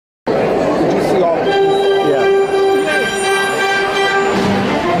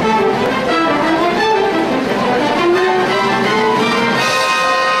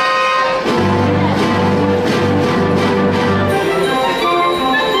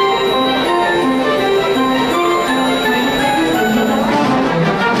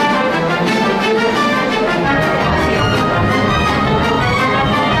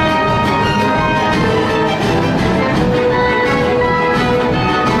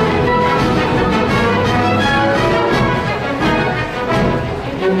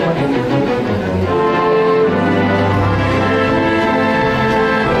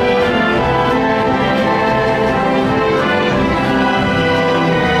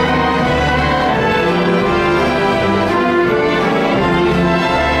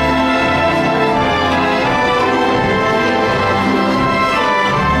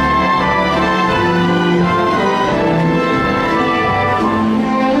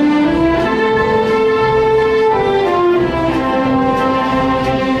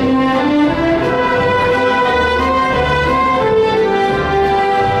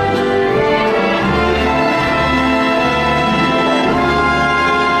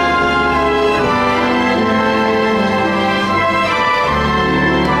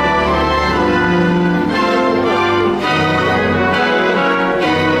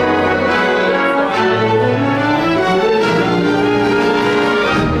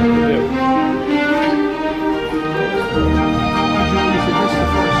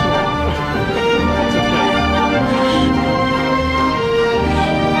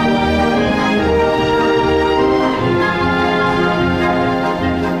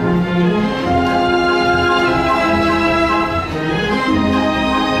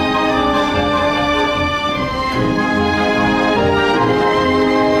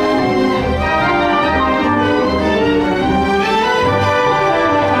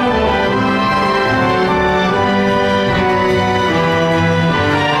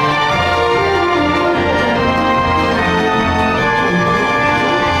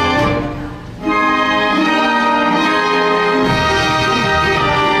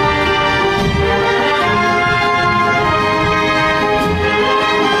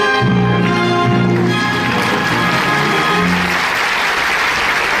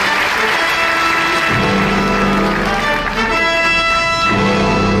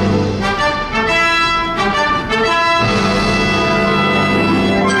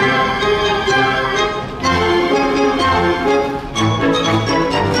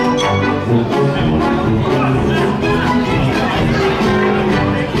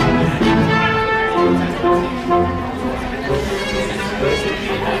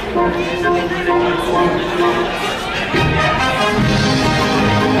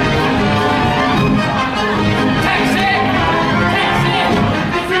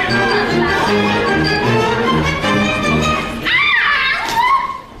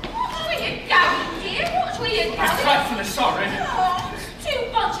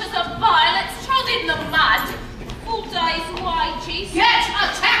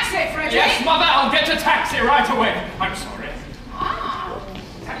secretary? Yes, Mother, I'll get a taxi right away. I'm sorry. Ah,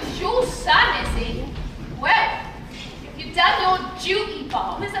 that's your son, is he? Well, if you've done your duty,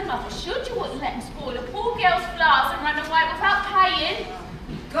 Bob, as a mother should, you wouldn't let him spoil a poor girl's flowers and run away without paying.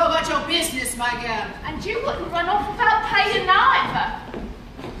 Go about your business, my girl. And you wouldn't run off without paying either.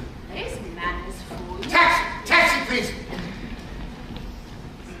 There's manners for you. Taxi, please.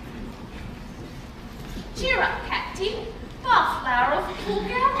 Cheer up, Captain. Bar flower off a poor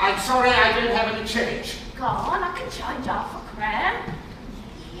girl. I'm sorry, I don't have any change. Go on, I can change half a crown.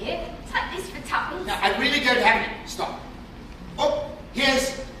 Here, take this for tuppence. No, I really don't have any. Stop. Oh,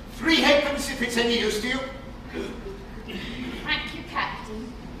 here's 3 halfpence if it's any use to you. Thank you,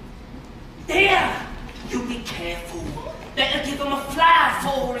 Captain. There! You be careful. Better give him a flower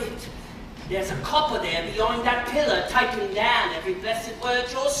for it. There's a copper there behind that pillar typing down every blessed word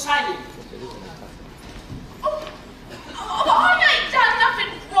you're saying. Oh, I ain't done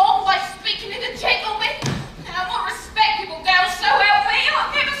nothing wrong by speaking to the gentleman. And I'm a respectable girl, so help me.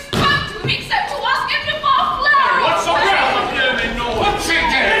 I've never spoke to him except to ask him to buy flowers. What's the matter with blooming noise? What's she doing?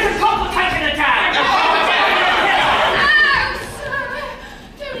 There's a copper taking it down. Oh, sir,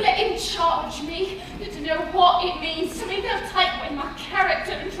 don't let him charge me. You don't know what it means to me. They'll take away my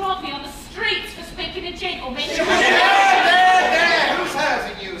character and drive me on the streets for speaking to gentlemen. There! Who's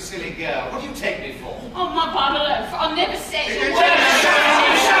hurting you, silly girl? What do you take me for? Oh, my Bible oath, I never said a Shut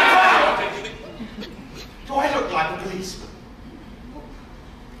word. up! Do I look like a policeman?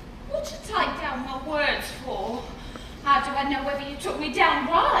 What you take down my words for? How do I know whether you took me down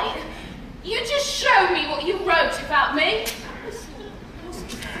right? You just show me what you wrote about me.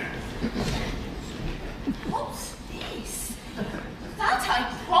 What's this? That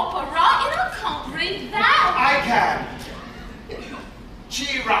ain't proper writing. I can't read that. I can.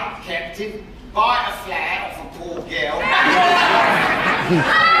 Cheer up, Captain. Buy a flag off a poor girl. Oh,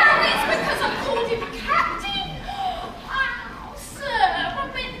 it's because I called him Captain. Oh, sir, I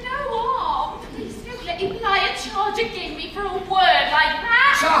meant no harm. Please don't let him lay a charge against me for a word like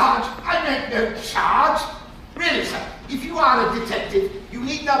that. Charge? I meant no charge. Really, sir, if you are a detective, you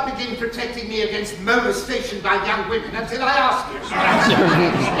need not begin protecting me against molestation by young women until I ask you.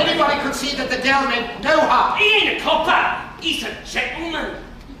 Anybody could see that the girl meant no harm. He ain't a copper. He's a gentleman.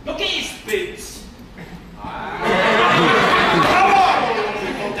 Look at his boots. Come on,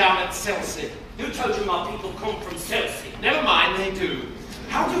 people down at Chelsea. Who told you my people come from Chelsea? Never mind, they do.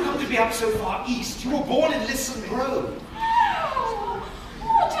 How do you come to be up so far east? You were born in Lisson Grove. Oh,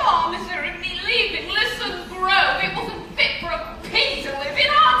 what harm is there in me leaving Lisson Grove? It wasn't fit for a pig to live in.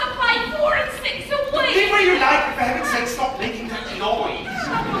 I had to pay 4 and 6 a week. Live where you like, but for heaven's sake, stop making that noise.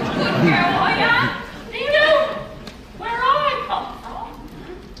 I'm a good girl, I am. Do you know where I come from?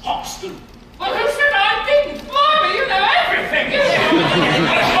 Hoxton. Well, who said I didn't? Blimey, you know everything.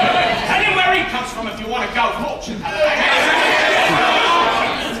 Tell him where he comes from if you want to go fortune.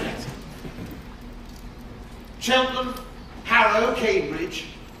 Cheltenham, Harrow, Cambridge,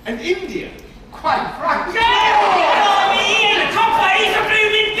 and India. Quite right. He ain't a copper. He's a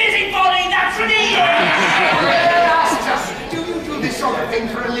blooming busybody. That's what he is. Ask us, do you do this sort of thing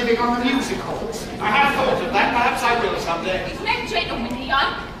for a living on the music halls? I have thought of that. Perhaps I will someday. He's no gentleman, he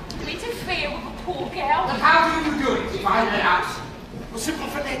ain't. To interfere with a poor girl. But how do you do it, if I may ask? Well, simple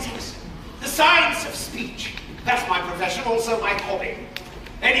phonetics. The science of speech. That's my profession, also my hobby.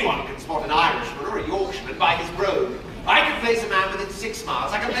 Anyone can spot an Irishman or a Yorkshireman by his brogue. I can place a man within 6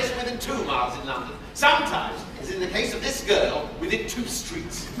 miles. I can place him within 2 miles in London. Sometimes, as in the case of this girl, within 2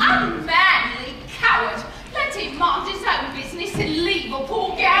 streets. Unmanly coward. Let him mind his own business and leave a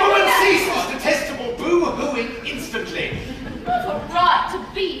poor girl. Woman, alone. cease this detestable boo-hooing instantly. I've a right to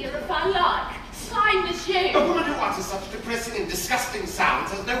be here if I like. Same as A you. woman who utters such depressing and disgusting sounds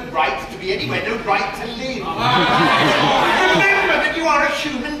has no right to be anywhere, no right to live. Remember that you are a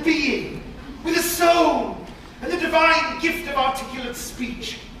human being, with a soul, and the divine gift of articulate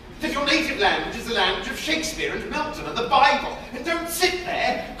speech. That your native language is the language of Shakespeare and Milton and the Bible, and don't sit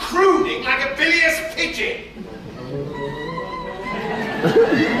there crooning like a bilious pigeon.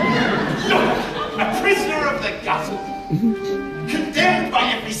 Look, a prisoner of the gutter, condemned by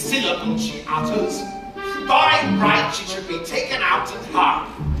every syllable she utters. By right, she should be taken out and hung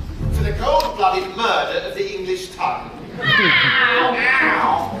for the cold-blooded murder of the English tongue. Ow!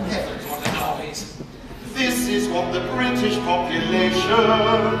 Ow! Heavens, what a noise! This is what the British population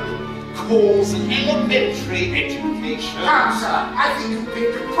calls an elementary education. Come, sir, I think you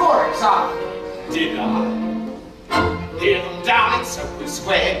picked a poor example. Did I? Here and down in Soho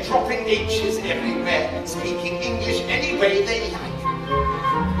Square, dropping H's everywhere, speaking English any way they like.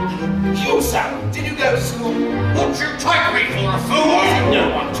 You, sir, did you go to school? Would you take me for a fool? No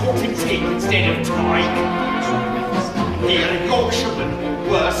one talking tape instead of tyke. Hear a Yorkshireman,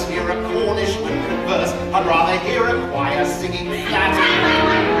 or worse, hear a Cornishman converse. I'd rather hear a choir singing flat.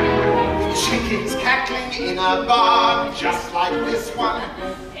 Chickens cackling in a barn, just like this one.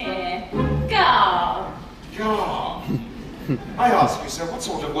 Gar. Gar. I ask you, sir, what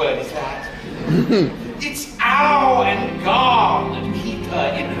sort of word is that? It's ow and gar that keep her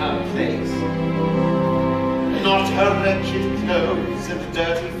in her place. Not her wretched clothes and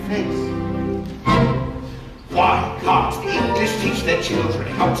dirty face. Why can't the English teach their children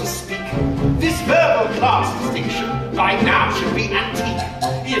how to speak? This verbal class distinction by now should be antique.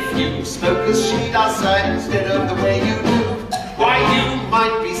 If you spoke as she does, sir, instead of the way you do, why, you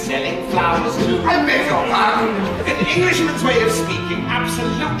might be selling flowers too. I beg your pardon. An Englishman's way of speaking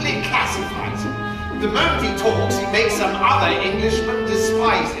absolutely classifies him. The moment he talks, he makes some other Englishman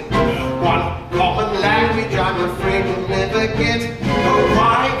despise him. One common language I'm afraid you'll never get. Oh,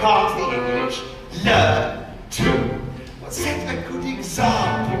 why can't the English learn to set a good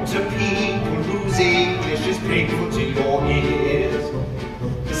example to people whose English is painful to your ears?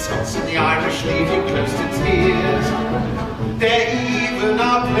 The Scots and the Irish leave you close to tears. There even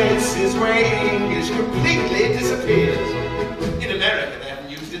are places where English completely disappears. In America, they haven't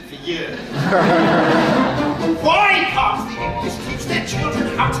used it for years. Why can't the English teach their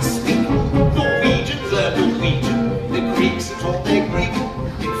children how to speak? Norwegians learn Norwegian, the Greeks are taught their Greek.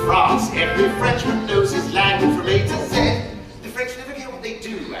 In France, every Frenchman knows his language from A to Z. The French never care what they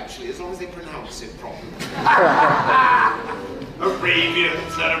do, actually, as long as they pronounce it properly.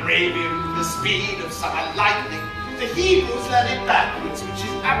 Arabians learn Arabian with the speed of summer lightning. The Hebrews learn it backwards, which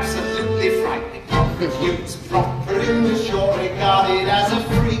is absolutely frightening. If you use proper English, you're regarded as a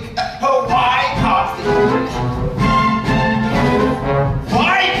freak. Oh, why can't the English?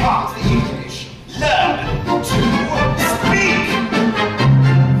 Why can't the English learn to speak?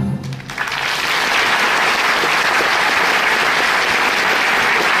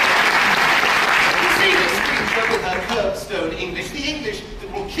 You see this creature with her curbstone English, the English that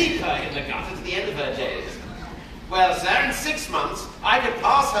will keep her in the gutter to the end of her days. Well, sir, in 6 months, I could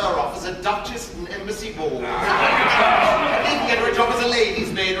pass her off as a duchess at an embassy ball. Even get her a job as a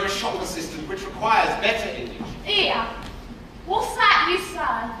lady's maid or a shop assistant, which requires better English. Here. What's that you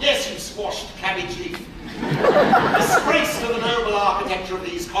say? Yes, you squashed cabbage leaf. Disgrace to the noble architecture of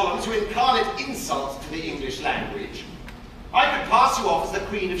these columns, you incarnate insult to the English language. I could pass you off as the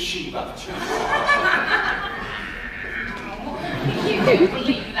Queen of Sheba. You don't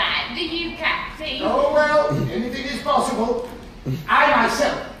believe that, do you, Captain? Oh, well, anything is possible. I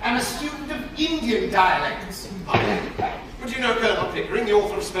myself am a student of Indian dialects. Would you know Colonel Pickering, the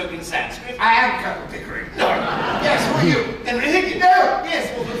author of Spoken Sanskrit? I am Colonel Pickering. No. Yes, who are you? Henry Higgins? No.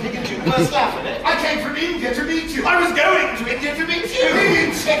 Yes, author of Higgins Universal Alphabet. I came from India to meet you. I was going to India to meet you.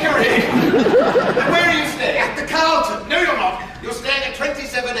 Higgins. Pickering. And where are you staying? At the Carlton. No, you're not. You're staying at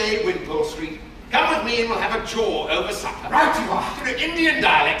 27A Wimpole Street. Come with me and we'll have a jaw over supper. Right you are. You know, Indian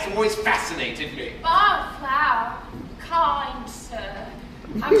dialects have always fascinated me. Bar flower, kind sir.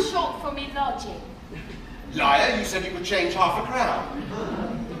 I'm short for me lodging. Liar, you said you could change half a crown.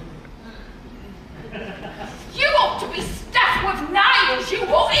 You ought to be stuffed with nails, you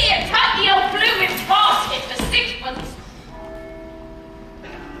ought. Here, take the old blooming basket for 6pence.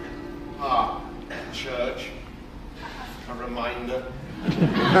 Ah, church. A reminder.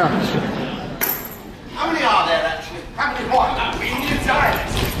 How many are there, actually? How many what? Indian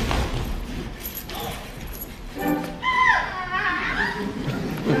dialects.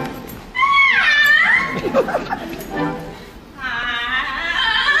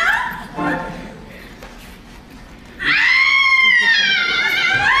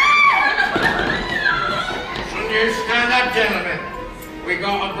 Should you stand up, gentlemen? We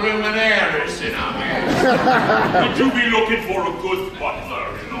got a bloomin' heiress in our midst. Would you be looking for a good butler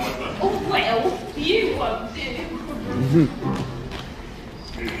in either? Oh, well, you won't do.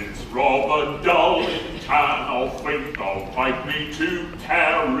 It's rather dull in town, I think I'll take me to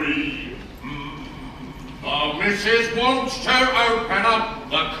Terry. The missus wants to open up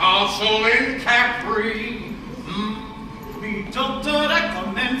the castle in Capri. The doctor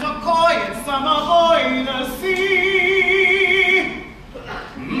recommends a quiet summer by the sea.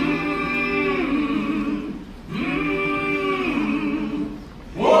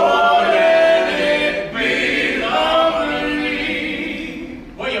 Wouldn't it be lovely?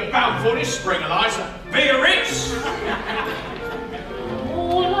 Where you bound for this spring, Eliza? Biarritz?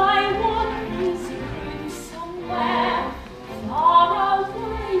 All I want is you somewhere far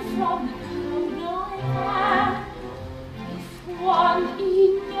away from the cold I am. With one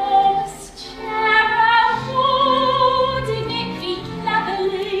enormous chair, a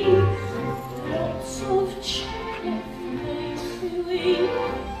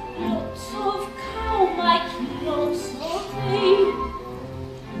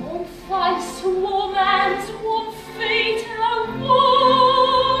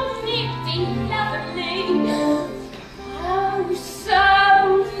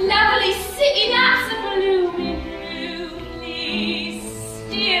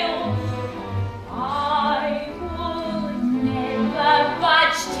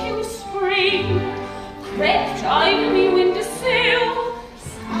Crept over me windowsill.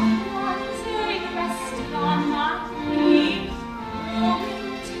 Someone sitting resting on my knee.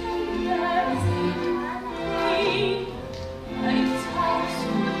 Warming tender as it can be. A touch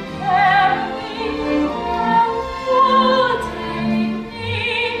would carry me and would me.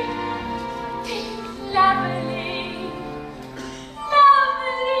 It's lovely,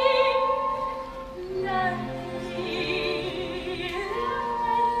 lovely, lovely,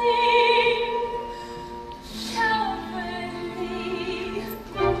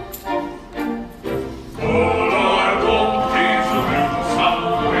 All I want is a room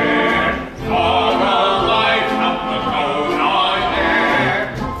somewhere, far away from the cold night air,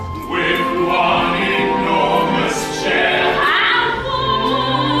 with one enormous chair. How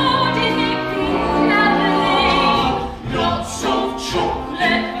wouldn't it be lovely? Lots of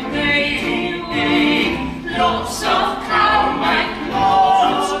chocolate Maybe, lots of cow make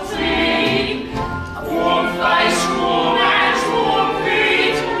lots of tea, warm face, warm hands, warm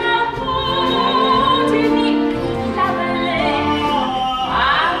feet. how wouldn't it be lovely?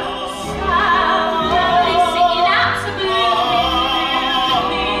 I'm sadly singing out to blues.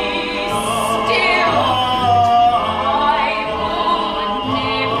 Still, I would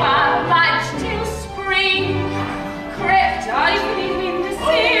if I budged till spring. Crept over me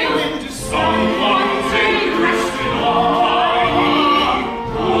windowsill. Someone's interested on me,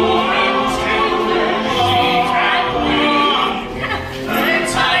 warm and tender sheet and wing. They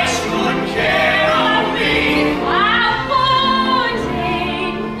takes good care of me. I wouldn't be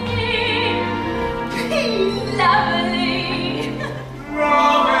lovely.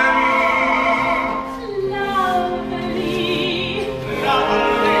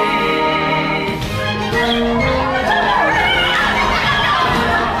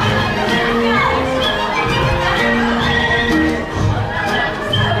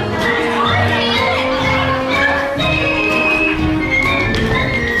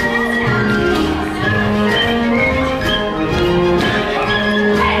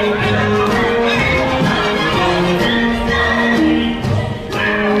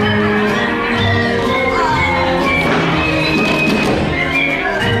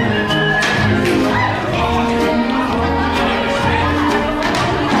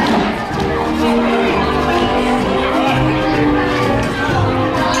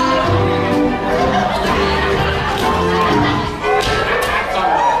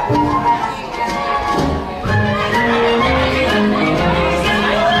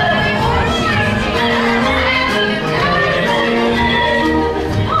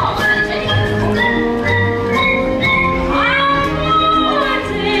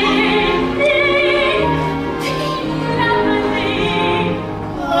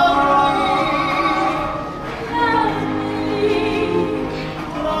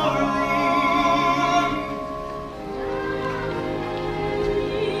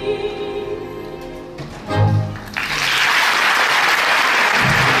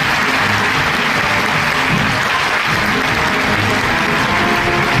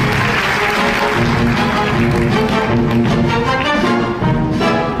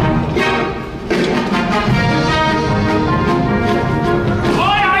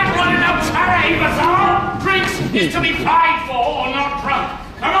 Is to be paid for or not drunk.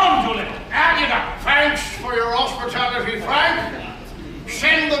 Come on, Doolittle. How you go? Thanks for your hospitality, Frank.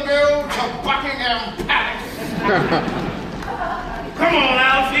 Send the bill to Buckingham Palace. Come on,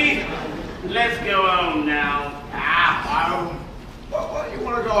 Alfie. Let's go home now. Home? What do you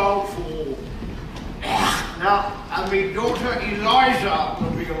want to go home for? Now, and me daughter Eliza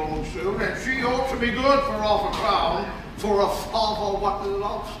will be along soon, and she ought to be good for half a crown for a father what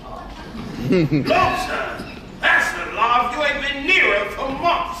loves her. Lobster! That's the life you ain't been near her for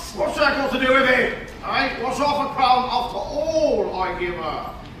months. What's that got to do with it? What's half a crown after all I give her?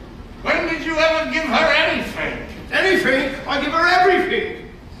 When did you ever give her anything? Anything? I give her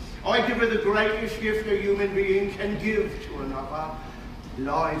everything. I give her the greatest gift a human being can give to another,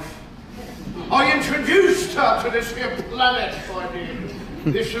 life. I introduced her to this here planet, I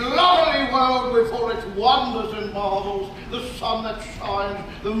did. This lovely world with all its wonders and marvels, the sun that shines,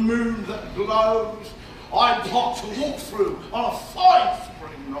 the moon that glows. I've got to walk through on a fine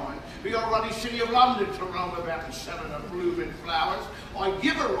spring night, the old ruddy city of London to round about and selling her blooming flowers. I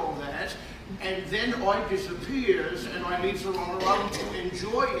give her all that, and then I disappears, and I leaves her on her own to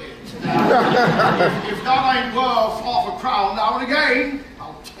enjoy it. Now, if that ain't worth half a crown now and again,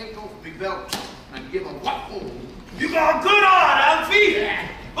 I'll take off my belt and give her what for. You got a good eye, Alfie. Yeah.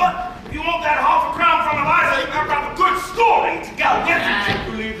 But if you want that half a crown from Eliza, you have to have a good story to go with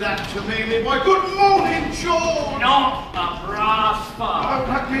it. Leave that to me, my boy. Good morning, George. Not a brass bar. Don't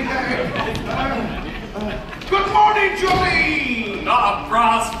let me down.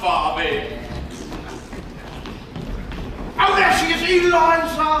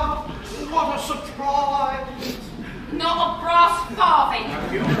 Eliza, what a surprise. Not a brass farthing.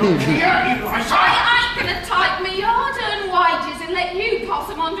 You look here, Eliza. I ain't gonna type me hard-earned wages and let you pass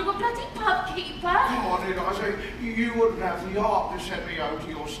them on to a bloody pub keeper. Come on, Eliza, you wouldn't have the heart to send me home to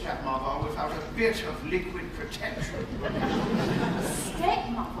your stepmother without a bit of liquid protection.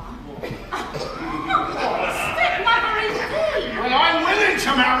 Stepmother? Stepmother indeed. Well, I'm willing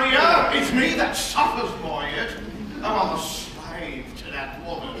to marry her. It's me that suffers by it. I'm a slave to that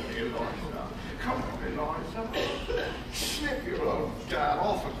woman, Eliza. Come on, Eliza. Slip your old dad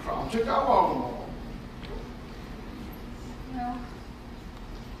off a crumb to go home on. Well,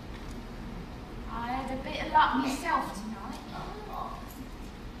 I had a bit of luck myself tonight.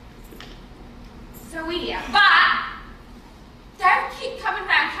 So here, but don't keep coming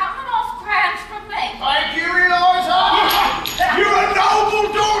round counting off crowns from me. Thank you, Eliza! You're a noble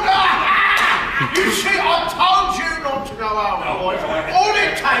daughter! You see, I told you not to go home, boys. All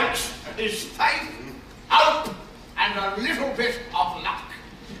it takes is faith, hope, and a little bit of luck.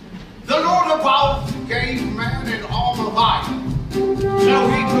 The Lord above gave man an arm of iron, so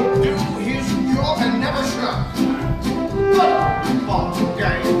he could do his job and never shirk. But God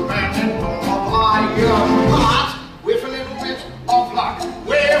gave man an arm of iron, but with a little bit of luck,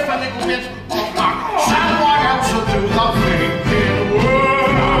 with a little bit of luck, someone else will do the thinking work.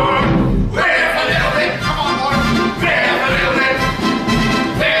 With a little bit, come on boys, with a little bit,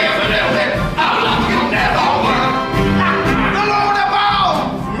 with a little bit of luck, you'll never work. The Lord above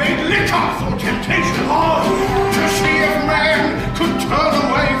made liquor for temptation, to see if man could turn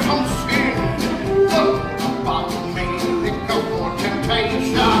away from sin. The Lord above made liquor for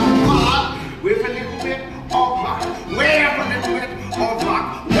temptation, but with a little bit of luck, with a little bit of luck,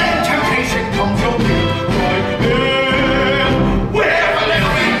 when temptation comes your way, right there. With a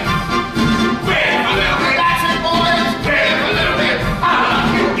little bit, that's it, boys. With a little bit of luck,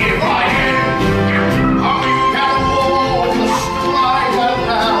 you'll get right in. Oh, you can walk the straight and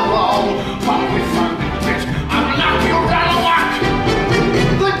narrow, but with a little bit of luck, you'll run a whack.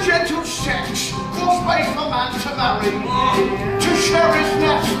 The gentle sex was made for man to marry, to share his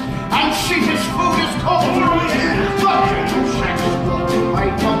nest and see his food is cold. The gentle sex was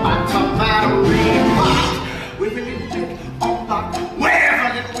made for man to marry, but with a little bit of luck, with a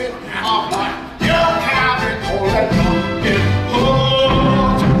little bit of luck, you can have it all and not get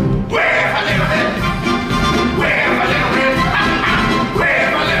hurt. With a little bit, with a little bit,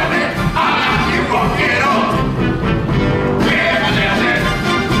 with a little bit of luck, you won't get old. With a little bit,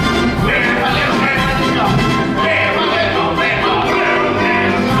 with a little bit, with a little bit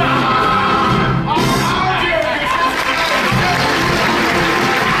of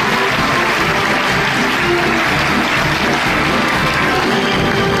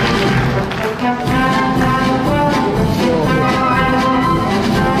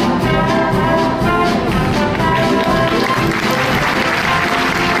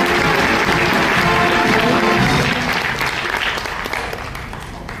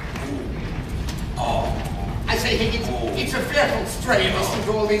I say, Higgins, it's a fearful strain listening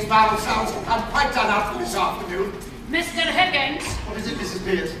to all these vowel sounds. I'm quite done up for this afternoon. Mr. Higgins, What is it, Mrs.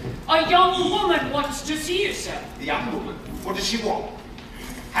 Pierce? a young woman wants to see you, sir. The young woman. What does she want?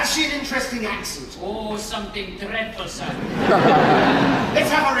 Has she an interesting accent? Oh, something dreadful, sir. Let's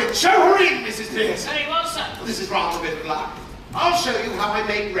have her in. Show her in, Mrs. Pierce. Very well, sir. Well, this is rather a bit of luck. I'll show you how I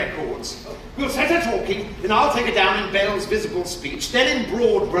make records. We'll set her talking, then I'll take her down in Bell's visible speech, then in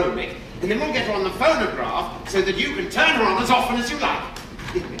broad Romic, and then we'll get her on the phonograph so that you can turn her on as often as you like.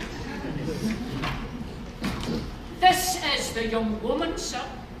 This is the young woman, sir.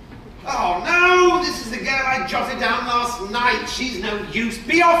 Oh, no, this is the girl I jotted down last night. She's no use.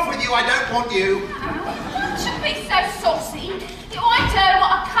 Be off with you, I don't want you. Shouldn't be so saucy. You ain't heard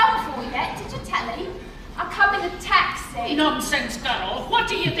what I come for yet, did you tell him? I come in a taxi. Nonsense, girl. What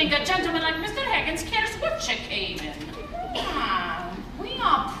do you think a gentleman like Mr. Higgins cares what you came in? Ah, we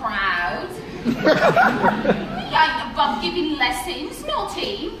are proud. We ain't above giving lessons, not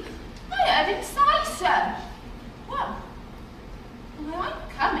him. I heard him say so. Well, I ain't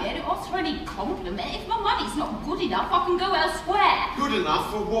come here to offer any compliment. If my money's not good enough, I can go elsewhere. Good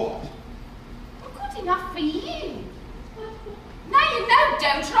enough for what? Well, good enough for you. Now you know,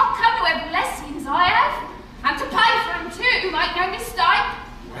 don't you? I'll come to every lessons I have. And to pay for them too, make no mistake.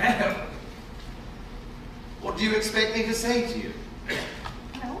 Well, what do you expect me to say to you?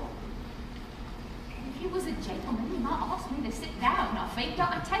 Well, if you was a gentleman, you might ask me to sit down, I think. Don't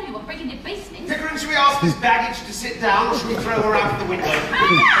I tell you, I'm bringing your business. Pickering, should we ask this baggage to sit down, or should we throw her out of the window?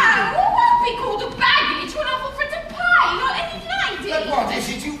 Ah, what won't be called a baggage when I've offered to pay, like any lady? But what is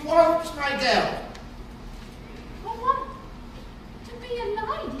it you want, my girl? I want to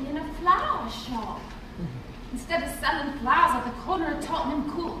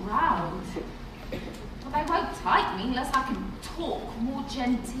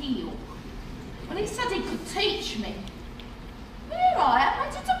genteel. Well, he said he could teach me. Here I am,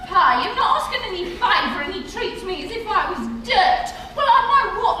 ready to pay. I'm not asking any favour and he treats me as if I was dirt. Well,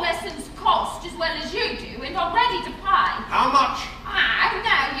 I know what lessons cost as well as you do and I'm ready to pay. How much? Ah,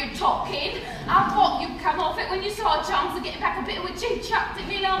 now you're talking. I thought you'd come off it when you saw a chance of getting back a bit of what you chucked at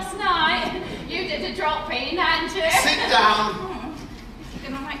me last night. You did a drop in, and you? Sit down. If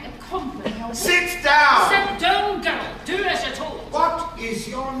you're going to make a compliment, I'll... Sit down. Sit down, girl. Do as you're told. What is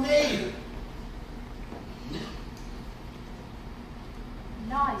your name?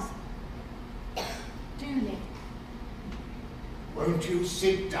 Liza. Doolittle. Won't you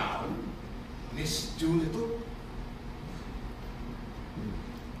sit down, Miss Doolittle?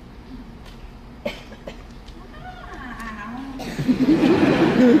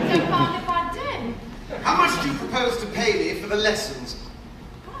 Don't mind if I do. How much do you propose to pay me for the lessons?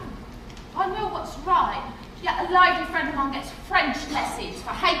 I know what's right. Yeah, a lady friend of mine gets French lessons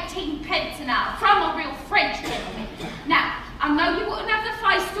for 18 pence an hour from a real French gentleman. Now, I know you wouldn't have the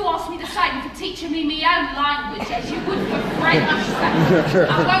face to ask me the same for teaching me my own language as you would for French. So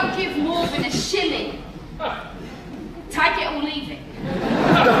I won't give more than a shilling. Take it or leave it. You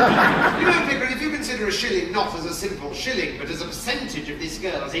know, Pickering, if you consider a shilling not as a simple shilling, but as a percentage of this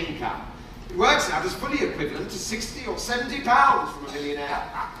girl's income, it works out as fully equivalent to 60 or 70 pounds from a millionaire.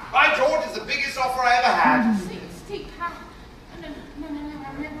 By George, it's the biggest offer I ever had. 60 pounds? No, I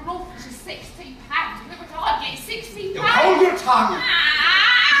never offered you 60 pounds. Never thought I'd get 60 pounds. Hold your tongue. I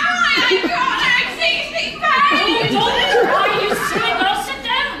ain't got 60 pounds. Don't cry, you silly girl. Sit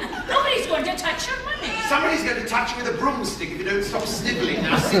down. Nobody's going to touch your money. Somebody's going to touch you with a broomstick if you don't stop snivelling.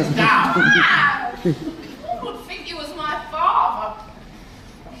 Now sit down. Wow. Who would think you was my father?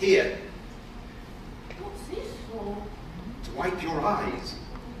 Here, What's this for? to wipe your eyes.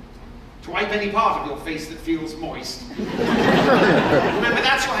 To wipe any part of your face that feels moist. Remember,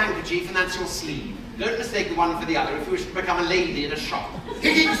 that's your handkerchief and that's your sleeve. Don't mistake the one for the other if you wish to become a lady in a shop.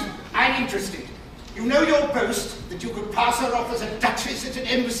 Higgins, I'm interested. You know your boast that you could pass her off as a duchess at an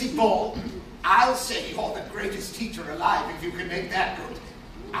embassy ball? I'll say you're the greatest teacher alive if you can make that good.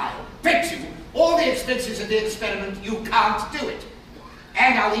 I'll bet you all the expenses of the experiment you can't do it.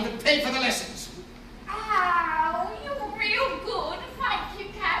 And I'll even pay for the lessons. Ow, you're real good. Thank you,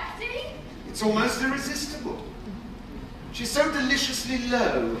 Captain. It's almost irresistible. She's so deliciously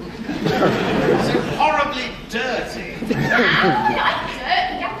low. So horribly dirty. I ain't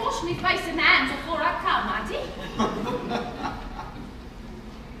dirty. I wash my face and hands before I come, Auntie.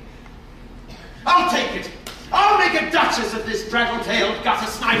 I'll take it. I'll make a duchess of this draggle-tailed gutter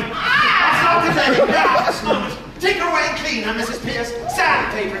snipe. That's not today. Now, this moment. Take her away and clean her, Mrs. Pierce.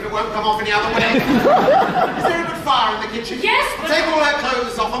 Sandpaper if it won't come off any other way. Is there a good fire in the kitchen? Yes, but... Take all her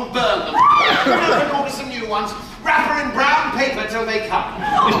clothes off and burn them. Go and order some new ones. Wrap her in brown paper till they come.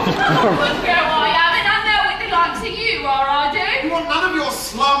 Good girl I am, and I know what the likes of you are, I do. You want none of your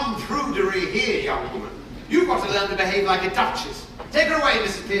slum prudery here, young woman. You've got to learn to behave like a duchess. Take her away,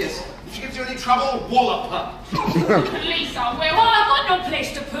 Mrs. Pierce. If she gives you any trouble, wallop her. Police I will. Well, I've got no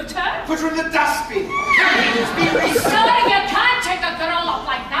place to put her. Put her in the dustbin. Sorry, you can't take a girl up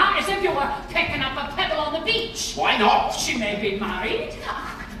like that as if you were picking up a pebble on the beach. Why not? She may be married.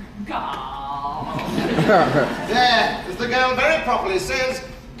 Gone. There, as the girl very properly says,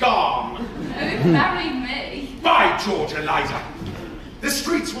 gone. Who'd marry me? By George, Eliza. The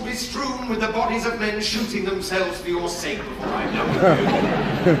streets will be strewn with the bodies of men shooting themselves for your sake before I know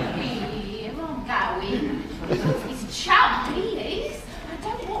it. Here, I'm going. He's chummy, he is. I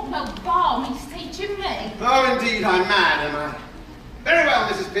don't want no balm he's teaching me. Oh, indeed, I'm mad, am I? Very well,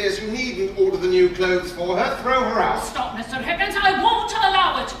 Mrs. Pierce, you needn't order the new clothes for her. Throw her out. Stop, Mr. Higgins. I won't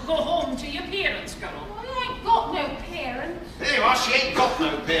allow it. Go home to your parents, girl. I ain't got no parents. There you are, she ain't got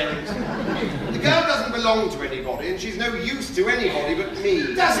no parents. The girl doesn't belong to anybody, and she's no use to anybody but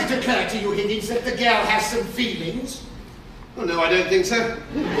me. Does it occur to you, Higgins, that the girl has some feelings? Oh, no, I don't think so.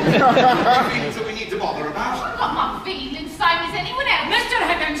 Feelings that we need to bother about. I've got my feelings, same as anyone else. Mr.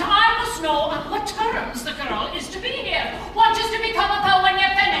 Higgins, I must know on what terms the girl is to be here. What is to become of her when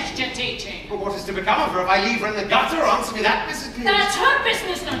you've finished your teaching? But what is to become of her if I leave her in the gutter? Answer me that, Mrs. Pierce. That's her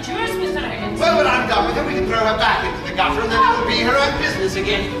business, not yours, Mr. Higgins. Well, when I'm done with her, we can throw her back into the gutter, and then it'll be her own business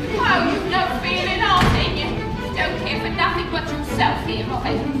again. Oh, you've no feeling, Auntie. You don't care for nothing but yourself here,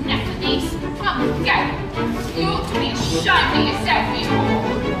 right? Enough of this. Come, go. You ought to be ashamed of yourself, you all.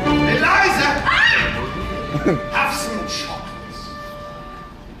 Eliza! Ah! Have some chocolates.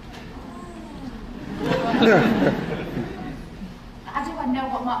 How do I know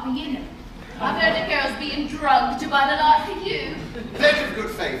what might be in them? I've heard of girls being drugged by the like of you. Pledge of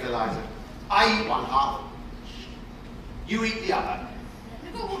good faith, Eliza. I eat one half. You eat the other.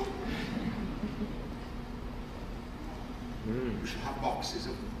 You shall have boxes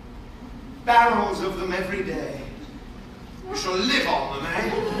of them, barrels of them every day. You shall live on them, eh?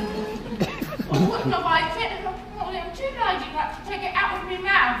 What have I said? I'm too lazy to take it out of my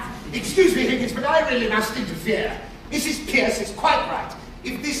mouth. Excuse me, Higgins, but I really must interfere. Mrs. Pierce is quite right.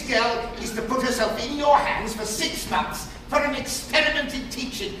 If this girl is to put herself in your hands for 6 months for an experiment in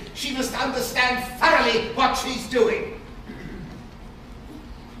teaching, she must understand thoroughly what she's doing.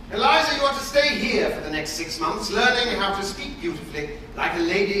 Eliza, you are to stay here for the next 6 months, learning how to speak beautifully, like a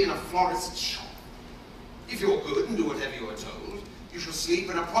lady in a florist's shop. If you're good and do whatever you are told, you shall sleep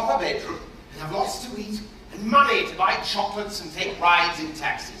in a proper bedroom and have lots to eat and money to buy chocolates and take rides in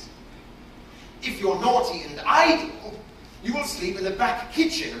taxis. If you're naughty and idle, you will sleep in the back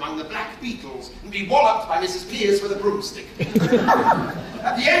kitchen among the black beetles and be walloped by Mrs. Pierce with a broomstick.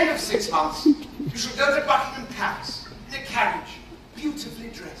 At the end of 6 months, you shall go to Buckingham Palace in a carriage, beautifully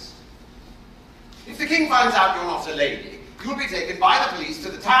dressed. If the king finds out you're not a lady, you'll be taken by the police to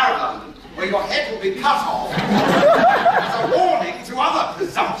the Tower of London, where your head will be cut off as a warning to other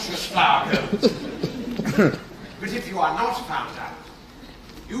presumptuous flower girls. But if you are not found out,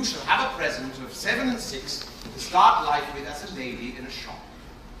 you shall have a present of 7 and 6 to start life with as a lady in a shop.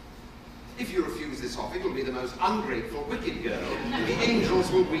 If you refuse this offer, you'll be the most ungrateful, wicked girl, and the angels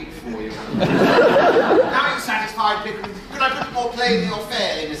will weep for you. Now you're satisfied, Pickering? Could I put it more plainly or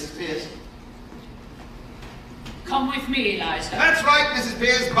fairly, Mrs. Pierce? Come with me, Eliza. That's right, Mrs.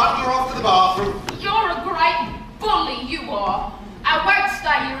 Pierce. Bundle her off to the bathroom. You're a great bully, you are. I won't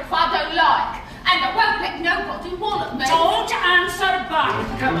stay here if I don't like. And I won't let nobody wallop me. Don't answer back,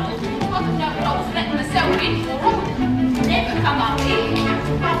 girl. I didn't know what I was letting myself in for. Never come up here.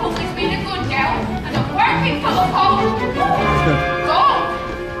 I've always been a good girl, and I'm working for the whole. God,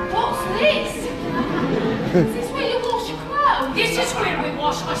 what's this? Is this where you wash your clothes? This is where we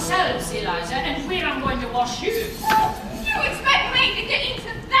wash ourselves, Eliza, and where I'm going to wash you. You expect me to get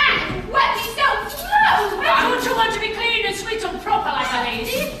into that and wet myself clothes? Don't you want to be clean and sweet and proper like a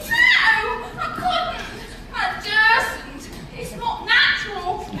lady? No, I couldn't. I dursn't. It's not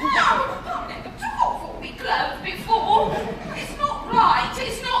natural. No, I've never taught for me clothes before. It's not right.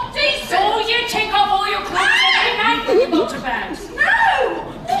 It's not decent. So you take off all your clothes every night when you go to bed? No,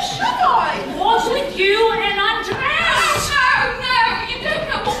 or should I? Was with you and undressed? No, you don't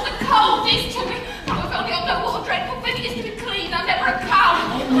know what the cold is to me. Oh, if only I know what a dreadful thing it is to be clean under a cold.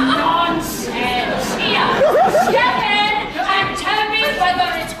 Nonsense. Here, step in and tell me whether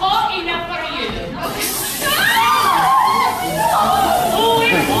it's hot enough for you. Oh,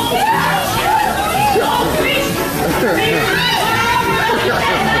 it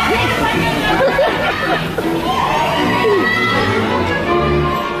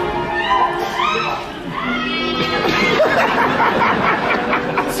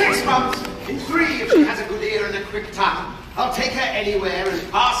In 6 months, in 3 if she has a good ear and a quick tongue, I'll take her anywhere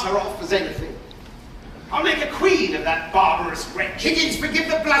and pass her off as anything. I'll make a queen of that barbarous wretch. Higgins, forgive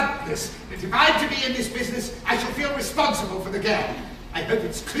the bluntness, but if I'm to be in this business, I shall feel responsible for the girl. I hope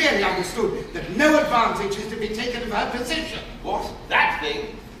it's clearly understood that no advantage is to be taken of her position. What? That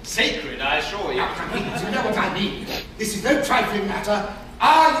thing? Sacred, I assure you. Now, Higgins, you know what I mean. This is no trifling matter.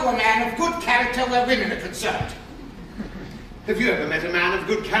 Are you a man of good character where women are concerned? Have you ever met a man of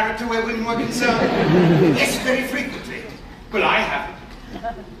good character where women were concerned? Yes, very frequently. Well, I haven't.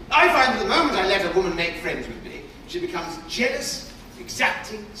 I find that the moment I let a woman make friends with me, she becomes jealous,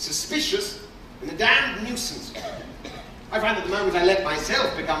 exacting, suspicious, and a damned nuisance. I find that the moment I let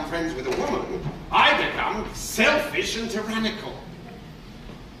myself become friends with a woman, I become selfish and tyrannical.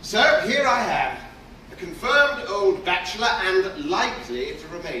 So here I am, a confirmed old bachelor and likely to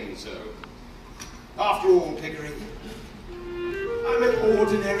remain so. After all, Pickering, I'm an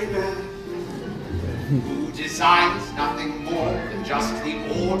ordinary man who desires nothing more than just the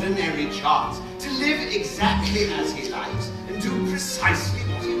ordinary chance to live exactly as he likes and do precisely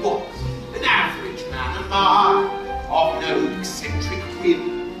what he wants. An average man am I, of no eccentric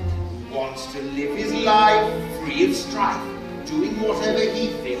whim, who wants to live his life free of strife, doing whatever he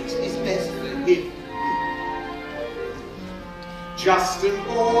thinks is best for him. Just an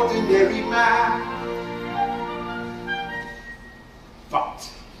ordinary man. But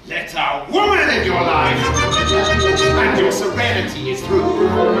let a woman in your life, and your serenity is through.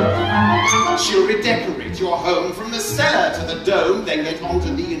 She'll redecorate your home from the cellar to the dome, then get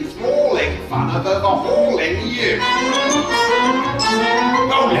onto the enthralling fun of overhauling you.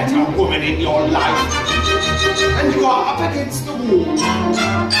 Oh, let a woman in your life, and you are up against the wall.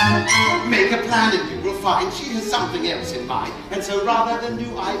 Make a plan and you will find she has something else in mind, and so rather than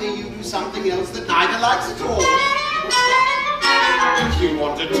do either, you do something else that neither likes at all. You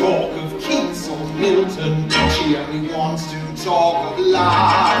want to talk of Keats or Milton, she only wants to talk of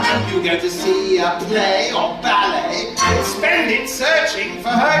love. You go to see a play or ballet and spend it searching for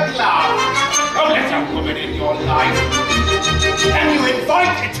her glove. Oh, let a woman in your life, and you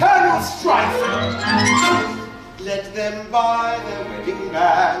invite eternal strife. Let them buy their wedding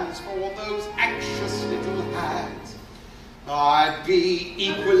bands for those anxious little hands. I'd be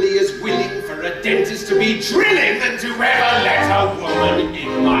equally as willing for a dentist to be drilling than to ever let a woman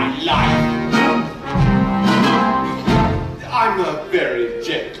in my life. I'm a very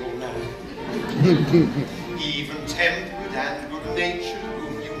gentle man, even-tempered and good-natured,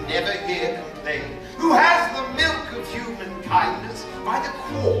 whom you never hear complain, who has the milk of human kindness by the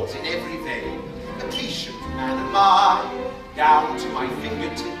quart in every vein. A patient man am I, down to my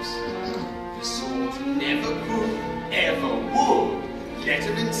fingertips, the sort who never could, ever would, let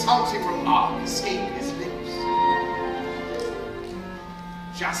an insulting remark escape his lips.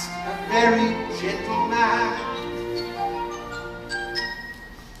 Just a very gentle man.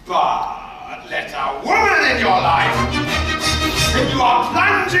 But let a woman in your life, and you are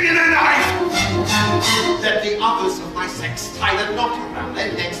plunging in a knife. Let the others of my sex tie the knot around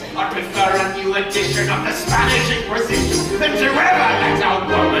their necks. I prefer a new edition of the Spanish Inquisition than to ever let a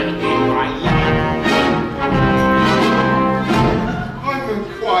woman in my life. I'm a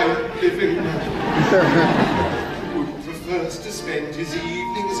quiet living man who prefers to spend his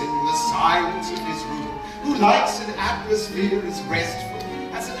evenings in the silence of his room, who likes an atmosphere as restful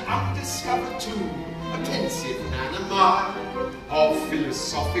as an undiscovered tomb, a pensive man am I, of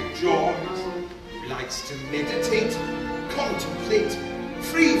philosophic joys, who likes to meditate, contemplate,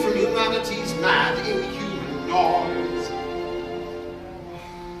 free from humanity's mad, inhuman noise.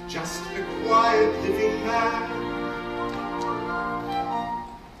 Just a quiet living man.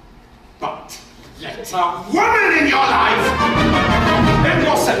 But let a woman in your life, then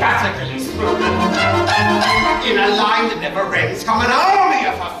your sabbatical is through. In a line that never ends, come an army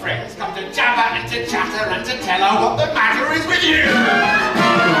of her friends, come to jabber and to chatter and to tell her what the matter is with you.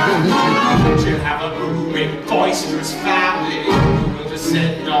 She'll have a booming, boisterous family who will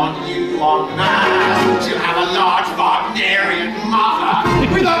descend on you en masse. She'll have a large Wagnerian mother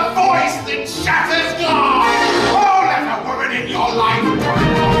with a voice that shatters glass. Oh, let a woman in your life.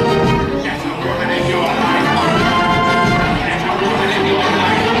 Let a woman in your life. Let a woman in your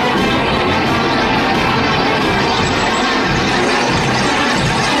life.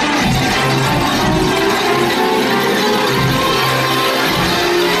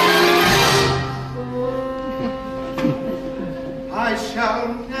 I shall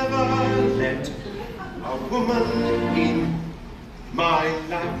never let a woman in my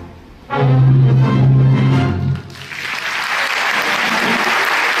life.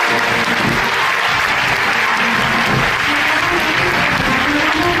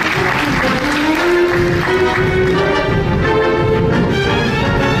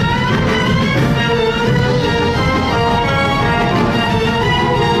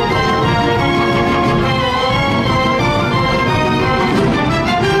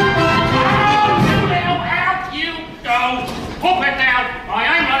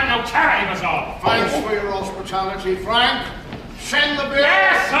 Thanks for your hospitality, Frank. Send the bill.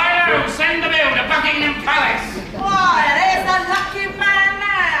 Yes, I know. Send the bill to Buckingham Palace. Why, there's a lucky man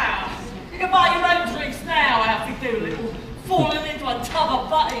now. You can buy your own drinks now, Alfie Doolittle. Falling into a tub of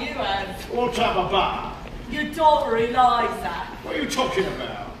butter you have. What tub of butter? Your daughter Eliza. What are you talking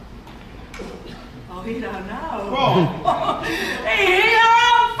about? Oh, he don't know. What? He's your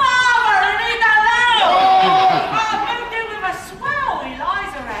own father and he don't know. I've moved in with a swell,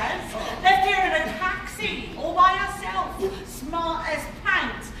 Eliza has. Left here in a taxi, all by herself, smart as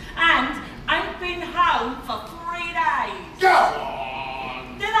paint, and ain't been home for 3 days. Go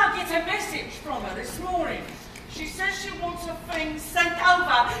on. Then I get a message from her this morning. She says she wants her things sent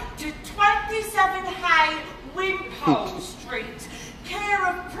over to 27 Hay, Wimpole Street, care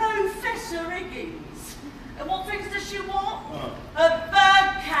of Professor Higgins. And what things does she want? A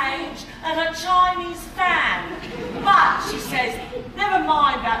bird cage and a Chinese fan. But, she says, never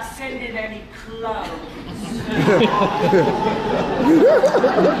mind about sending any clothes.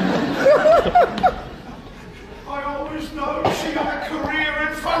 I always know she had a career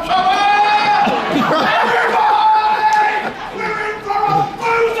in front of her! Everybody! We're in for a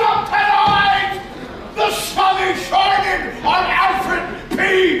boozer tonight! The sun is shining on Alfred P.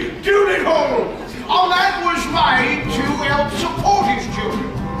 Doolittle! And that was made to help support his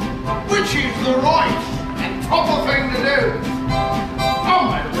children, which is the right and proper thing to do. And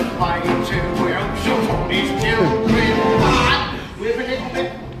that was made to help support his children, but with a little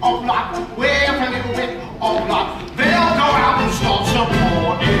bit of luck, with a little bit of luck, they'll go out and start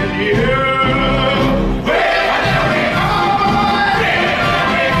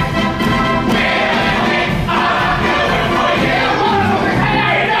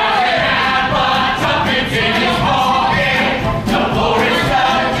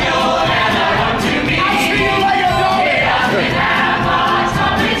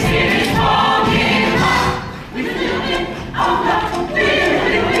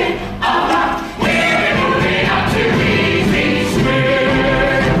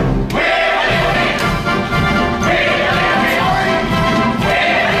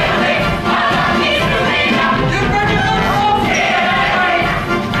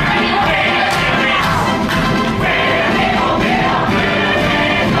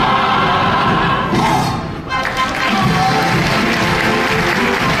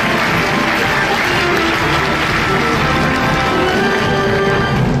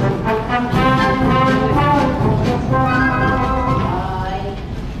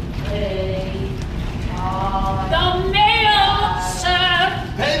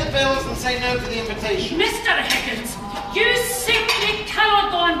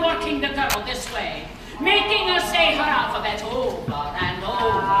it over and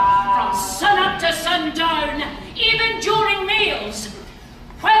over, from sun-up to sundown, even during meals.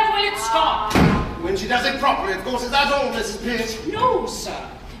 When will it stop? When she does it properly, of course. Is that all, Mrs. Pierce? No, sir.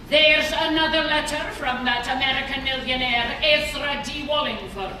 There's another letter from that American millionaire, Ezra D.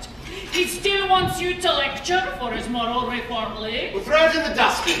 Wallingford. He still wants you to lecture for his moral reform league. We'll throw it in the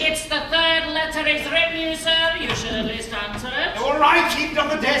dustbin. It's the third letter he's written you, sir. You should at least answer it. All right, keep it on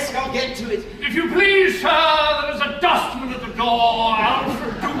the desk. I'll get to it. If you please, sir, there is a dustman at the door.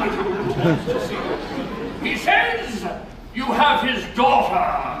 Alfred Doolittle wants to see you. He says you have his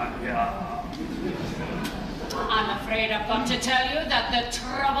daughter here. I'm afraid I've got to tell you that the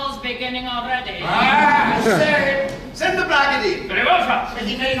trouble's beginning already. Send the blackguard in. Very well, sir. But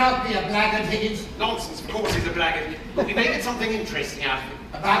he may not be a blackguard, Higgins. Nonsense, of course he's a blackguard. We may get something interesting out of him.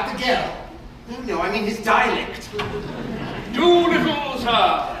 About the girl. No, I mean his dialect. Doolittle,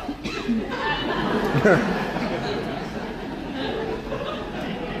 sir.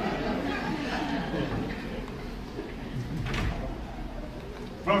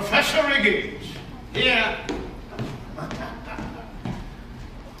 Professor Higgins. Here.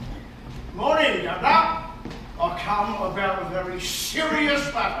 Morning, Governor. I come about a very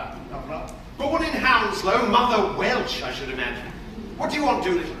serious matter, Governor. Born in Hounslow, mother Welsh, I should imagine. What do you want,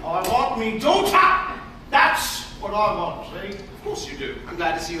 Doolittle? I want me daughter. That's what I want, see? Of course you do. I'm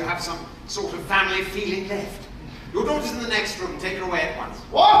glad to see you have some sort of family feeling left. Your daughter's in the next room. Take her away at once.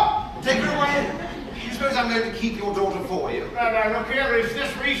 What? Take her away. You suppose I'm going to keep your daughter for you? No, look here. Is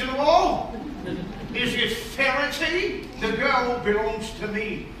this reasonable? Is it fairity? The girl belongs to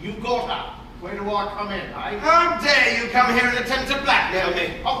me. You got her. Where do I come in, eh? How dare you come here and attempt to blackmail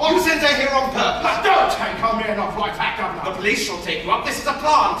me? You sent her here on purpose. Don't take her men off like that, Governor. The police shall take you up. This is a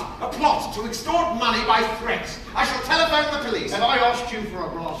plot to extort money by threats. I shall telephone the police. Have I asked you for a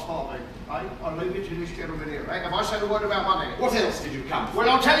glass farthing? I'll leave it to this gentleman here, eh? Have I said a word about money? What else did you come for? Well,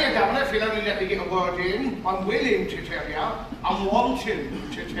 I'll tell you, Governor, if you'll only let me get a word in. I'm willing to tell you. I'm wanting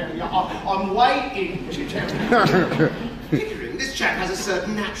to tell you. I'm waiting to tell you. Pickering, this chap has a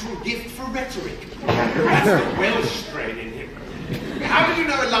certain natural gift for rhetoric. That's the Welsh strain in him. How did you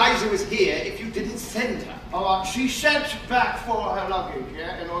know Eliza was here if you didn't send her? Oh, she sent back for her luggage,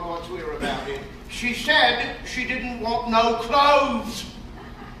 yeah, and I want to hear about it. She said she didn't want no clothes.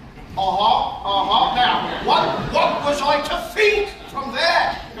 Now, what was I to think from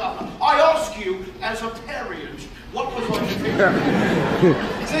there? I ask you, as a parent, what was I to think?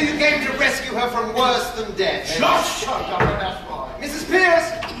 So you came to rescue her from worse than death? Just so, Governor, that's right. Mrs.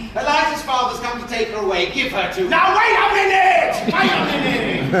 Pierce, Eliza's father's come to take her away. Give her to me. Now, wait a minute! Wait a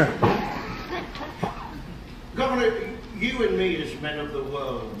minute! Governor, you and me as men of the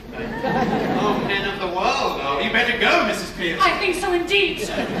world. Oh, men of the world. Oh, you better go, Mrs. Pierce. I think so indeed,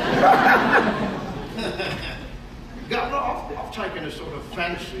 sir. Governor, I've taken a sort of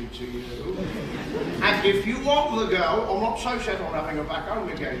fancy to you. And if you want the girl, I'm not so set on having her back home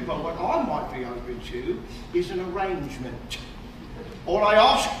again, but what I might be open to is an arrangement. All I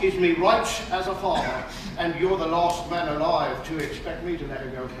ask is me rights as a father, and you're the last man alive to expect me to let her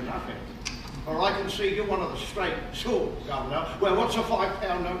go for nothing. Or I can see you're one of the straight sort, Governor. Well, what's a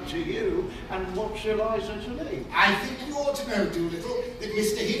 £5 note to you, and what's Eliza to me? I think you ought to know, Doolittle, that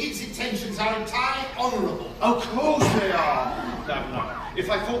Mr. Higgins' intentions are entirely honourable. Of course they are, Governor. If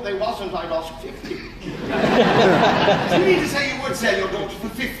I thought they wasn't, I'd ask 50. Do you mean to say you would sell your daughter for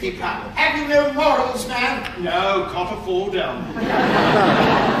 £50? Have you no morals, man? No, can't afford them.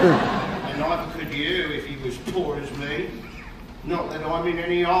 And neither could you if he was poor as me. Not that I'm in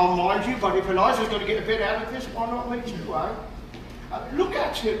any harm, mind you, but if Eliza's going to get a bit out of this, why not me too, eh? Look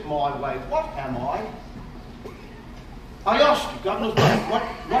at it my way. What am I? I ask you, Governor's wife,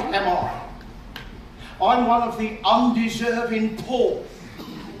 what am I? I'm one of the undeserving poor.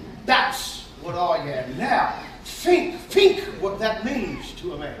 That's what I am. Now, think what that means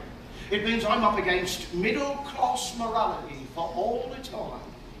to a man. It means I'm up against middle-class morality for all the time.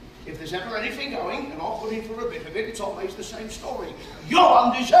 If there's ever anything going, and I'll put in for a bit of it, it's always the same story. You're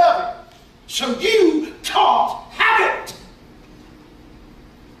undeserving, so you can't have it.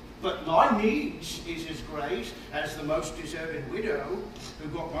 But my needs is as great as the most deserving widow who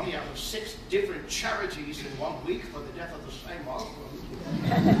got money out of 6 different charities in 1 week for the death of the same husband.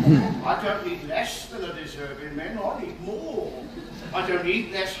 I don't need less than a deserving man, I need more. I don't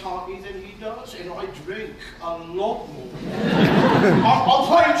eat less hearty than he does, and I drink a lot more. I'll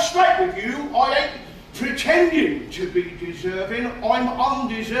play it straight with you. I ain't pretending to be deserving, I'm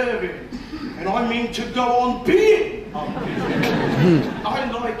undeserving. And I mean to go on being undeserving.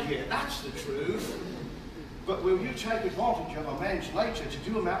 I like it, that's the truth. But will you take advantage of a man's nature to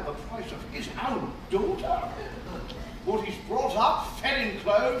do him out of the price of his own daughter? What he's brought up, fed and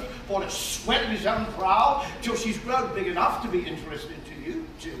clothed, for the sweat of his own brow, till she's grown big enough to be interesting to you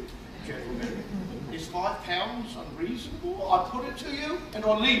two gentlemen. Is £5 unreasonable? I put it to you, and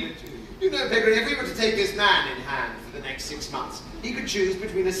I'll leave it to you. You know, Pickering, if we were to take this man in hand for the next 6 months, he could choose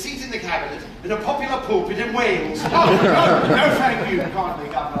between a seat in the cabinet and a popular pulpit in Wales. No, thank you, kindly,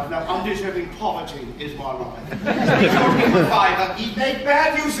 Governor. No, undeserving poverty is my life. He's got to give him a fiver. He'd make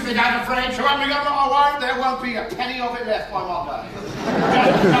bad use of it, I'm afraid. So, Governor, I won't. There won't be a penny of it left by Monday.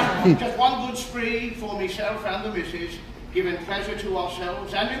 Just one good spree for myself and the missus, giving pleasure to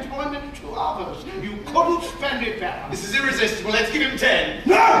ourselves and employment to others. You couldn't spend it better. This is irresistible. Let's give him 10.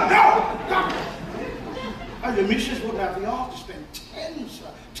 No! Oh, the missus wouldn't have the heart to spend 10,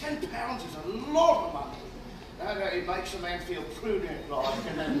 sir. £10 is a lot of money. It makes a man feel prudent like,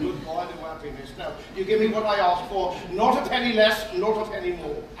 and then good by the happiness. No, you give me what I ask for, not a penny less, not a penny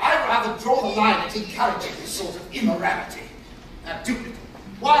more. I'd rather draw the line at encouraging this sort of immorality. Now, Doolittle,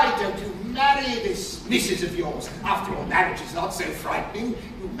 why don't you marry this missus of yours? After all, marriage is not so frightening.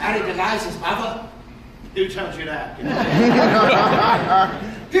 You married Eliza's mother. Who tells you that?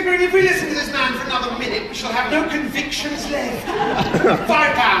 Pickering, if we listen to this man for another minute, we shall have no convictions left. £5, I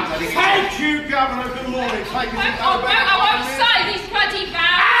think. Thank you, Governor. Good morning. Thank you. I won't say these bloody vows.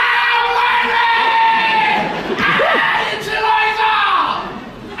 It's Eliza!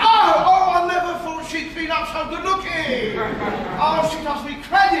 Oh, I never thought she'd been up so good looking. Oh, she does me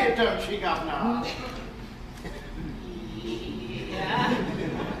credit, don't she, Governor? Yeah.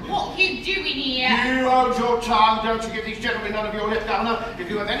 What are you doing here? You hold your tongue. Don't you give these gentlemen none of your lip, Governor. If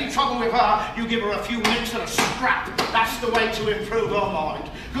you have any trouble with her, you give her a few licks and a scrap. That's the way to improve her mind.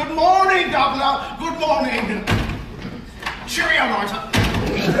 Good morning, Governor. Good morning. Cheerio, Eliza.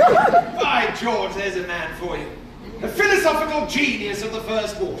 By George, there's a man for you. A philosophical genius of the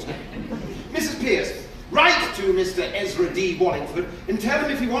first water. Mrs. Pierce, write to Mr. Ezra D. Wallingford and tell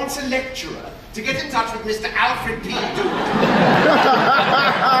him if he wants a lecturer to get in touch with Mr. Alfred P. Doolittle.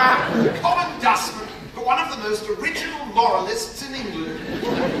 Common dustman, but one of the most original moralists in England.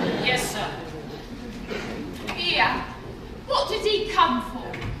 Yes, sir. Here. What did he come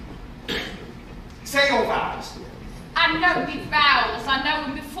for? Say your vows. I know me vows. I know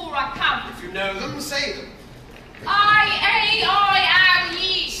them before I come. If you know them, say them.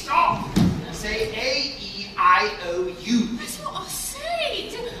 I-A-I-O-U. Stop. Say A-E-I-O-U. That's what I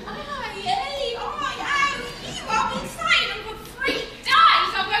said. I-A-I-O-U. I've been saying them for 3 days. I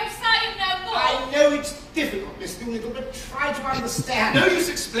won't say them no more. I know it's difficult, Miss Doolittle, but try to understand. No use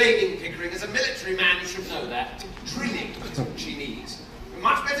explaining, Pickering. As a military man, you should know that. Drilling is what she needs.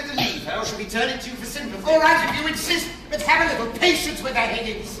 Much better to leave her, or she'll be turning to you for sympathy. All right, if you insist, but have a little patience with her,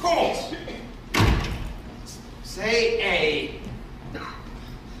 Higgins. Of course. Say A. You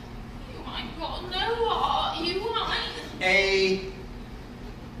ain't got no heart, you ain't. A.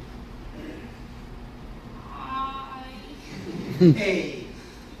 I. A.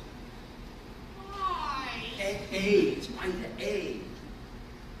 A. It's by the A.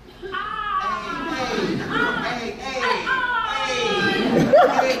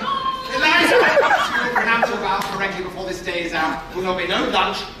 Eliza, I promise you will pronounce your vows correctly before this day is out. There will be no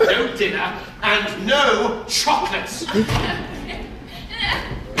lunch, no dinner, and no chocolates.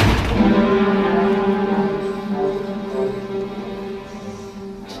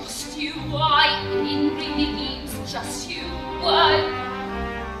 Just you white in rings, just you white.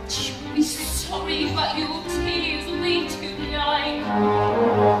 You'll be sorry, but your tears will be too late.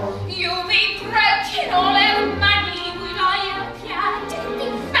 You'll be broken all over money when I help ya. Don't be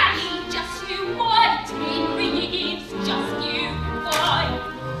funny, just you white in rings, just you white.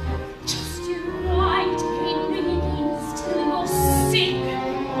 Just you white in rings till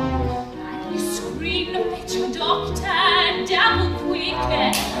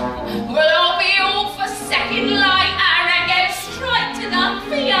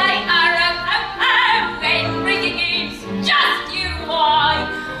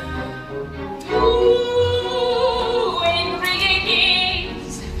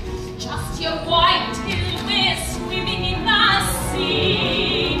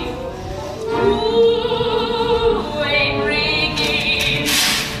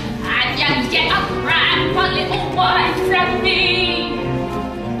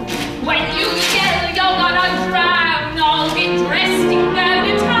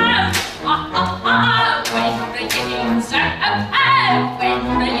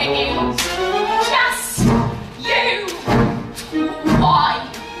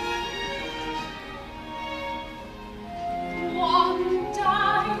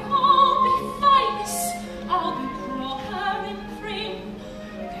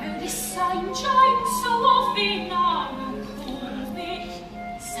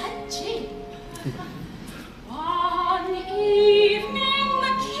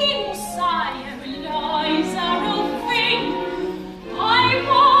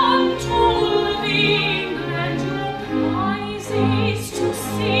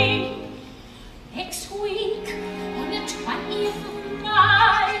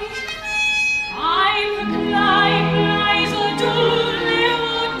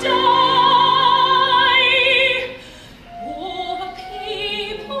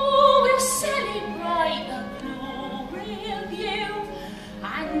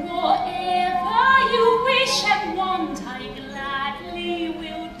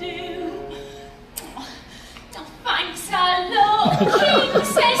king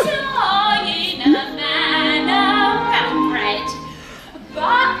says I in a manner of bread,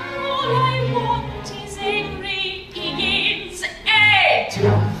 but all I want is Henry Higgins' head.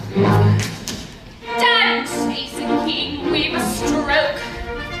 Dance, says the king with a stroke.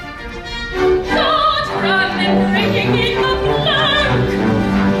 God, run and bringing in the bloke.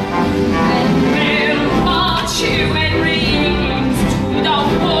 And we'll march you, Henry Higgins, to the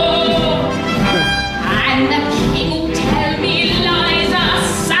war. And the king will tell me lies are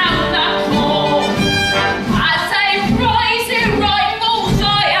sound the core. As they rise their rifles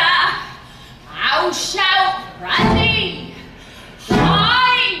higher, I'll shout, ready,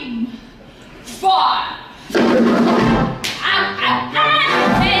 time, fire.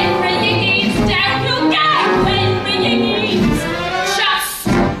 Henry Higgins, down you go, Henry Higgins. Just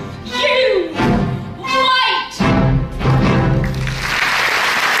you wait.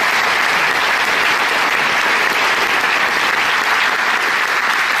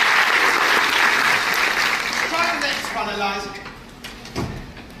 Try the next one, Eliza.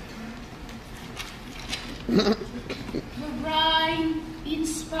 The rain in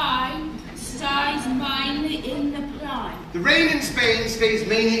Spain stays mainly in the plain. The rain in Spain stays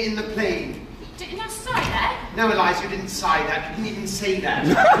mainly in the plain. Didn't I say that? No, Eliza, you didn't say that. You didn't even say that.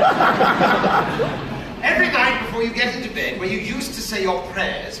 Every night before you get into bed, where you used to say your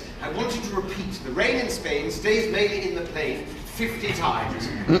prayers, I want you to repeat, the rain in Spain stays mainly in the plain 50 times.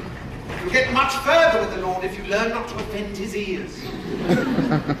 You'll get much further with the Lord if you learn not to offend his ears.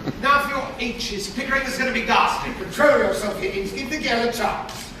 Now for your H's, Pickering is going to be ghastly. Control yourself, Higgins. Give the girl a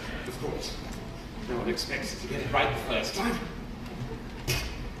chance. Of course. No one expects us to get it right the first time.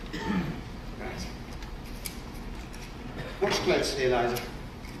 Right. Watch closely, Eliza.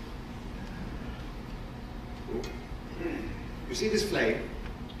 You see this flame?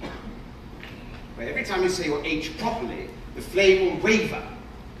 Well, every time you say your H properly, the flame will waver.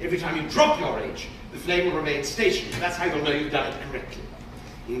 Every time you drop your H, the flame will remain stationary. That's how you'll know you've done it correctly.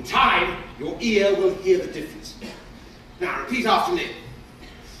 In time, your ear will hear the difference. Now, repeat after me.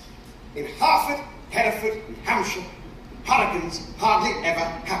 In Hertford, Hereford, and Hampshire, hurricanes hardly ever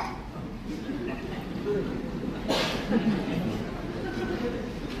happen.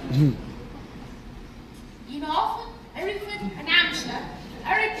 In Hertford, Hereford, and Hampshire,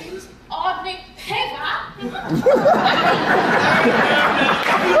 hurricanes hardly ever.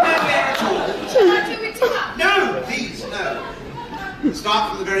 Shall I do it up? No, please, no. Start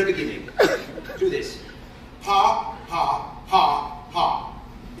from the very beginning. Do this. Ha, ha, ha, ha.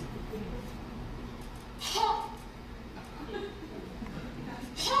 Ha.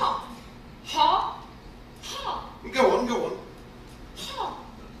 Ha. Ha. Ha. Go on, go on. Ha.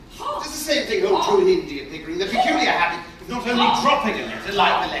 Ha. It's the same thing holds true in India, Pickering. The peculiar habit of not only dropping a letter,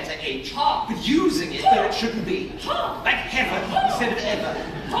 like the letter H, but using it where it shouldn't be. Like heaven instead of ever.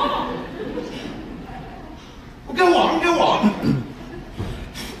 Well, go on, go on.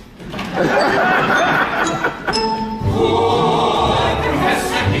 Poor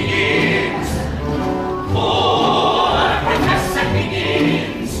Professor Higgins. Poor Professor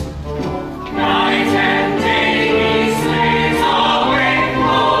Higgins. Night and day he slays away.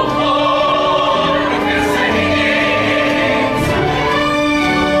 Oh, poor Professor Higgins.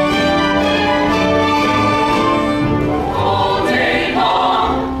 All day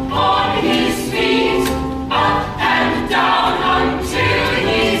long on his feet, up and down until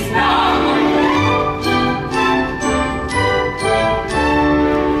he's numb.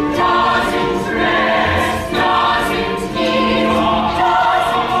 Doesn't rest, doesn't eat,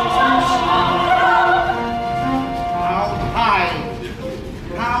 doesn't touch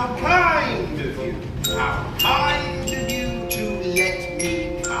How kind of you. How kind of you to let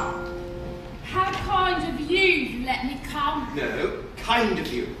me come. How kind of you to let me come. No, kind of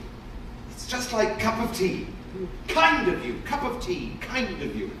you. It's just like cup of tea. Kind of you, cup of tea, kind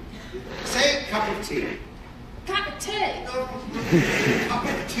of you. Say cup of tea. Cup of tea. Cup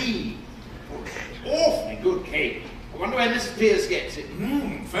of tea. Awfully good cake. I wonder where Mrs. Pierce gets it.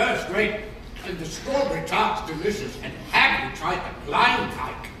 First rate. And the strawberry tart's delicious. And have you tried the blind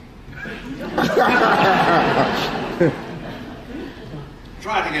tyke?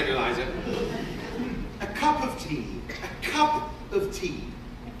 Try it again, Eliza. A cup of tea. A cup of tea.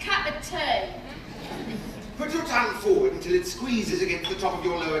 A cup of tea. Put your tongue forward until it squeezes against the top of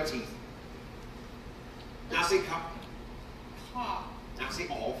your lower teeth. Now say cup. Cup. Now say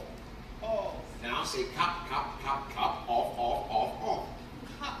of. Of. Now say cup, cup, cup, cup, of.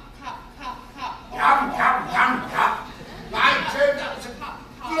 Cup, cup, cup, cup. Yum, yum, yum, yum. My turn, that was a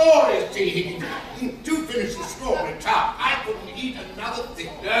glorious tea, Higgins. Do finish the strawberry tart. I couldn't eat another thing.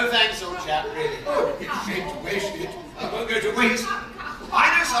 No thanks, old chap, really. Oh, it's a shame to waste it.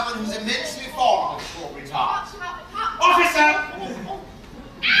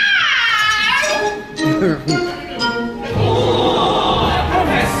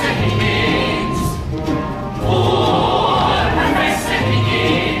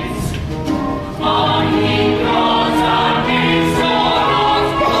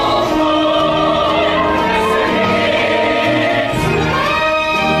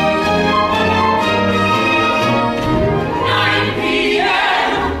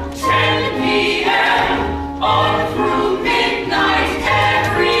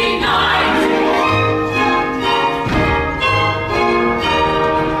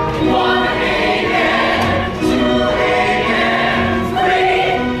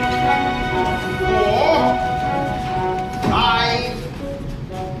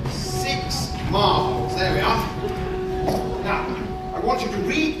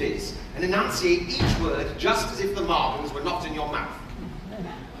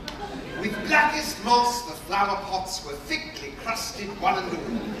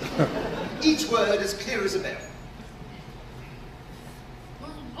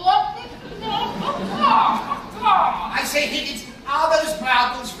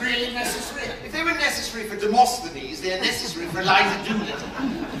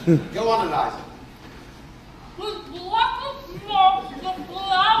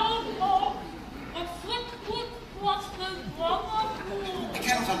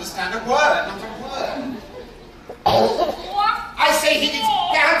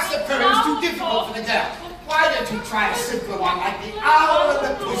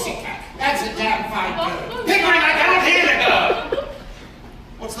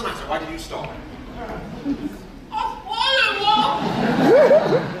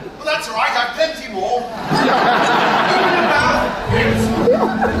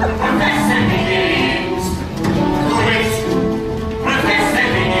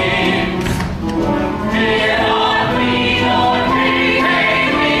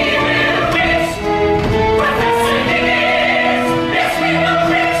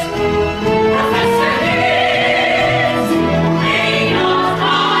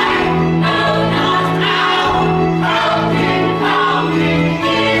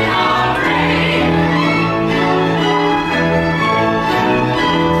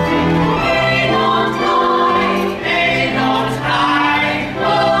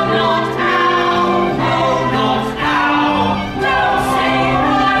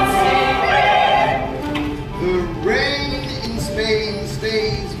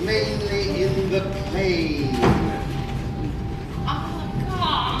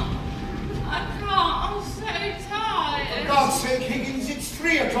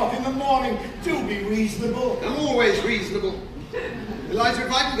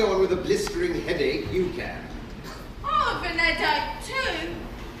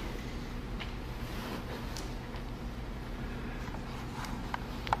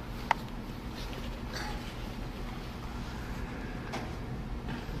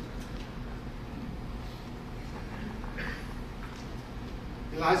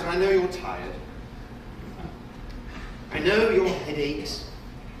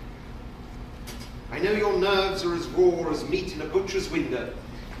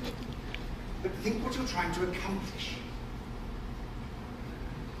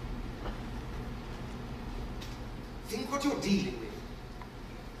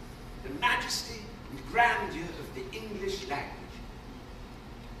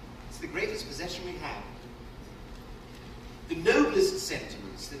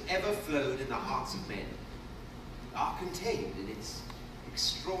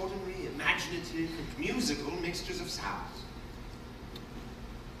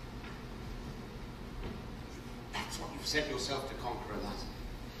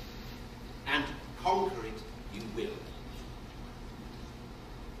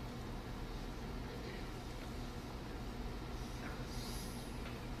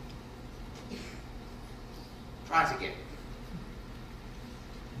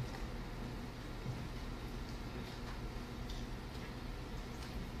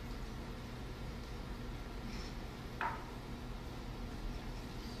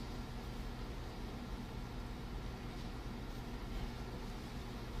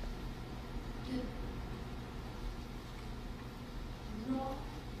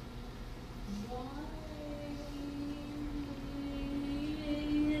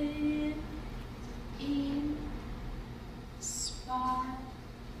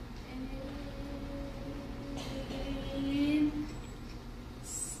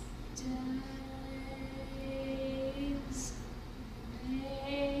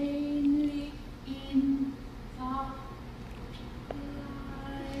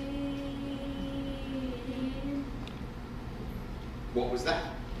 What was that?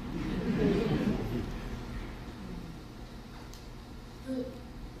 The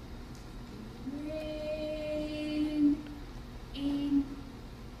rain in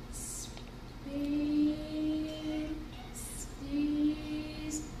Spain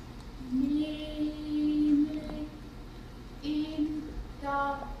stays mainly in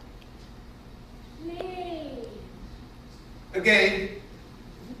the plain. Again.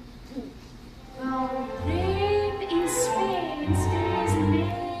 The rain in Spain stays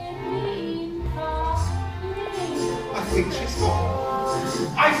mainly in the plain. I think she's got it.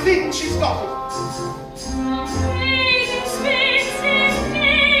 I think she's got it.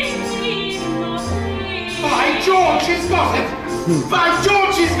 By George, she's got it! By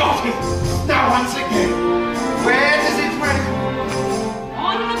George, she's got it! Now, once again, where does it rain?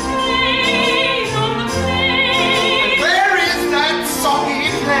 On the plain, on the plain. And where is that soggy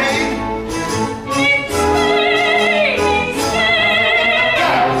plain? In Spain, in Spain.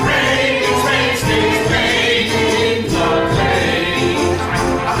 The rain stays raining in the plain.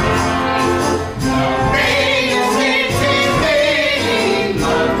 The rain stays raining in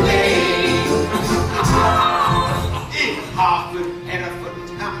the plain. In Hartford, Hereford,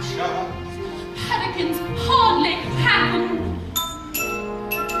 and Hampshire. Hurricanes hardly happen.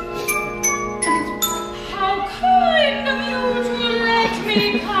 How kind of you to let me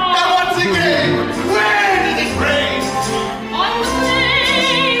come. Now once again, where did it rain? On the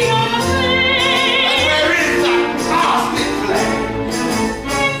plain, on the plain. And where is that ghastly plain?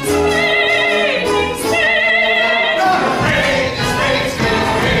 In Spain, in Spain. The rain stays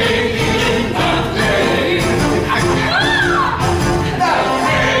raining in the plain. The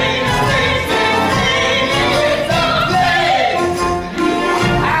rain stays raining in the plain.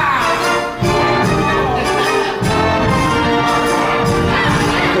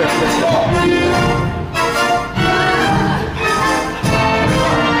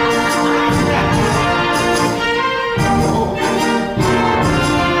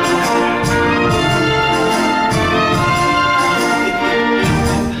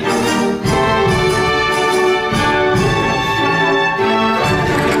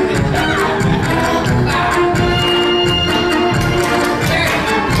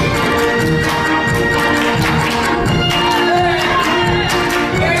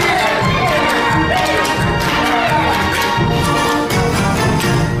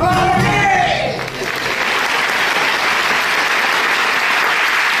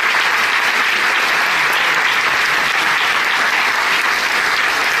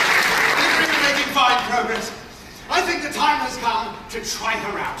 Making fine progress. I think the time has come to try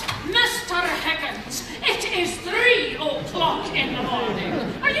her out. Mr. Higgins, it is 3 o'clock in the morning.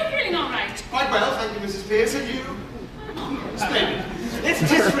 Are you feeling all right? Quite well, thank you, Mrs. Pierce, and you? Splendid. Let's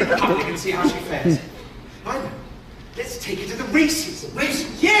test her in public and see how she fares. I know. Let's take her to the races.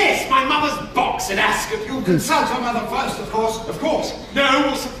 Races? Yes, my mother's box at Ascot. You consult your mother first, of course. Of course. No,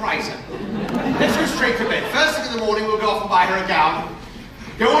 we'll surprise her. Let's go straight to bed. First thing in the morning, we'll go off and buy her a gown.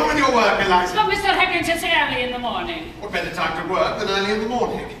 Go on with your work, Eliza. But Mr. Higgins, it's early in the morning. What better time to work than early in the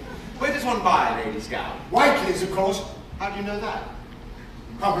morning? Where does one buy a lady's gown? Whiteley's, of course. How do you know that?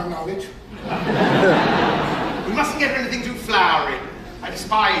 Common knowledge. We mustn't get her anything too flowery. I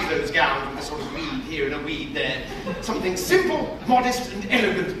despise those gowns with a sort of weed here and a weed there. Something simple, modest, and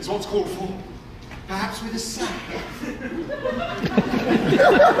elegant is what's called for. Perhaps with a sigh.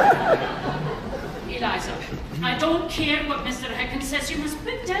 Eliza, I don't care what Mr. Higgins says. You must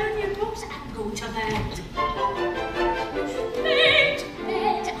put down your books and go to bed. Bed,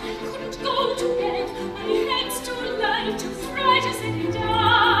 bed, I couldn't go to bed. My head's too light to try to sit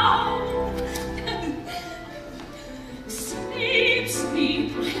down. Sleep,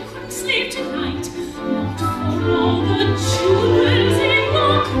 sleep, I couldn't sleep tonight. Not for all the jewels in the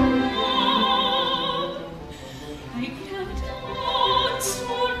crown. I could have danced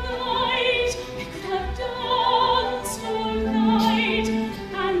all night. I could have danced all night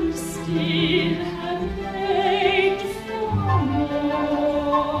and still have begged for more.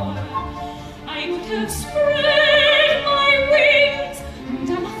 I could have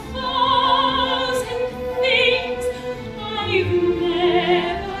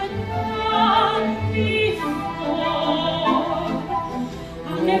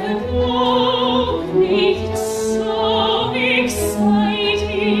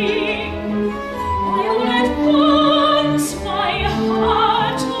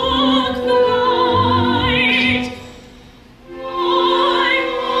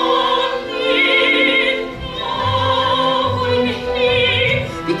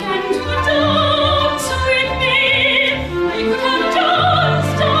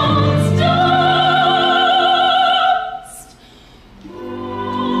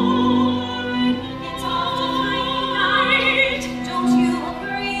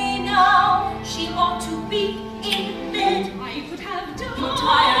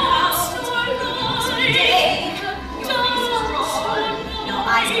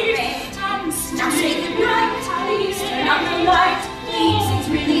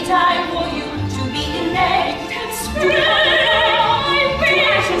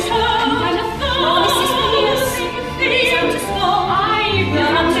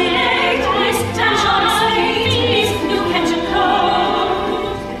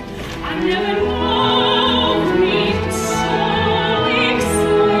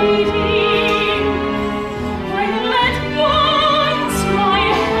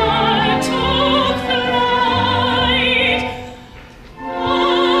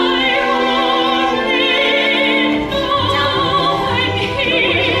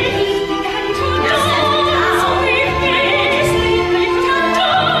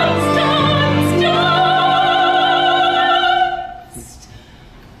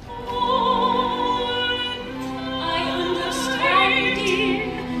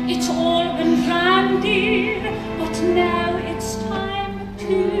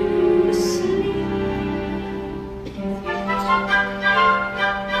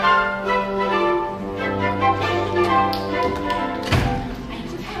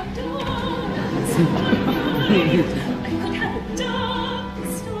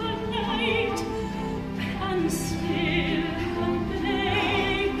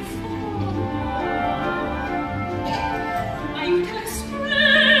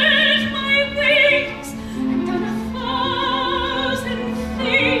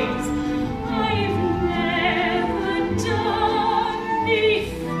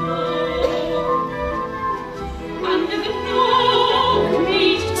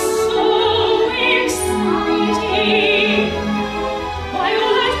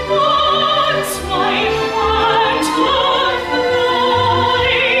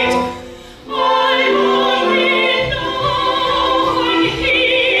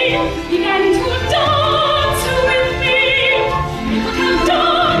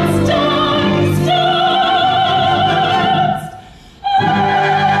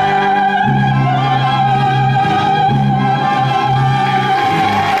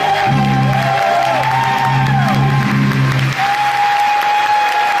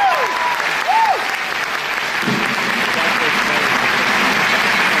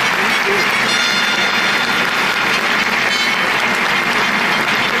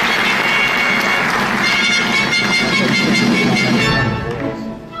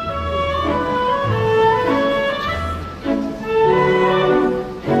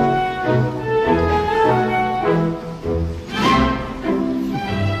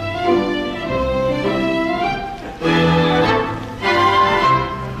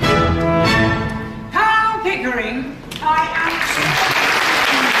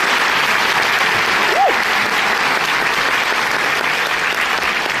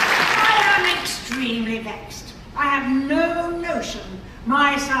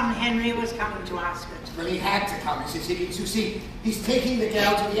he had to come, Mrs. Higgins. You see, he's taking the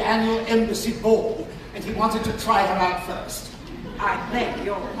girl to the annual embassy ball, and he wanted to try her out first. I beg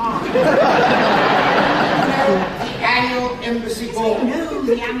your pardon. The annual embassy ball. No,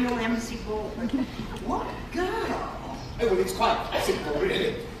 the annual embassy ball. What girl? Oh, well, it's quite simple,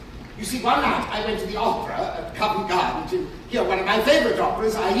 really. You see, one night I went to the opera at Covent Garden to hear one of my favourite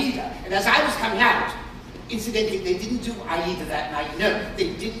operas, Aida. And as I was coming out, incidentally, they didn't do Aida that night. No,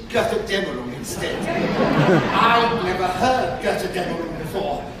 they did Götterdämmerung instead. I'd never heard Götterdämmerung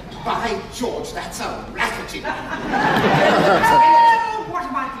before. By George, that's a rackety. Well, what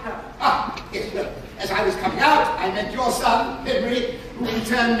am I to know? Ah, yes, well, as I was coming out, I met your son, Henry, who in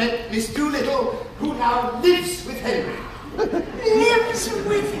turn met Miss Doolittle, who now lives with Henry. Lives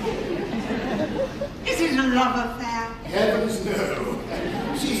with him? Is it a love affair? Heavens, no.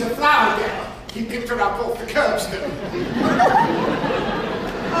 She's a flower girl. He picked her up off the curbstone.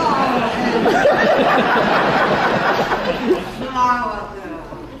 Flower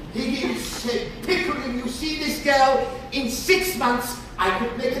girl. Higgins said, Pickering, you see this girl? In 6 months, I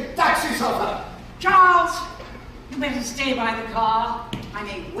could make a duchess of her. Charles, you better stay by the car. I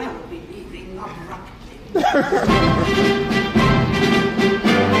may well be leaving abruptly.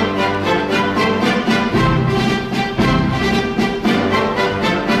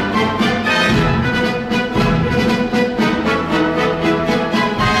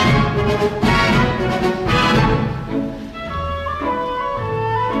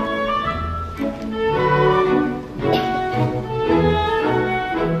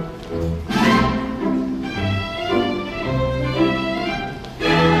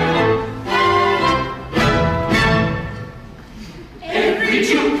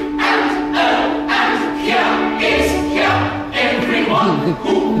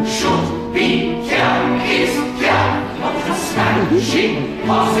 Who should be here is here. Not the smashing,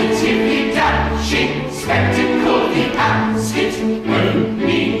 positively dashing, spectacle the absent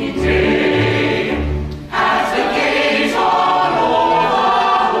only day. At the gate on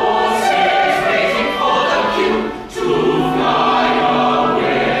all horses waiting for the cue to fly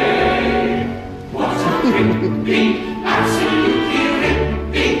away. What a ripping, absolutely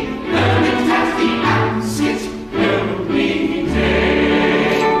ripping, moment at the absent only day.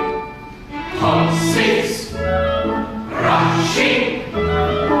 Horses, rushing,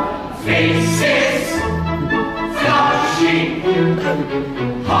 faces, flushing,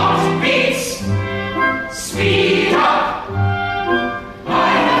 heartbeats, speed up.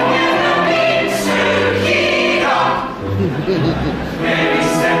 I've never been so keyed up. Every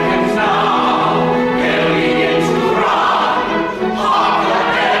second now, they'll begin to run. Hark, the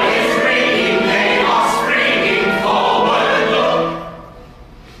bell is ringing, they are springing forward. Look,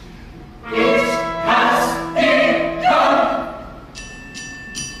 it has begun.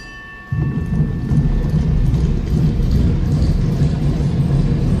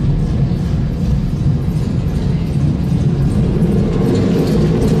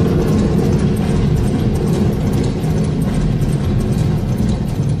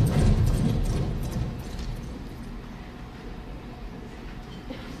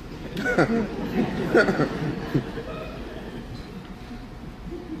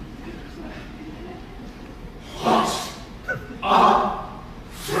 What a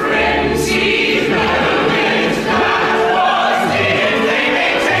frenzied moment that was! Did they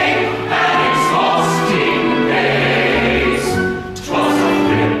maintain an exhausting pace? 'Twas a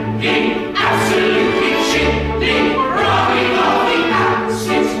flipping, absolutely chilling, running of the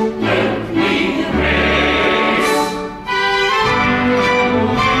absent lonely race.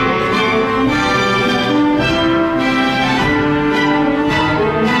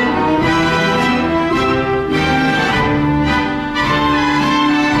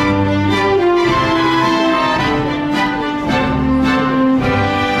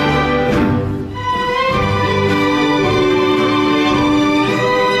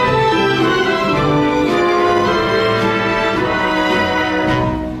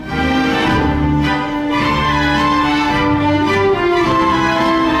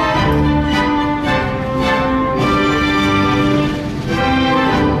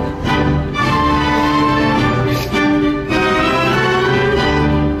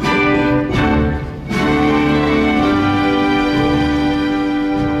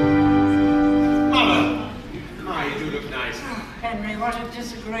 Mother, my, you do look nice. Henry, what a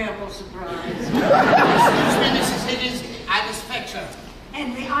disagreeable surprise. Excuse me, Mrs. Higgins, I must fetch her.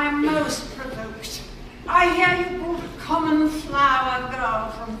 Henry, I'm most provoked. I hear you brought a common flower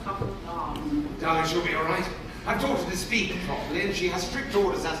girl from Covent Garden. Darling, she'll be all right. I've taught her to speak properly, and she has strict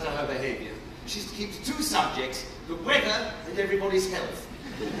orders as to her behaviour. She's to keep to 2 subjects, the weather and everybody's health.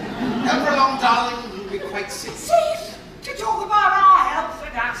 Come along, darling, you'll be quite sick. Safe to talk about our health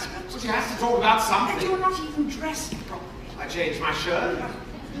at Ascot. But you have to talk about And something. you're not even dressed properly. I changed my shirt.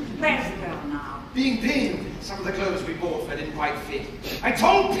 Where's the girl now? Being pinned. Some of the clothes we bought her didn't quite fit. I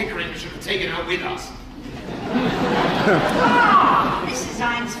told Pickering we should have taken her with us. Ah, Mrs.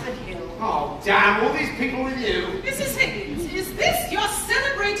 Eynsford Hill. Oh, damn, all these people with you. Mrs. Higgins, is this your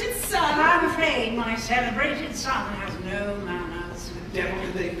celebrated son? I'm afraid my celebrated son has no manners. The devil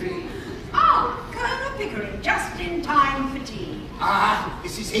could they be? Oh, Colonel Pickering, just in time for tea. Ah,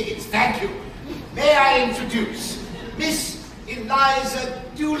 Mrs. Higgins, thank you. May I introduce Miss Eliza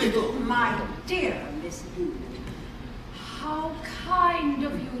Doolittle? My dear Miss Doolittle. How kind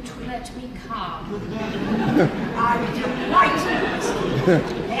of you to let me come. I'm delighted, Miss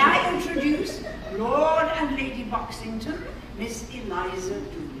Doolittle. May I introduce Lord and Lady Boxington, Miss Eliza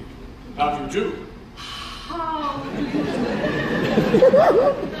Doolittle. How do you do? How do you do?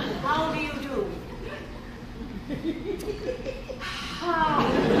 How do you do? How?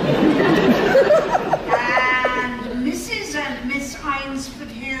 And Mrs. and Miss Eynsford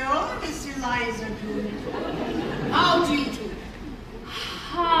Hill, Miss Eliza Doolittle. How do you do?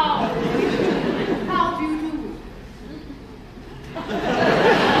 How? How do you do?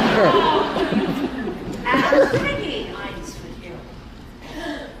 And Peggy Eynsford Hill.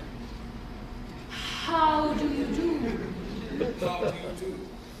 How do you do? How do you do?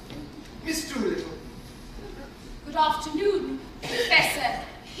 Miss Doolittle. Good afternoon, Professor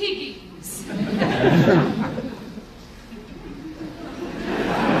Higgins.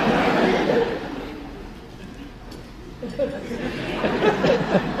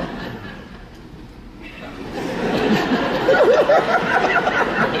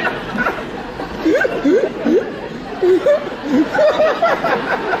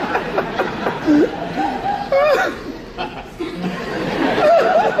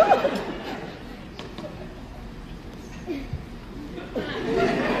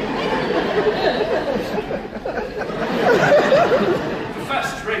 The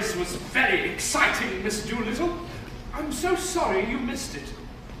first race was very exciting, Miss Doolittle. I'm so sorry you missed it.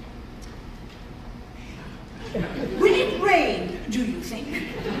 Will it rain, do you think?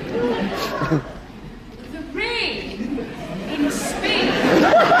 The rain in Spain,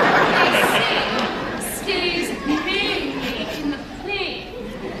 they say, stays mainly in the plain,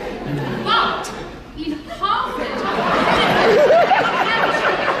 but in Harvard,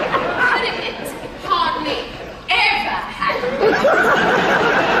 Connecticut hardly ever happens.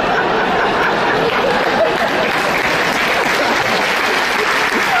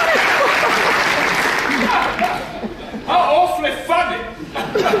 How awfully funny!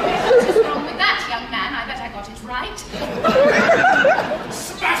 What is wrong with that, young man? I bet I got it right.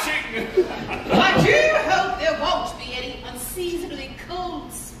 Smashing! I do hope there won't be any unseasonably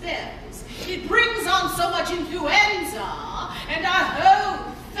cold spells. It brings on so much influenza, and our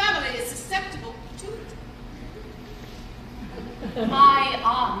whole family is susceptible to it. My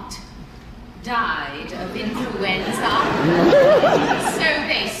aunt died of influenza, so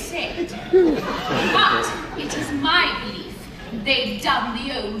they said. But it is my belief they've done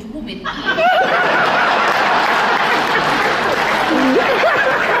the old woman in.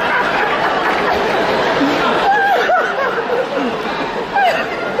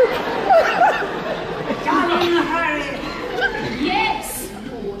 Darling Harry. Yes,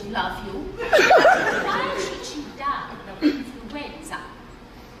 Lord love you. Why should she die of influenza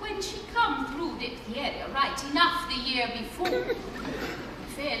when she come through diphtheria right enough the year before?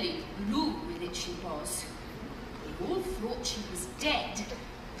 Fairly blue with it she was. We all thought she was dead,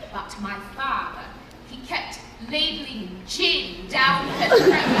 but my father, he kept ladling gin down her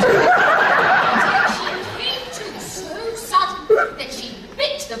throat until she came to so sudden that she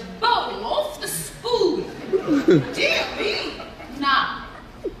bit the bowl off the spoon. Dear me! Now,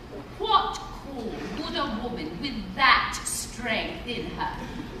 what call would a woman with that strength in her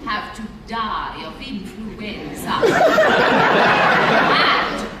have to die of influenza?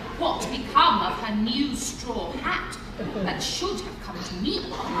 And what become of her new straw hat that should have come to me?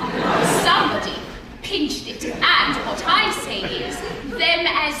 Somebody pinched it, and what I say is, them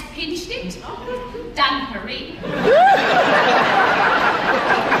as pinched it, done her in.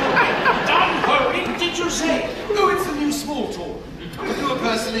 Done her in, did you say? Oh, it's a new small talk. To do a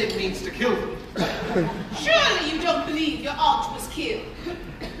person in means to kill them. Surely you don't believe your aunt was killed.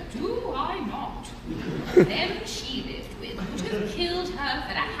 Do I not? Them she lived with would have killed her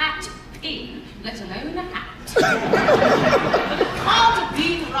for a hat pin, let alone a hat. Can't have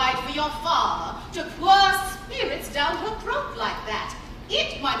been right for your father to pour spirits down her throat like that.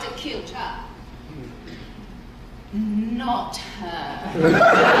 It might have killed her. Not her.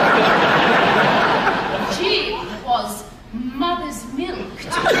 Jim was mother's milk to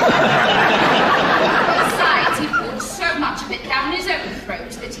her. Besides, he poured so much of it down his own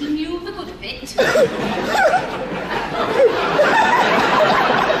throat that he knew the good of it.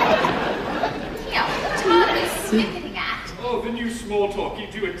 Yeah, what are you snickering at? Oh, the new small talk, you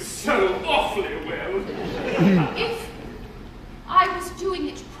do it so awfully well. If I was doing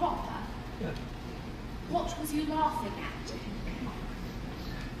it proper, what was you laughing at?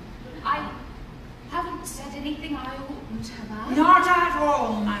 I haven't said anything I oughtn't, have I? Not at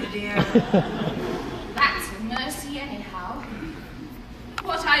all, my dear. That's a mercy anyhow.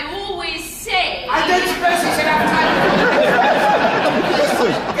 What I always say... I don't suppose it's enough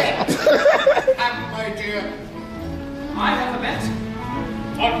time. My dear. I have a bet.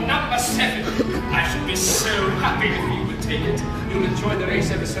 On number 7. I should be so happy if you would take it. You'll enjoy the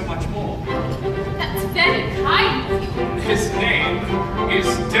race ever so much more. That's very kind of you. His name is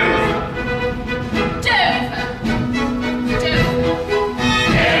Dover. Dover. Dover.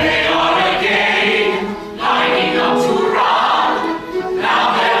 There they are again, lining up to run. Now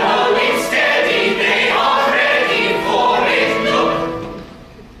they're holding steady, they are ready for it. Look!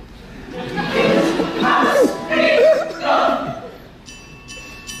 House, please, run!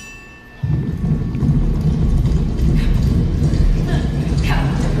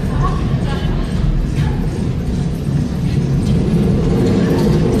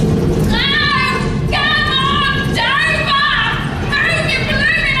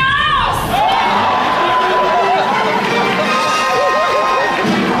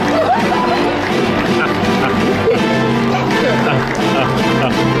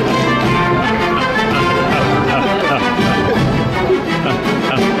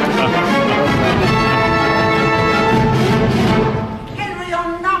 Henry,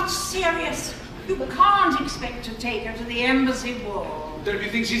 you're not serious. You can't expect to take her to the embassy wall. Don't you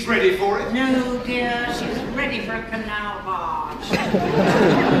think she's ready for it? No, dear, she's ready for a canal barge.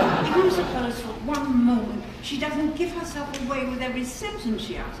 If you suppose for one moment she doesn't give herself away with every sentence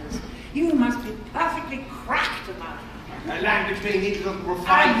she utters, you must be perfectly cracked about her. Her language being needed of I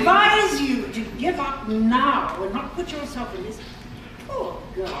refining. advise you to give up now and not put yourself in this poor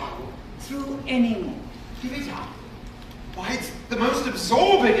girl through any more. Give it up. Why, it's the most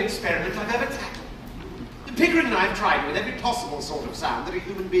absorbing experiment I've ever tackled. Pickering and I have tried with every possible sort of sound that a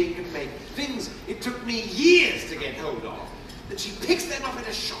human being can make. Things it took me years to get hold of. That she picks them up in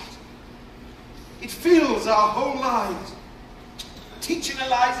a shot. It fills our whole lives. Teaching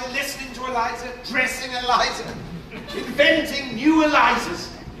Eliza, listening to Eliza, dressing Eliza, inventing new Elizas.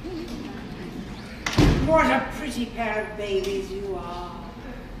 What a pretty pair of babies you are,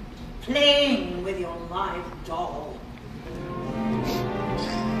 playing with your live doll.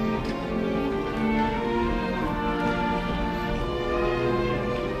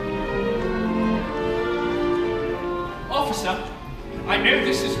 Officer, I know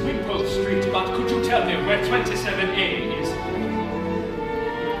this is Wimpole Street, but could you tell me where 27A is?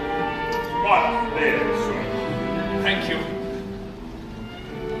 Right there, sir. Thank you.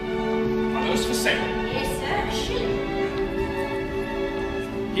 Are those for sale? Yes, sir. Shilling.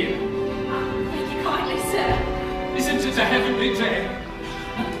 Here. Thank you kindly, sir. Isn't it a heavenly day?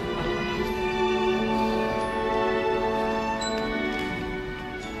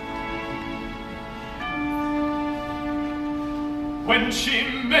 When she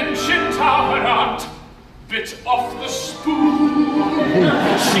mentioned how her aunt bit off the spoon,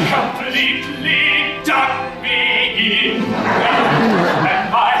 she completely dug me in, and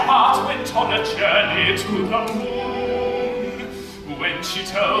my heart went on a journey to the moon. When she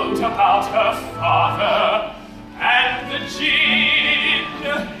told about her father and the gin,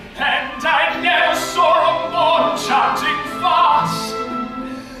 and I never saw a more enchanting farce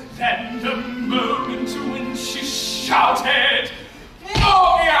than the moment when she shouted,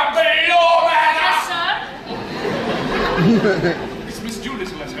 "Move your below, man!" Yes, sir. Is Miss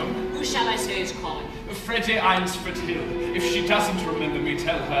Doolittle at home? Who shall I say is calling? Freddie Eynsford Hill. If she doesn't remember me,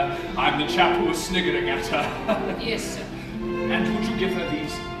 tell her I'm the chap who was sniggering at her. Yes, sir. And would you give her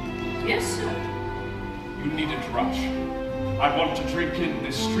these? Yes, sir. You needn't rush. I want to drink in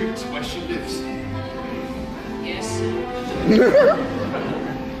this street where she lives. Yes, sir.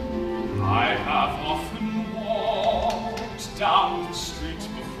 I have often walked down the street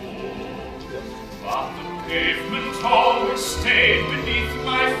before, but the pavement always stayed beneath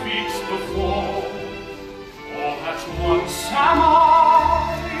my feet before. All at once am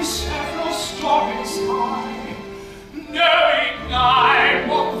I several stories high, knowing I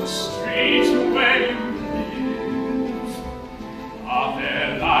walk the street where you live. Are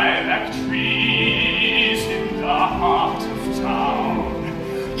there lilac trees in the heart of town?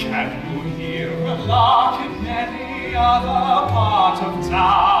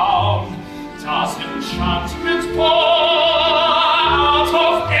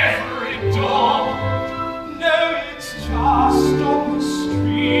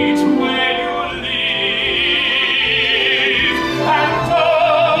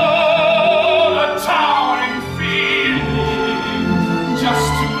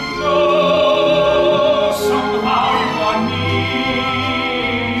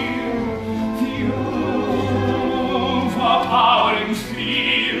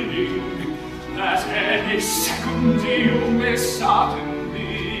 Any second you may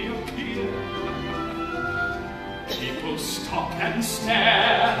suddenly appear. People stop and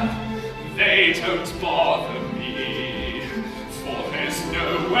stare, they don't bother me, for there's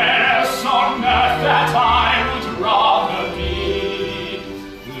nowhere else on earth that I would rather be.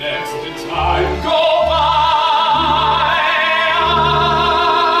 Let the time go by,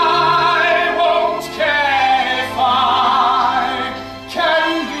 I won't care if I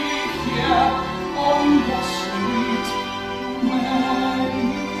can be here on the street where you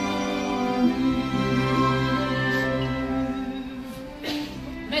live.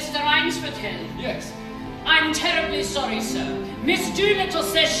 Mr. Eynsford Hill. Yes. I'm terribly sorry, sir. Miss Doolittle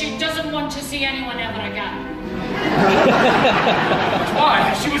says she doesn't want to see anyone ever again. But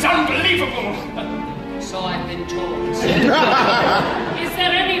why? She was unbelievable. So I've been told. Is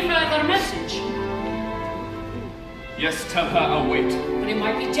there any further message? Yes, tell her I'll wait. But it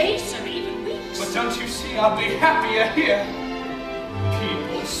might be days or even weeks. But don't you see, I'll be happier here.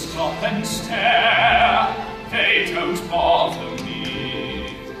 People stop and stare, they don't bother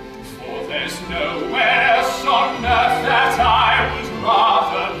me, for there's nowhere else on earth that I would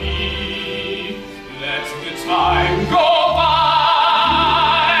rather be. Let the time go by,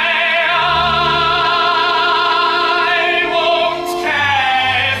 I won't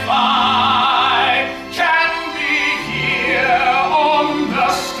care if I can be here on the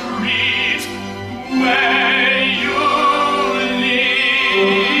street where you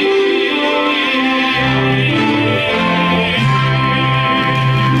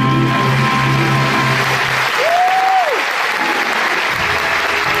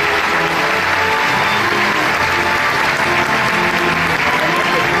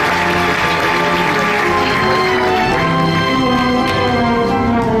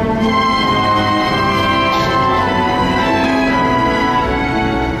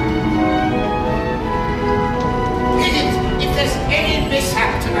Higgins, if there's any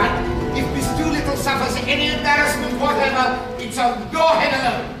mishap tonight, if Miss Doolittle suffers any embarrassment whatever, it's on your head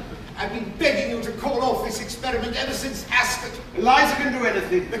alone. I've been begging you to call off this experiment ever since Ascot. Eliza can do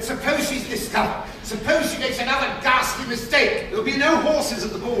anything. But suppose she's discovered. Suppose she makes another ghastly mistake. There'll be no horses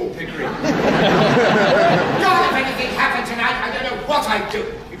at the ball, Pickering. God, if anything happened tonight, I don't know what I'd do.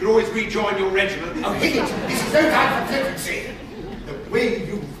 You could always rejoin your regiment. Oh, Higgins, this is no time for flippancy. The way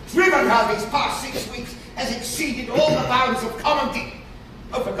you've driven her these past 6 weeks has exceeded all the bounds of comedy.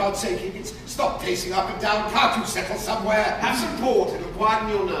 Oh, for God's sake, Higgins, stop pacing up and down. Can't you settle somewhere? Have some port, it'll quieten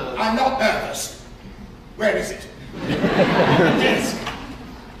your nerves. I'm not nervous. Where is it? Desk.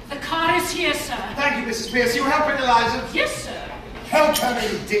 The car is here, sir. Thank you, Mrs. Pierce. You helping Eliza? Yes, sir. Help her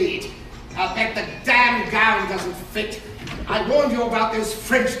indeed. I'll bet the damn gown doesn't fit. I warned you about those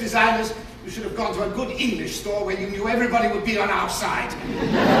French designers. You should have gone to a good English store where you knew everybody would be on our side.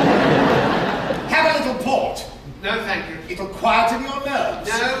 Have a little port. No, thank you. It'll quieten your nerves.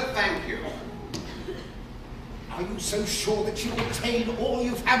 No, thank you. Are you so sure that she'll retain all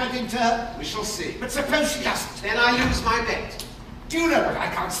you've hammered into her? We shall see. But suppose she doesn't. Then I lose my bet. Do you know what I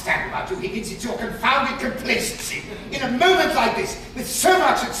can't stand about you, Higgins? It's your confounded complacency. In a moment like this, with so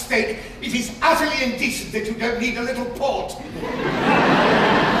much at stake, it is utterly indecent that you don't need a little port.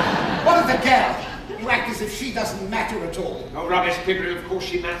 What of the girl? You act as if she doesn't matter at all. No rubbish, Pickering. Of course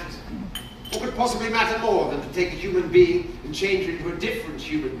she matters. What could possibly matter more than to take a human being and change her into a different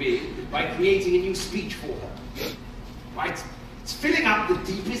human being by creating a new speech for her? Right? It's filling up the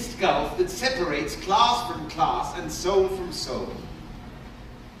deepest gulf that separates class from class and soul from soul.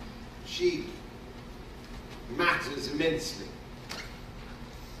 She matters immensely.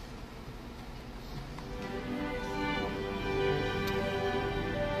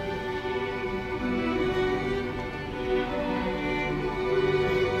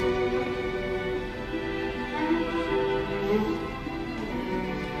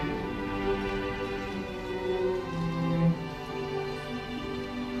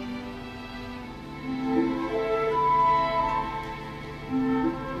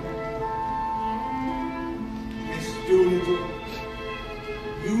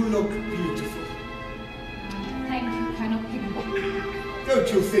 Don't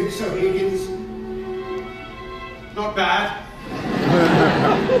you think so, Higgins? Not bad.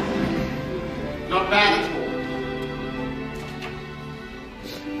 Not bad at all.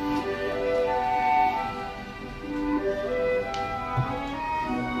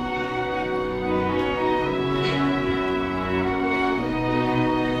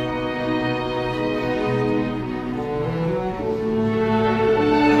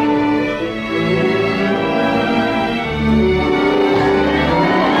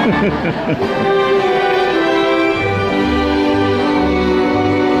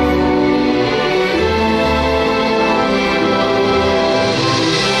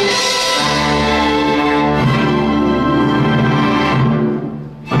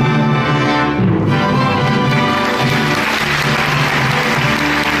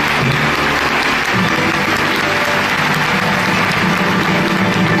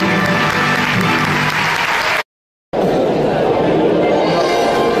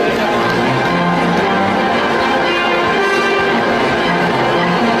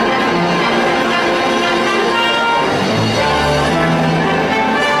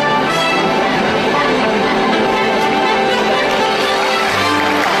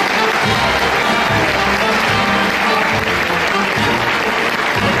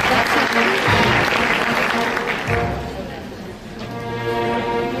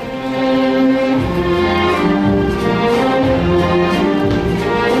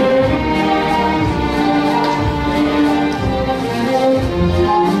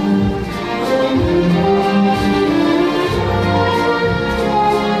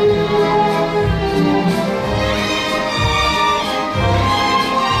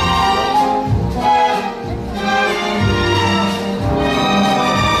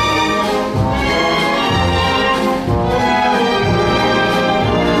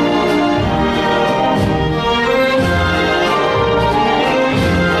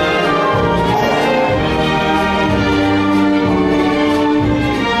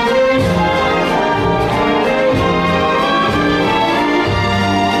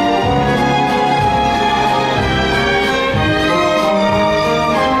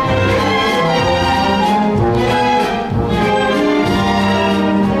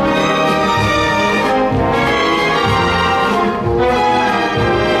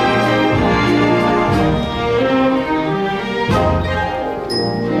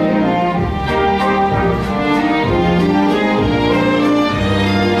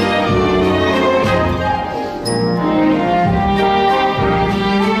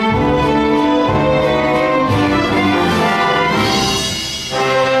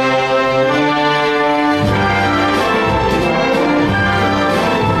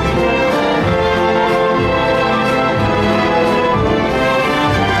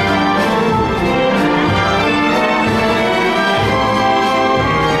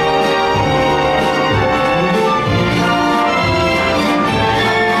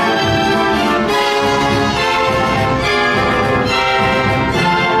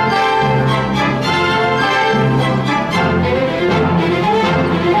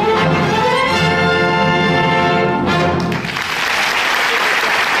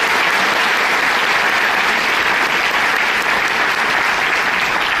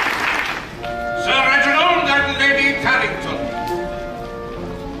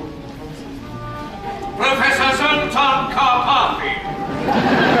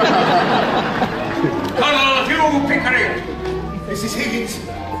 Mrs. Higgins.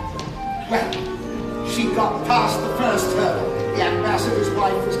 Well, she got past the first hurdle. The ambassador's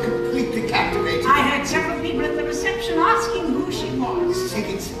wife was completely captivated. I heard several people at the reception asking who she was. Mrs.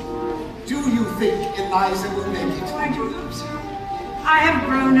 Higgins, do you think Eliza will make it? Oh, I do hope so. I have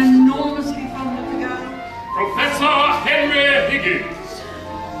grown enormously fond of the girl. Professor Henry Higgins.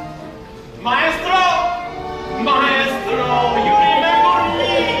 Maestro! Maestro, you remember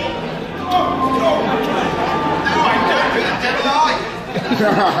me? Oh, now I'm down to the devil eye.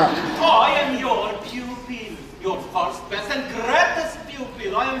 I am your pupil, your first, best, and greatest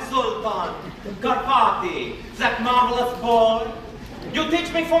pupil. I am Zoltan Karpati, that marvelous boy. You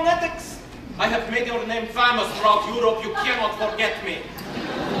teach me phonetics. I have made your name famous throughout Europe. You cannot forget me.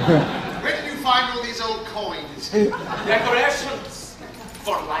 Where did you find all these old coins? Decorations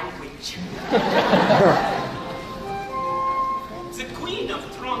for language. The Queen of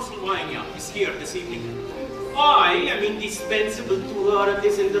Transylvania is here this evening. I am indispensable to her at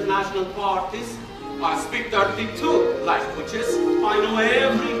these international parties. I speak 32 languages. I know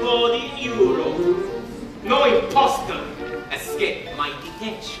everybody in Europe. No imposter escaped my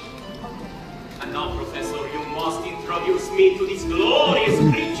detection. And now, Professor, you must introduce me to this glorious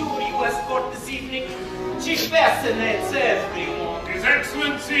creature you escort this evening. She fascinates everyone. His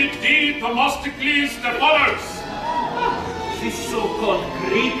Excellency D. Themistocles Stephanos. This so-called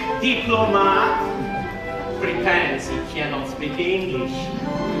Greek diplomat pretends he cannot speak English,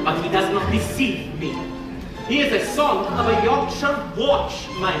 but he does not deceive me. He is the son of a Yorkshire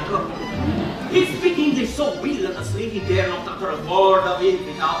watchmaker. He speaks English so villainously he dare not utter a word of it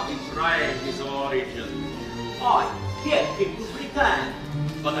without betraying his origin. I help him to pretend,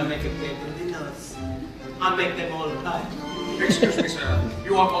 but I make it better than us. I make them all right. Excuse me, sir.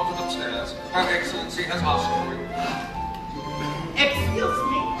 You are wanted upstairs. Her Excellency has asked for you. Excuse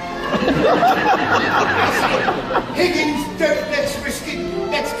me? Higgins, let's risk it.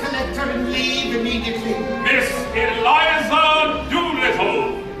 Let's collect her and leave immediately. Miss Eliza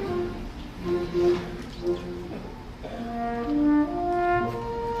Doolittle.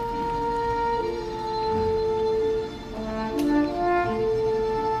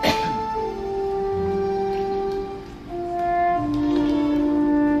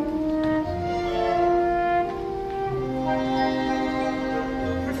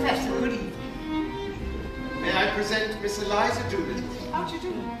 Miss Eliza Doolittle. How do you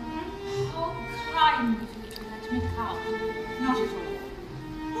do? How kind of you to let me come. Not at all.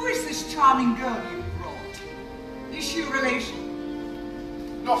 Who is this charming girl you brought? Is she a relation?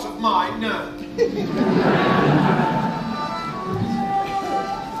 Not of mine, no.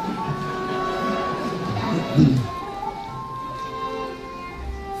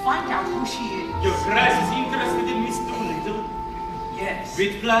 Find out who she is. Your Grace is interested in Miss Doolittle? Yes.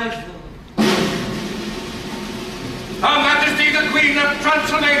 With pleasure. Her Majesty the Queen of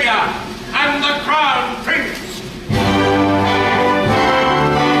Transylvania and the Crown Prince.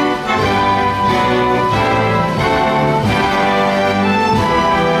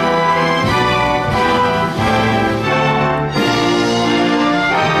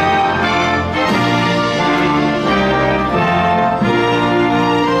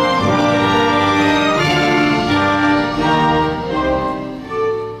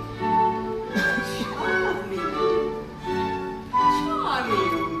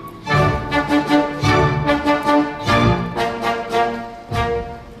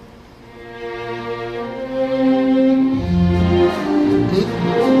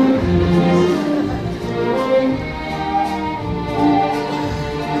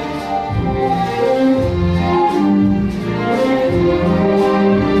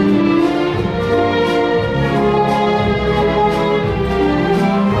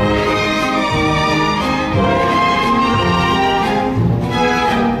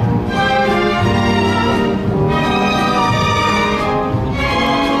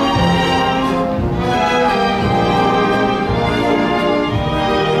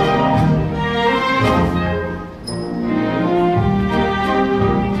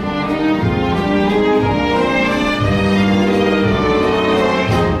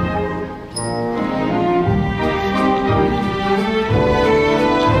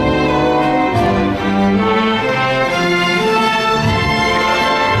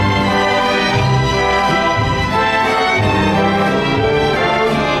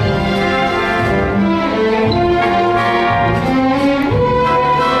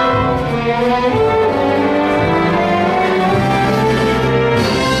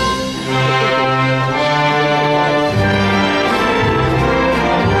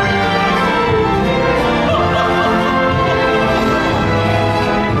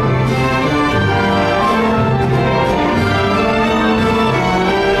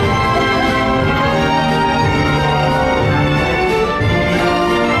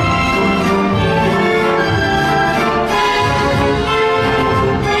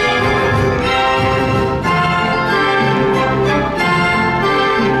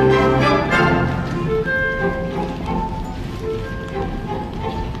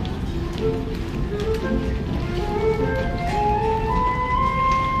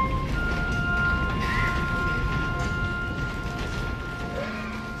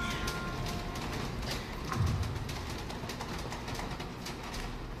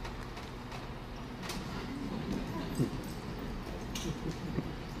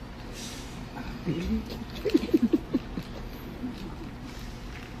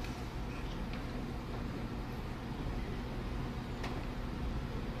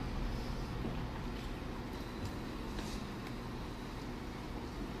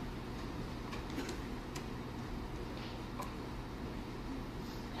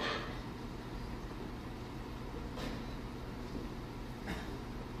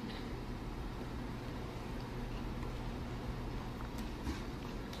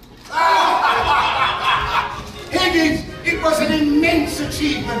 Higgins, it was an immense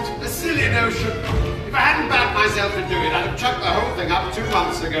achievement. A silly notion. If I hadn't backed myself to do it, I'd have chucked the whole thing up 2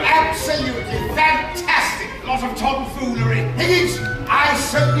 months ago. Absolutely fantastic. A lot of tomfoolery. Higgins, I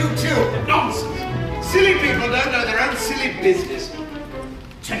salute you. Nonsense. Silly people don't know their own silly business.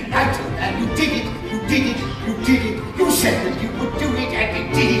 Tonight, old man, you did it, you did it, you did it. You said that you would do it, and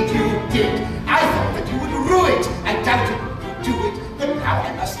indeed you did. I thought that you would rue it. I doubted you'd do it, but now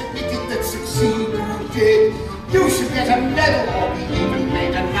I must admit it that succeed you did. You should get a medal or be even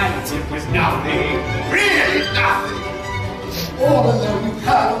made a knight. It was nothing. Really nothing. All alone you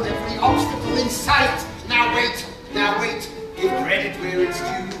hurdled every obstacle in sight. Now wait, now wait. Give credit where it's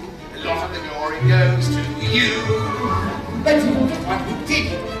due. A lot of the glory goes to you. But you were the one who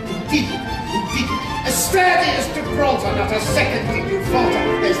did it, who did it, who did it. As sturdy as Gibraltar, not a second did you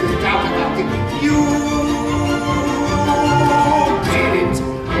falter. There's no doubt about it. You did it.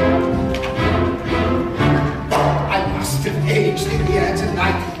 I must have aged in here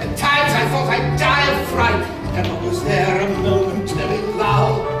tonight. At times I thought I'd die of fright. Never was there a momentary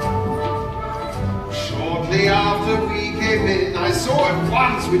lull. Shortly after we came in, I saw at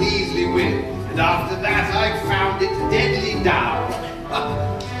once we'd easily win. And after that, I found it deadly down.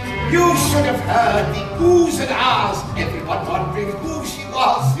 You should have heard the oohs and ahs, everyone wondering who she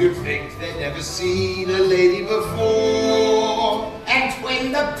was. You'd think they'd never seen a lady before. And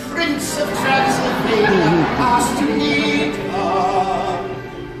when the Prince of Transylvania asked to meet her,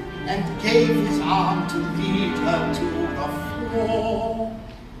 and gave his arm to lead her to the floor,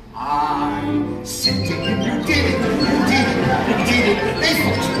 I said to him, you did it, you did it, you did it. They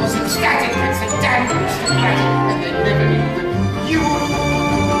thought she was ecstatic, and said, damn you, and they never knew that you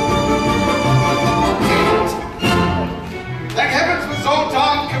did it. Thank heavens for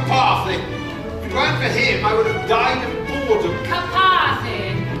Zoltan Karpathy. If it weren't for him, I would have died of boredom. Karpathy,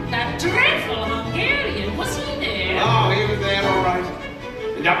 that dreadful Hungarian, was he there? Oh, he was there all right.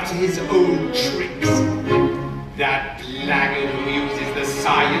 And up to his own tricks. That blackguard who uses the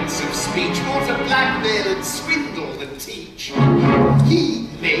science of speech more to blackmail and swindle than teach. He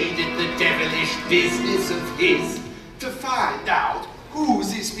made it the devilish business of his to find out who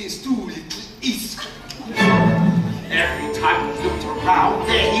this Miss Doolittle is. Every time he looked around,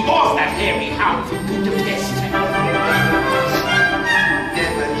 there he was, that hairy hound from Budapest.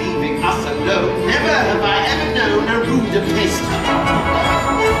 Never leaving us alone, never have I ever known a Budapest.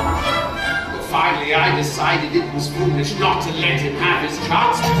 Finally, I decided it was foolish not to let him have his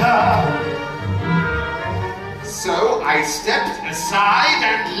chance with her. So I stepped aside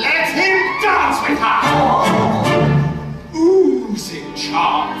and let him dance with her. Oozing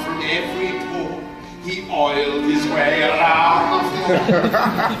charm from every pore, he oiled his way around the floor.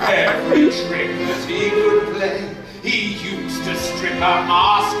 Every trick that he could play, he used to strip her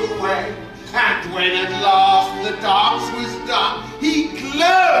mask away. And when at last the dance was done, he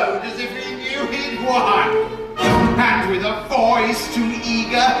glowed as if he knew he'd won. And with a voice too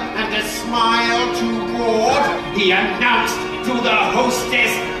eager and a smile too broad, he announced to the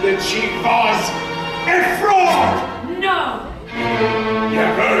hostess that she was a fraud! No!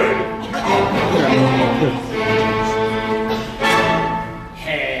 Never!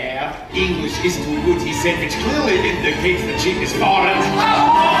 Hair, English is too good, he said, which clearly indicates that she is foreign.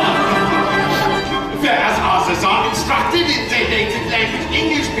 Whereas others are instructed in their native language,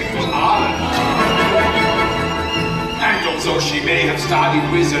 English people aren't. And although she may have studied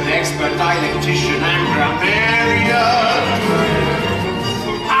with an expert dialectician and grammarian,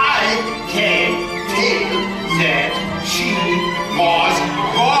 I can tell that she was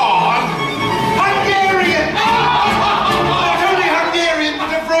born Hungarian! Not only Hungarian,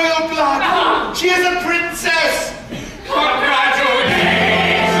 but of royal blood! She is a princess! Congratulations!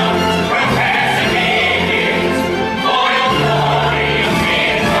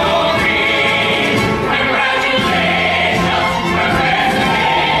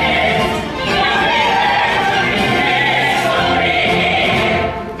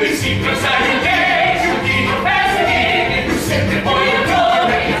 The secret salutation, the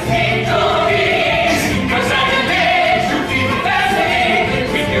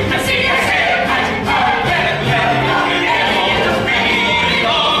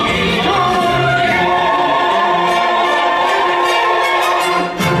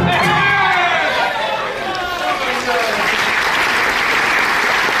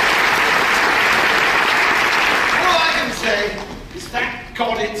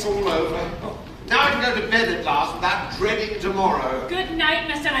it's all over. Now I can go to bed at last without dreading tomorrow. Good night,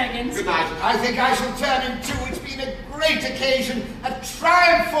 Mr. Higgins. Good night. I think I shall turn in too. It's been a great occasion, a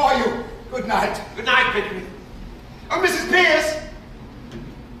triumph for you. Good night. Good night, Pickering. Oh, Mrs. Pierce!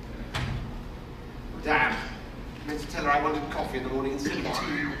 Damn. I meant to tell her I wanted coffee in the morning instead of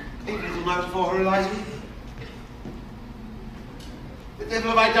tea. 8 little note for her, Eliza. The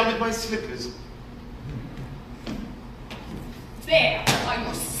devil have I done with my slippers? There are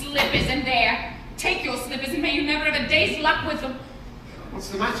your slippers in there. Take your slippers and may you never have a day's luck with them. What's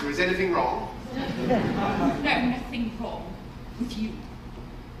the matter? Is anything wrong? No, nothing wrong with you.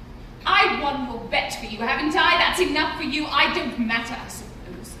 I won your bet for you, haven't I? That's enough for you. I don't matter, I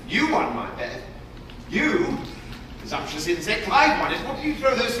suppose. You won my bet. You? Presumptuous insect. I won it. What did you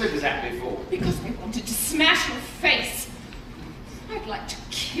throw those slippers at me for? Because I wanted to smash your face. I'd like to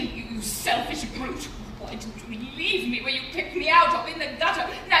kill you, you selfish brute. Why didn't you leave me where you picked me out of in the gutter?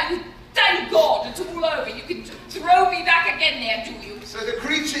 Now, you thank God it's all over. You can throw me back again there, do you? So the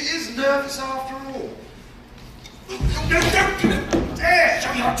creature is nervous after all. Don't dare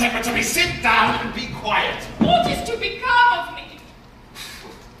show your temper to me. Sit down and be quiet. What is to become of me?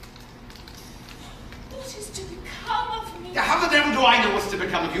 What is to become of me? How the devil do I know what's to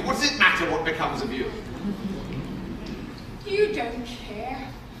become of you? What does it matter what becomes of you? You don't care.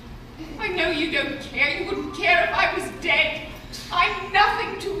 I know you don't care. You wouldn't care if I was dead. I'm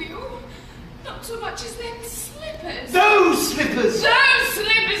nothing to you. Not so much as them slippers. Those slippers! Those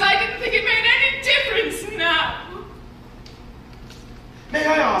slippers! I didn't think it made any difference now. May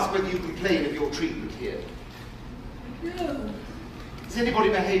I ask whether you complain of your treatment here? No. Has anybody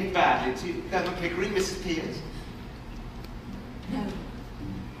behaved badly to you, Colonel Pickering, Mrs. Pierce? No.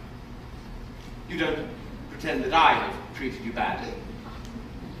 You don't pretend that I have treated you badly?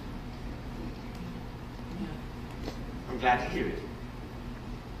 No. I'm glad to hear it.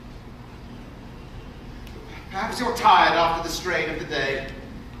 Perhaps you're tired after the strain of the day.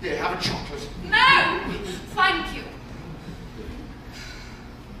 Here, have a chocolate. No! Thank you.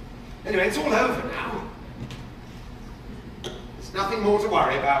 Anyway, it's all over now. There's nothing more to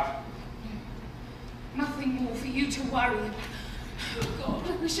worry about. Nothing more for you to worry about. Oh, God,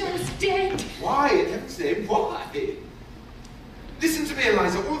 I wish I was dead. Why, in heaven's name, why? Listen to me,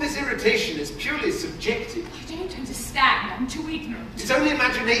 Eliza. All this irritation is purely subjective. I don't understand. I'm too ignorant. It's only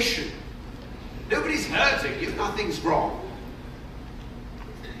imagination. Nobody's hurting you. Nothing's wrong.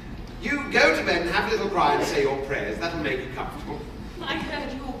 You go to bed and have a little cry and say your prayers. That'll make you comfortable. I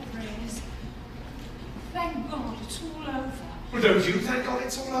heard your prayers. Thank God it's all over. Well, don't you thank God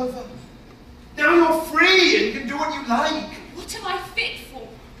it's all over? Now you're free and you can do what you like. What am I fit for?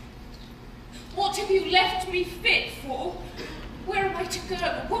 What have you left me fit for? Where am I to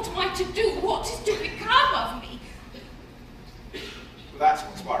go? What am I to do? What is to become of me? Well, that's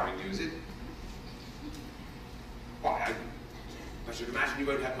what's worrying you, is it? Why, I should imagine you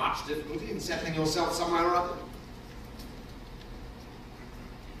won't have much difficulty in settling yourself somewhere or other.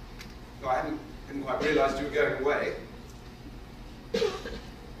 Though I hadn't quite realized you were going away.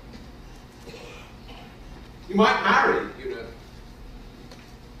 You might marry, you know.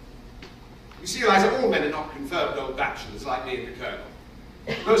 You see, Eliza, all men are not confirmed old bachelors like me and the Colonel.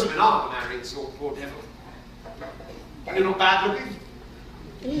 Most men are the marrying sort, poor devil. And you're not bad looking.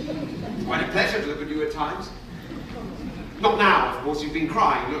 It's quite a pleasure to look at you at times. Not now, of course, you've been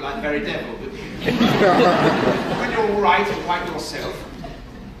crying, you look like the very devil, but when you're all right and quite yourself,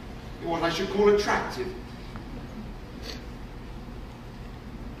 you're what I should call attractive.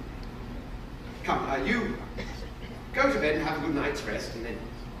 Come, you go to bed and have a good night's rest, and then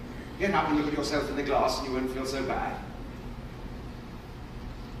get up and look at yourself in the glass and you won't feel so bad.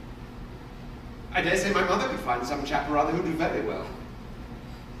 I dare say my mother could find some chap or other who'd do very well.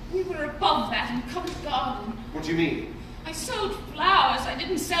 We were above that in Covent Garden. What do you mean? I sold flowers. I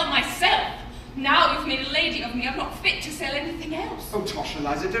didn't sell myself. Now you've made a lady of me. I'm not fit to sell anything else. Oh, tosh,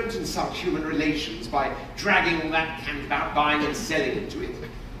 Eliza, don't insult human relations by dragging all that cant about buying and selling into it.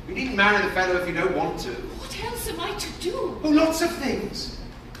 You needn't marry the fellow if you don't want to. What else am I to do? Oh, lots of things.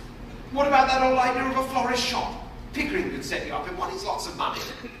 What about that old idea of a florist shop? Pickering could set you up and wants lots of money.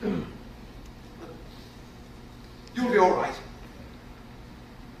 You'll be all right.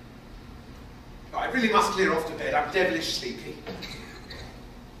 Oh, I really must clear off to bed. I'm devilish sleepy.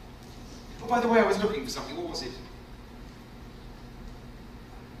 Oh, by the way, I was looking for something. What was it?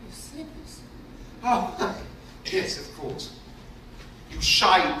 Your slippers. Oh, yes, of course. You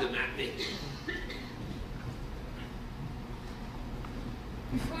shied them at me.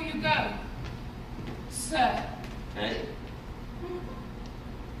 Before you go, sir. Eh?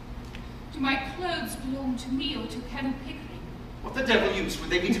 Do my clothes belong to me or to Colonel Pickering? What the devil use would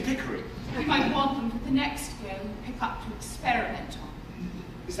they be to Pickering? I might want them for the next girl and pick up to experiment on.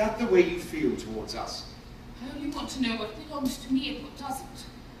 Is that the way you feel towards us? I only want to know what belongs to me and what doesn't.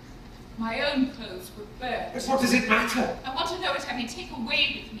 My own clothes were burned. But what does it matter? I want to know what I may take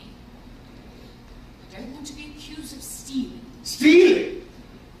away with me. I don't want to be accused of stealing. Stealing?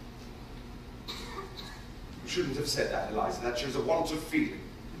 You shouldn't have said that, Eliza. That shows a want of feeling.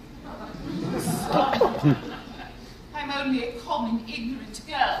 I'm only a common, ignorant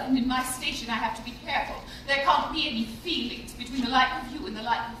girl, and in my station I have to be careful. There can't be any feelings between the like of you and the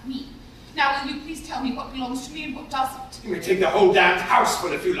like of me. Now, will you please tell me what belongs to me and what doesn't? You may take the whole damned house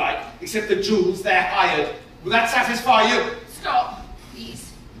full if you like, except the jewels they're hired. Will that satisfy you? Stop,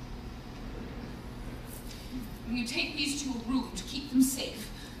 please. Will you take these to your room to keep them safe?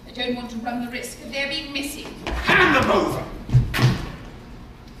 I don't want to run the risk of their being missing. Hand them over!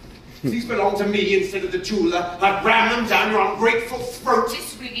 If these belong to me instead of the jeweller, I'd ram them down your ungrateful throat.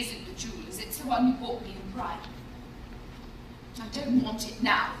 This ring isn't the jeweller's, it's the one you bought me in Brighton. I don't want it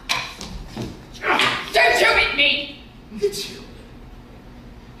now. Don't you hit me! Hit you?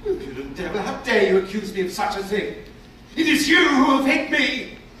 You impudent devil, how dare you accuse me of such a thing? It is you who have hit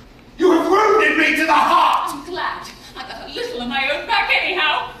me! You have wounded me to the heart! I'm glad. I got a little of my own back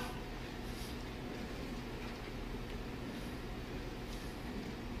anyhow.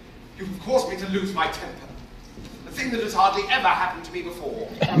 You have caused me to lose my temper. A thing that has hardly ever happened to me before.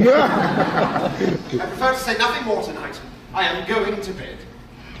 I prefer to say nothing more tonight. I am going to bed.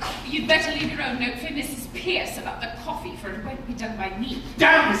 You'd better leave your own note for Mrs. Pierce about the coffee, for it won't be done by me.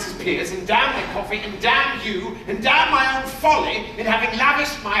 Damn Mrs. Pierce, and damn the coffee, and damn you, and damn my own folly in having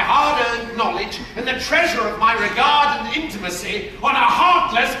lavished my hard-earned knowledge and the treasure of my regard and intimacy on a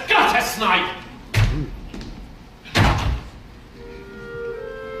heartless gutter snipe.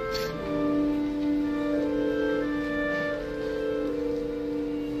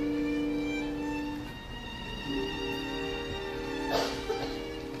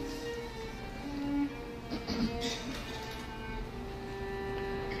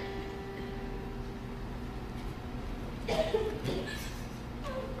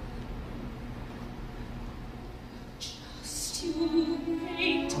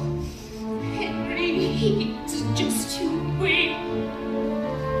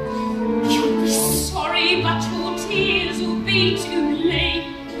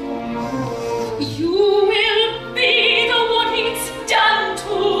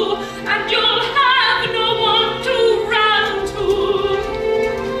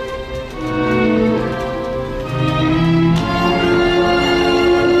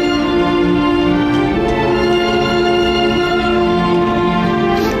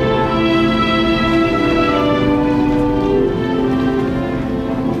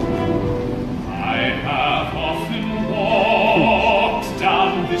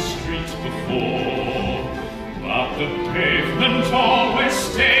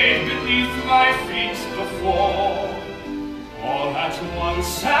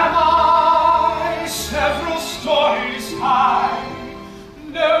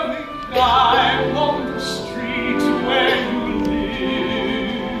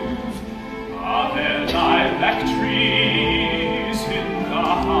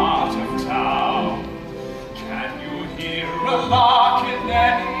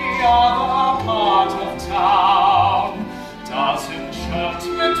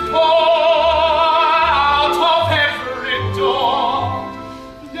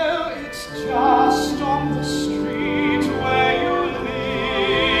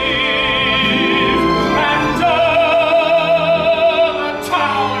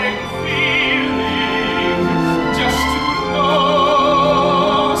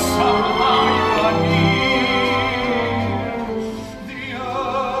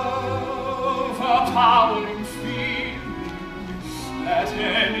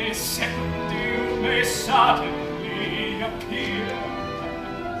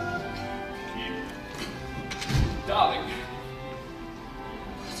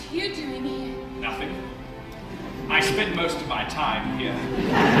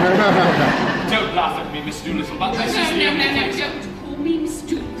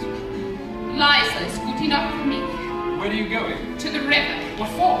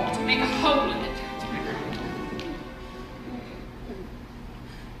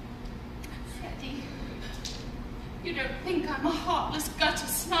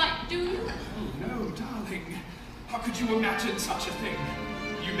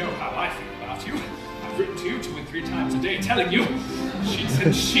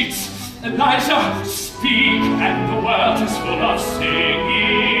 Eliza, speak, and the world is full of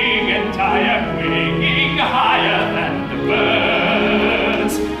singing, and I am winging higher than the bird.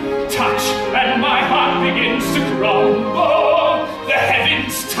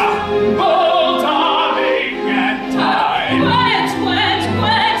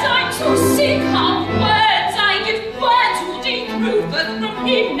 from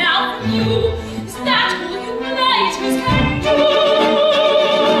him, now from you. Is that all you blighters can do?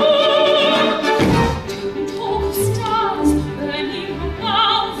 Don't talk of stars burning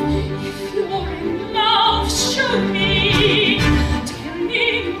above. If you're in love, show me. Tell me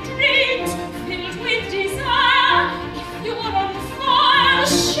dreams filled with desire. If you're on fire,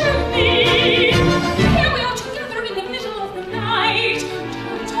 show me. Here we are together in the middle of the night.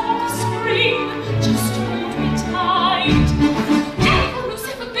 Don't talk of spring, just hold me tight. Everyone who's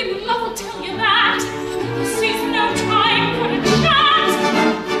ever been in love will tell you that. This is no time for a chat.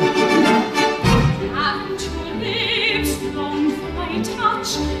 Haven't your lips long for my touch?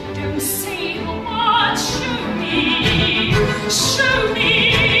 Don't say how much. Show me, show me.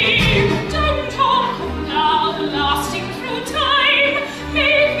 Don't talk of love lasting through time.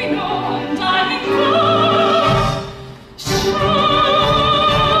 Make me know and I'm in love. Show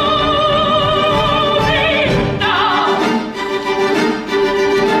me now.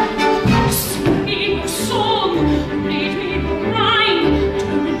 Sing me no song, read me no rhyme.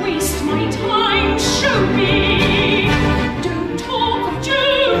 Don't waste my time. Show me. Don't talk of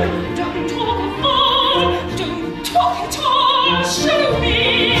June. Don't talk of fall. Don't talk at all. Show me.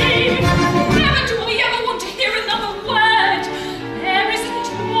 Never do I ever want to hear another word. There isn't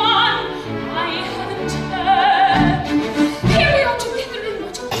one I haven't heard. Here we are together in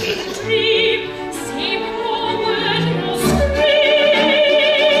what will be a dream. Say one more word and I'll scream.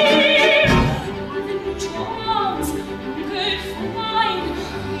 Haven't your arms good for mine?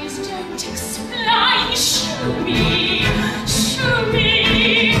 Please don't explain. Show me, show me.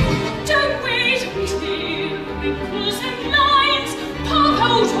 Don't wait until wrinkles and lines pop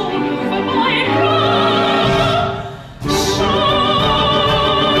out all over my brow. Show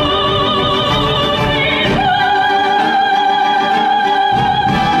me now.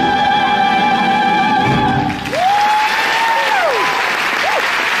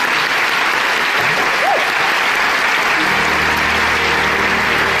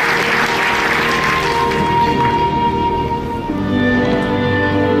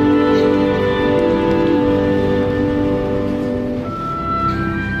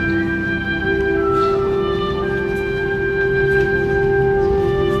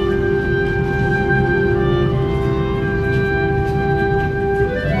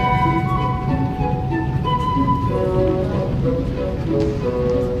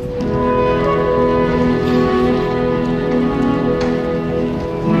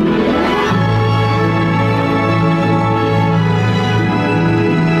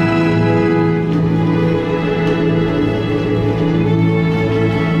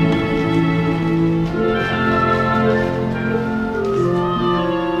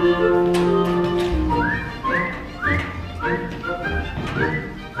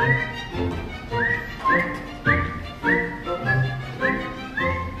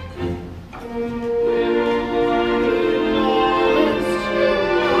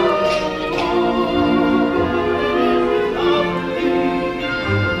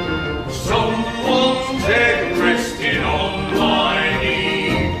 Someone's interested on my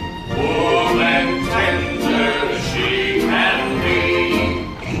knee, warm and tender as she can be.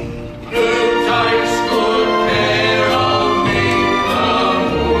 Who takes good care of me,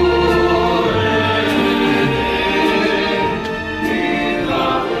 the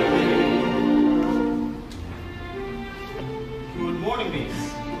Good morning, miss.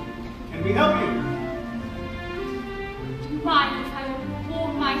 Can we help you? Do you mind if I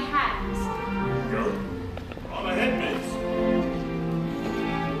warm my hands? Go. On ahead, miss.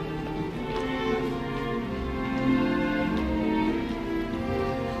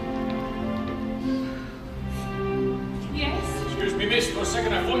 Yes? Excuse me, miss, for a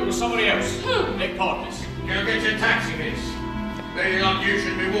second I thought you were somebody else. Beg pardon, miss. Go get your taxi, miss. Very like you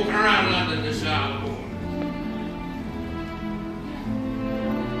should be walking around London this hour of the morning.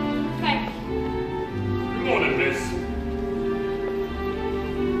 Thank you. Good morning, miss.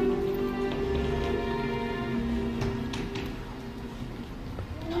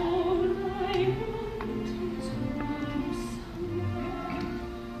 All I want is warm somewhere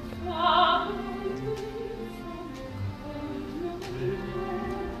far away from cold nowhere.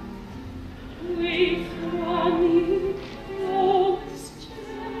 Away from you, lost,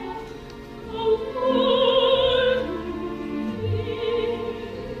 oh,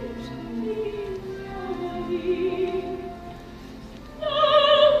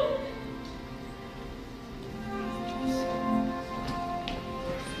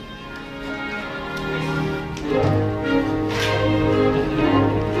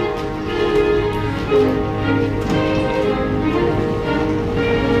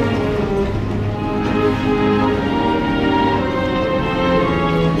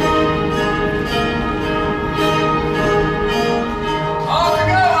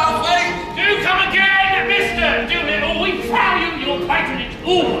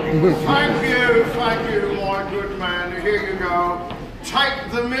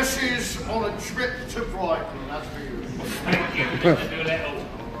 the missus on a trip to Brighton. That's for you. Thank you, Mr. Doolittle.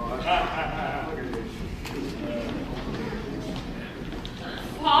 Look at this.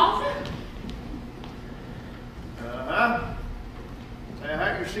 Father?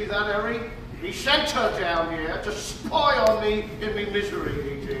 You see that, Harry? He sent her down here to spy on me in me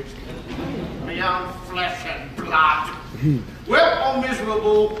misery, he did. Me own flesh and blood. Well, I'm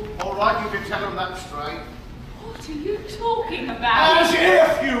miserable. All right, you can tell him that straight. What are you talking about? As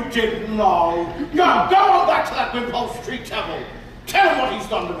if you didn't know. Go on back to that Wimpole Street Tavern. Tell him what he's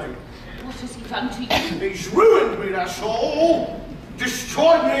done to me. What has he done to you? He's ruined me, that's all.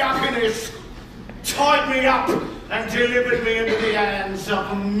 Destroyed me up in his, tied me up, and delivered me into the hands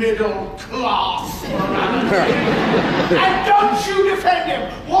of middle-class morality. And don't you defend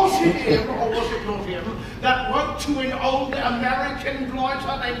him! Was it him, or was it not him, that wrote to an old American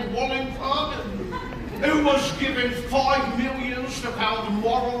blighter named Wallingford, who was given $5 million to found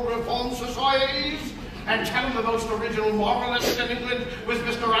moral reform societies? And tell him the most original moralist in England was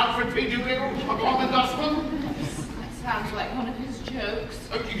Mr. Alfred P. Doolittle, a common dustman? That sounds like one of his jokes.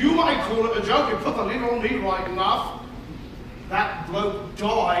 You might call it a joke. You put the lid on me right enough. That bloke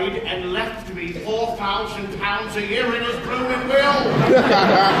died and left me £4,000 a year in his blooming will.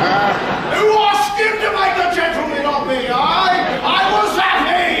 Who asked him to make a gentleman of me, I was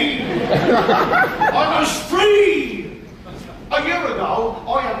happy. I was free. A year ago,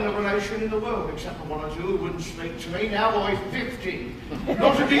 I hadn't a relation in the world, except for one or two who wouldn't speak to me. Now I'm 50.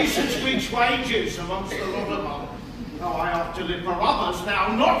 Not a decent week's wages amongst a lot of them. Oh, I have to live for others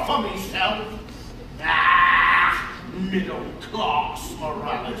now, not for myself. Middle-class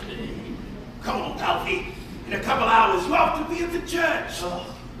morality. Come on, Alfie. In a couple hours, you have to be at the church.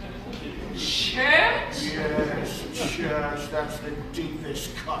 Church? Yes, church. That's the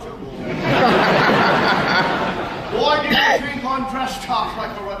deepest cut of all. Why do you think I'm dressed up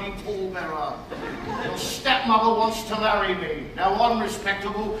like a ruddy pallbearer? Your stepmother wants to marry me. Now I'm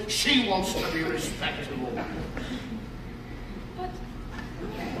respectable. She wants to be respectable. But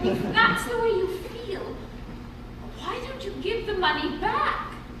if that's the way you feel, why don't you give the money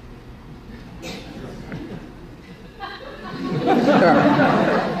back?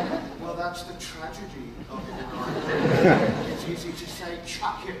 Well, that's the tragedy of it. It's easy to say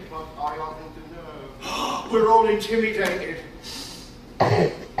chuck it, but I haven't the nerve. We're all intimidated.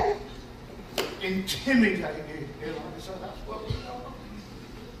 Intimidated. So that's what we are.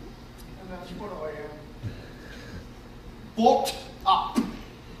 And that's what I am. Bought up.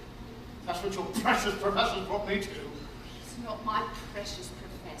 That's what your precious professor brought me to. He's not my precious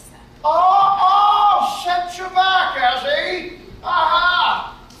professor. Oh, sent you back, has he?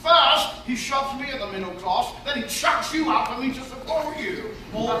 Aha! First, he shoves me in the middle class, then he chucks you out for me to support you.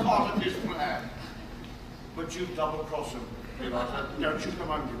 All part of his plan. But you double-cross him. Don't you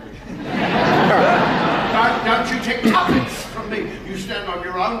come under me. Don't you take tuppence from me. You stand on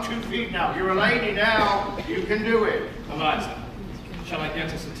your own 2 feet now. You're a lady now. You can do it. Eliza, shall I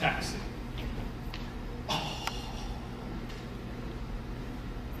get us a taxi?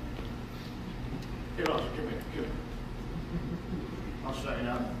 Eliza, give me. I'll say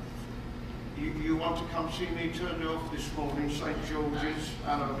now. You want to come see me turned off this morning, St. George's,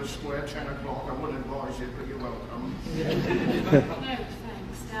 Hanover Square, 10 o'clock. I wouldn't advise it, but you're welcome. No,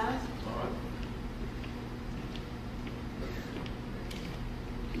 thanks, Dad. All right.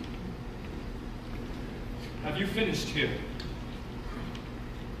 Have you finished here?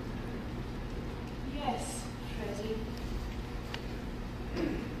 Yes, Freddie.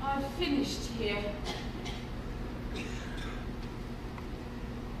 I've finished here.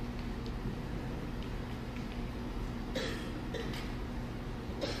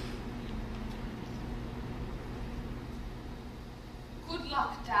 Good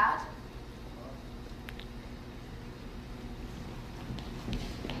luck, Dad.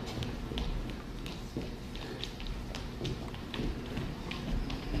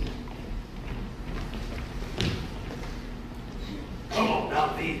 Come on,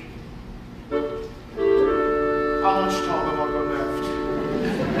 Alfie. How much time have I got left?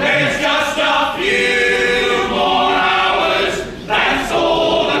 There's just a few more hours. That's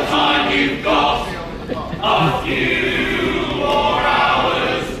all the time you've got. A few more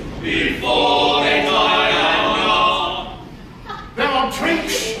hours before they die and gone. There are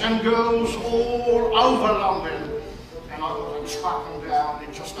drinks and girls all over London, and I've got to track them down in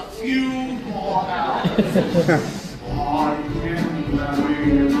just a few more hours. I'm married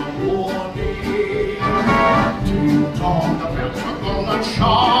in the morning, till dawn the bells are gonna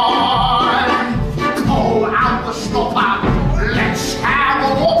chime. Pull out the stopper, let's have a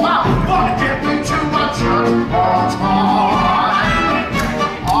whopper, but give me too much on time.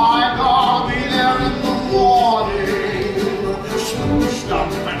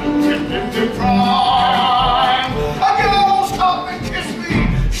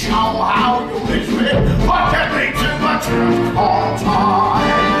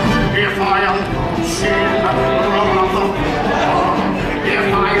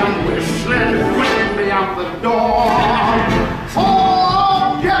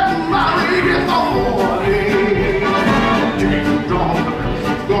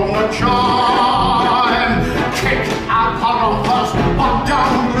 chime. Kick our parochas, but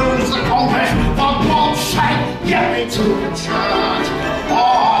don't lose the contest. For God's sake, get me to the church.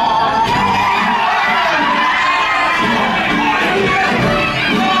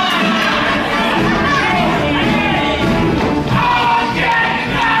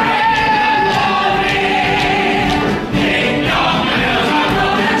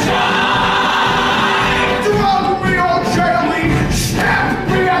 Drug me or jail me, stab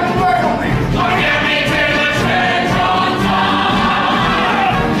me and rail me.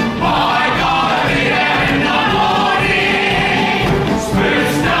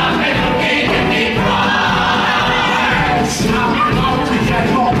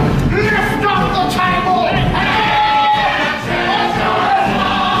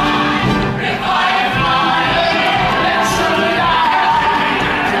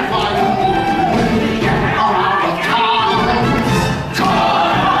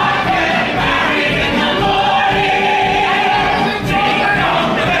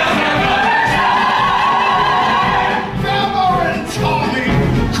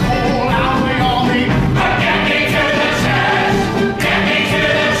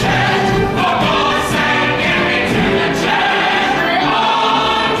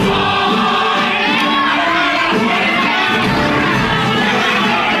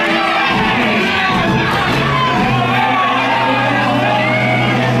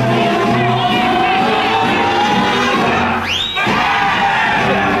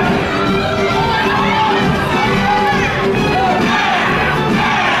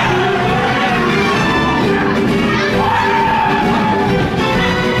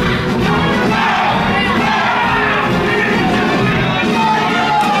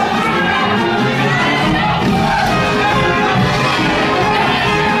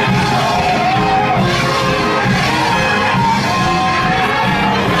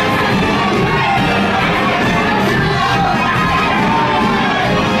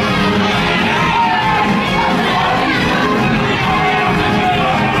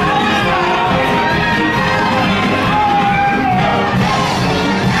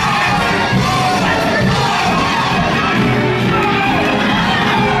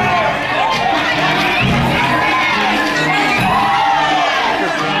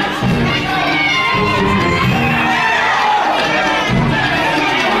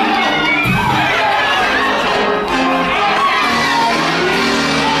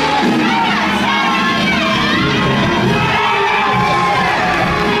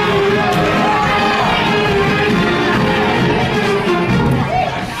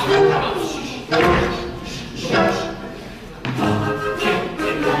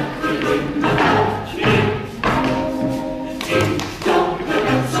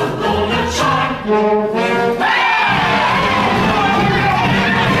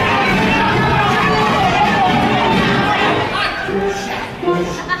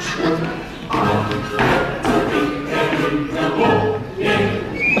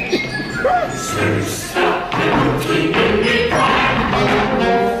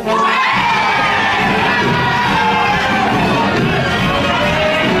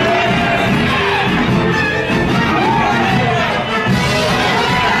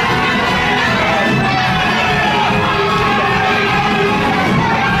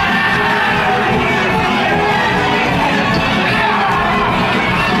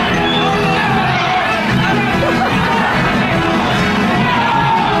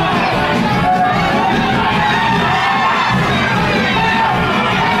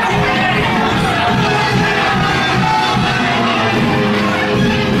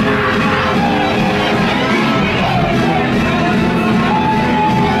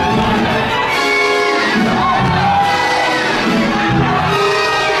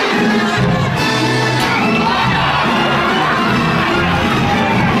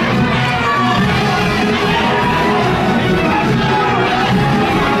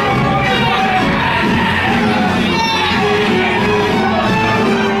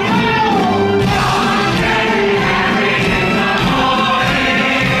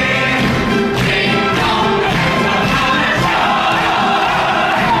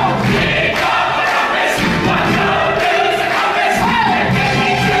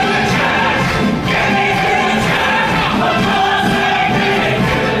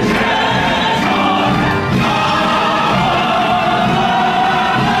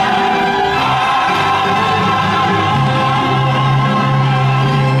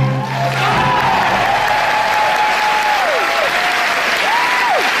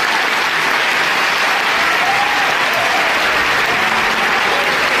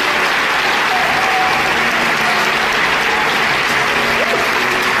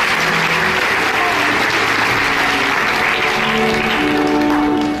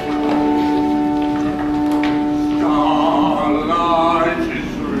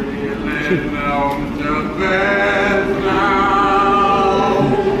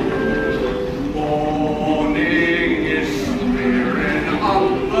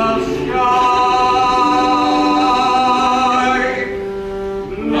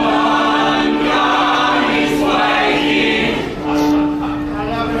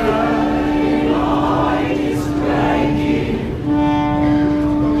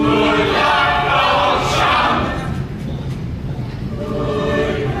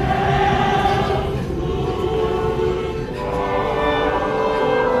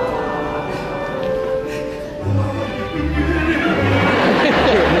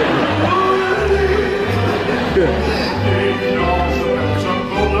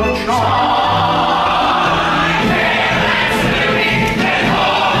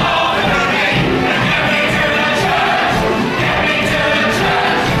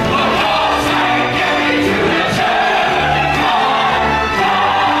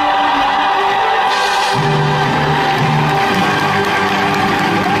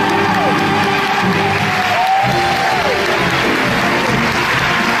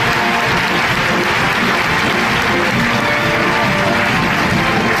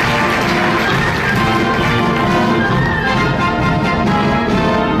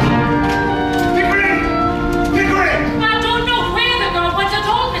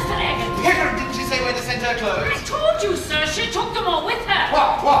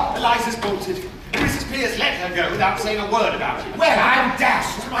 saying a word about it. Well, I'm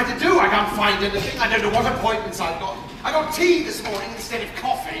dashed. What am I to do? I can't find anything. I don't know what appointments I've got. I got tea this morning instead of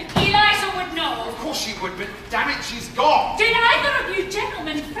coffee. Eliza would know. Of course she would, but damn it, she's gone. Did either of you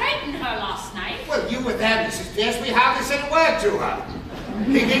gentlemen frighten her last night? Well, you were there, Mrs. Pierce. We hardly said a word to her.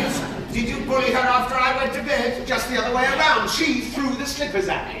 Higgins, did you bully her after I went to bed? Just the other way around. She threw the slippers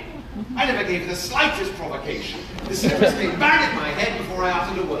at me. I never gave her the slightest provocation. The slippers came bang at my head before I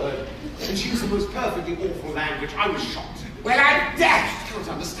uttered a word. And she used the most perfectly awful language. I was shocked. Well, I'm dashed. I can't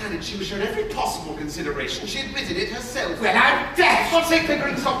understand it. She was shown every possible consideration. She admitted it herself. Well, I'm dashed. For God's sake,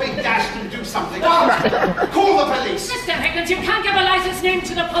 Pickering, stop being dashed and do something. Call the police. Mr. Higgins, you can't give Eliza's name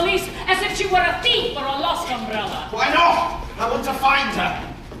to the police as if she were a thief or a lost umbrella. Why not? I want to find her.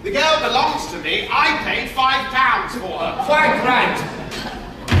 The girl belongs to me. I paid £5 for her. £5.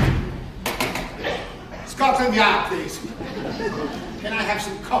 Scotland Yard, please. Can I have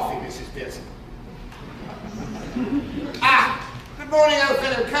some coffee, Mrs. Pearson? Good morning, old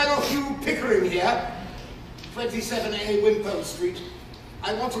fellow. Colonel Hugh Pickering here. 27A Wimpole Street.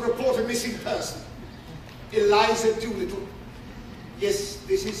 I want to report a missing person. Eliza Doolittle. Yes,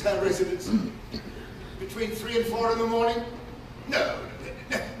 this is her residence. Between 3 and 4 in the morning? No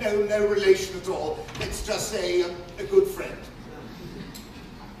relation at all. Let's just say a good friend.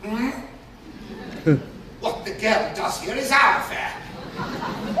 What the girl does here is our affair.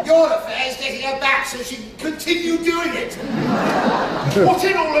 Your affair is getting her back so she can continue doing it. What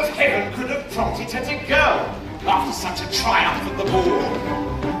in all of heaven could have prompted her to go after such a triumph at the ball?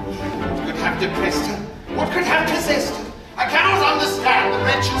 What could have depressed her? What could have possessed her? I cannot understand the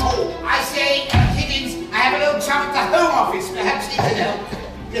wretch at all. I say, Higgins, I have an old chum at the Home Office. Perhaps he can help.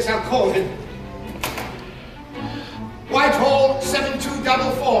 Yes, I'll call him. Whitehall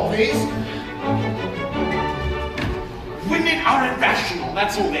 7244, please. Women are irrational,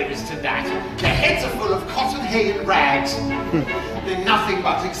 that's all there is to that. Their heads are full of cotton hay and rags. They're nothing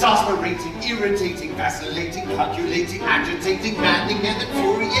but exasperating, irritating, vacillating, calculating, agitating, maddening, and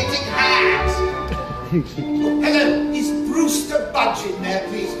infuriating hags. Hello, is Brewster Budge in there,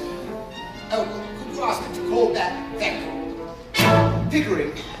 please? Oh, could you ask him to call back? Thank you.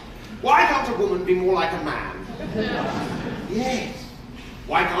 Pickering, why can't a woman be more like a man? Yes.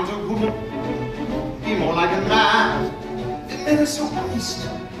 Why can't a woman be more like a man? Men are so honest,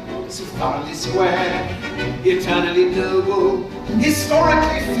 so thoroughly square, eternally noble,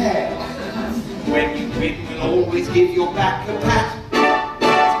 historically fair. When you win, we'll always give your back a pat.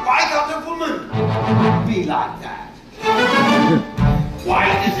 Why can't a woman be like that? Why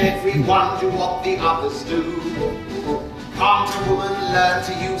does everyone do what the others do? Can't a woman learn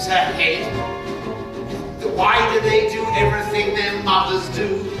to use her head? Why do they do everything their mothers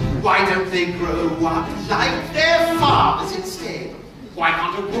do? Why don't they grow up like their fathers instead? Why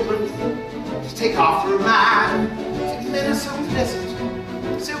can't a woman just take after a man? Men are so pleasant,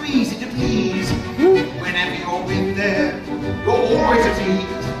 so easy to please. Whenever you're with them, you're always at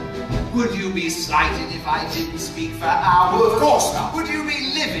ease. Would you be slighted if I didn't speak for hours? Of course not. Would you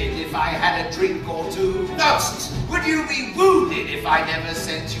be livid if I had a drink or two? Nonsense. Would you be wounded if I never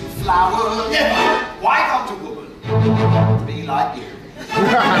sent you flowers? Never. Why can't a woman be like you?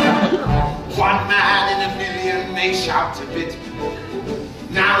 One man in a million may shout a bit.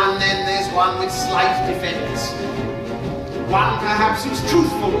 Now and then there's one with slight defense. One perhaps whose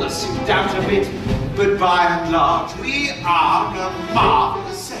truthfulness you doubt a bit. But by and large we are a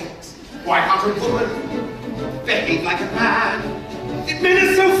marvelous sex. Why can't a woman behave like a man? Men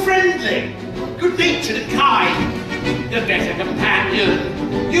are so friendly, good-natured and kind. A better companion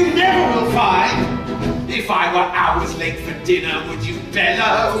you never will find. If I were hours late for dinner, would you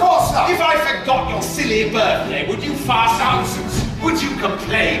bellow? Of course not. If I forgot your silly birthday, would you fast? Nonsense. Would you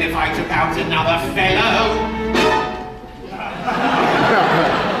complain if I took out another fellow?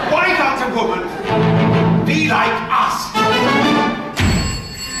 Why can't a woman be like us?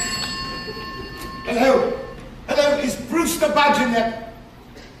 Hello. Hello, is Brewster Budge in there?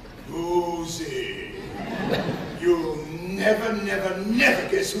 Who's You'll never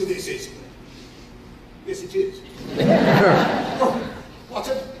guess who this is. Yes, it is. Oh, what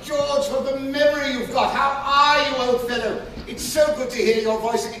a George for the memory you've got. How are you, old fellow? It's so good to hear your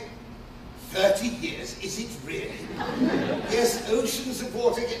voice again. 30 years, is it really? Yes, oceans of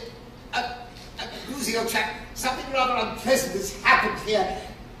water. Boozy, old chap, something rather unpleasant has happened here.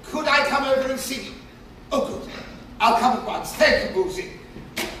 Could I come over and see you? Oh, good. I'll come at once. Thank you, Boozy.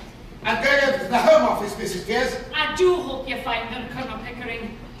 I'm going over to the Home Office, Mrs. Pierce. I do hope you find her, Colonel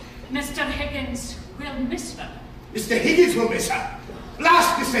Pickering. Mr. Higgins will miss her. Mr. Higgins will miss her.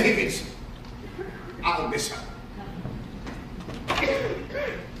 Blast Mr. Higgins. I'll miss her.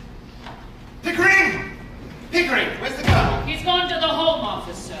 Pickering! Pickering, where's the Colonel? He's gone to the Home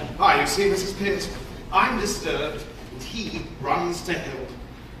Office, sir. Ah, you see, Mrs. Pierce, I'm disturbed, and he runs to help.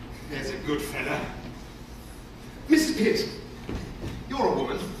 There's a good fella. Mrs. Pierce, you're a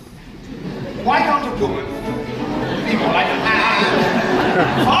woman. Why can't a woman be more like a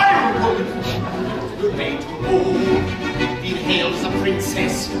man? If I were a woman, good maid to a ball, be hailed as a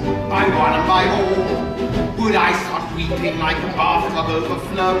princess by one and by all, would I start weeping like a bathtub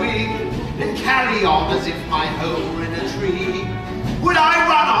overflowing, and carry on as if my home were in a tree? Would I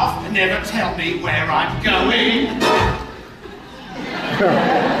run off and never tell me where I'm going?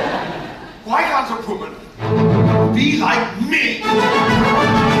 Why can't a woman be like me?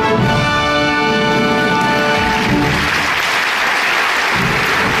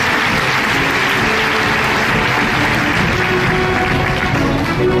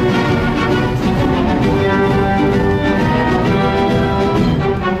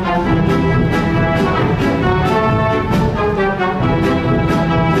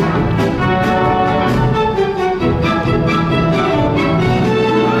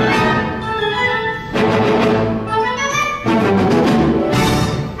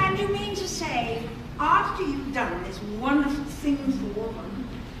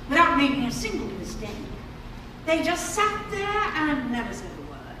 They just sat there and never said a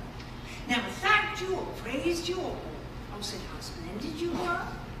word. Never thanked you or praised you or said how splendid you were.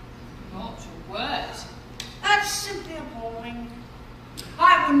 Not a word. That's simply appalling.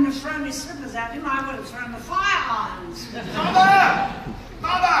 I wouldn't have thrown his slippers at him, I would have thrown the fire irons. Mother!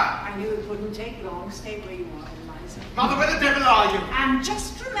 Mother! I knew it wouldn't take long. Stay where you are, Eliza. Mother, where the devil are you? And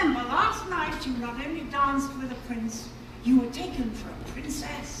just remember, last night you not only danced with a prince, you were taken for a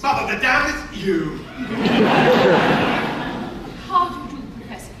princess. Mother, the damned is you. How do you do,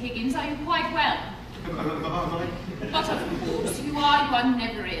 Professor Higgins? Are you quite well? But of course, you are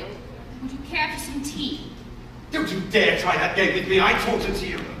never ill. Would you care for some tea? Don't you dare try that game with me. I taught it to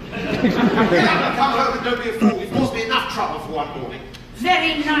you. Get up and come home and don't be a fool. You've caused me enough trouble for one morning.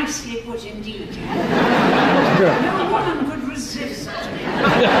 Very nicely put indeed. No woman could resist such a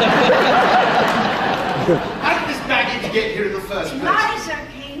How did this baggage get here in the first place? Eliza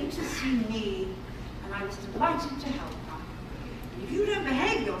came to see me, and I was delighted to help her. If you don't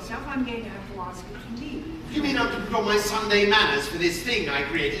behave yourself, I'm going to have to ask you to leave. You mean I'm to put on my Sunday manners for this thing I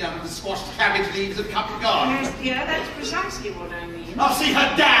created out of the squashed cabbage leaves of Covent Garden? Yes, dear, that's precisely what I mean. I'll see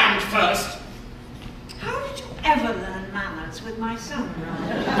her damned first. How did you ever learn manners with my son?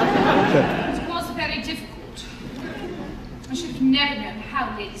 It was very difficult. I should have never known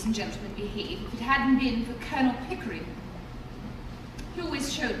how ladies and gentlemen behave if it hadn't been for Colonel Pickering. He always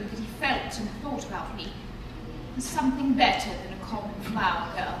showed me that he felt and thought about me as something better than a common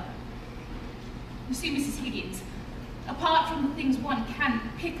flower girl. You see, Mrs. Higgins, apart from the things one can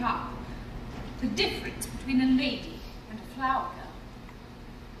pick up, the difference between a lady and a flower girl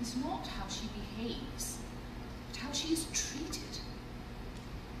is not how she behaves, but how she is treated.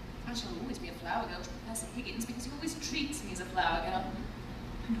 I shall always be a flower girl to Professor Higgins because he always treats me as a flower girl,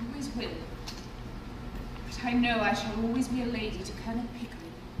 and always will. But I know I shall always be a lady to Colonel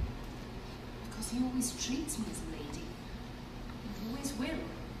Pickering because he always treats me as a lady, and always will.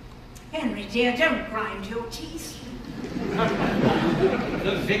 Henry, dear, don't grind your teeth.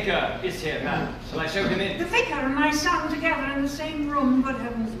 The vicar is here, ma'am. Shall I show him in? The vicar and my son together in the same room, good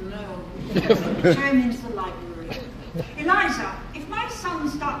heavens, no. Show him into the library. Eliza, if my son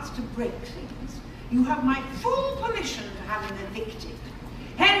starts to break things, you have my full permission to have him evicted.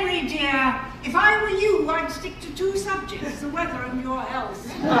 Henry, dear, if I were you, I'd stick to two subjects, the weather and your health.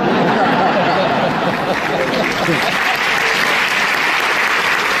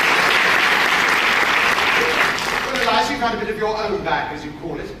 Well, Eliza, you've had a bit of your own back, as you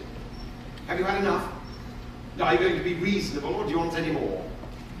call it. Have you had enough? Are you going to be reasonable, or do you want any more?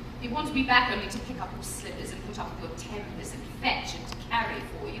 You want me back only to pick up your slippers and put up with your tempers and fetch and to carry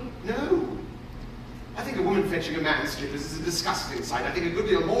for you? No. I think a woman fetching a man's slippers is a disgusting sight. I think a good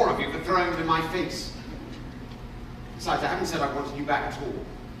deal more of you for throwing them in my face. Besides, I haven't said I wanted you back at all.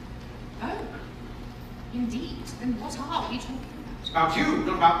 Oh, indeed. Then what are we talking about? About you,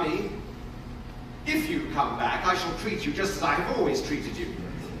 not about me. If you come back, I shall treat you just as I have always treated you.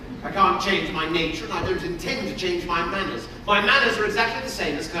 I can't change my nature, and I don't intend to change my manners. My manners are exactly the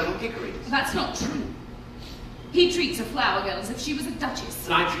same as Colonel Pickering's. That's not true. He treats a flower girl as if she was a duchess.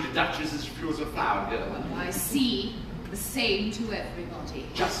 And I treat a duchess as if she was a flower girl. Well, I see. The same to everybody.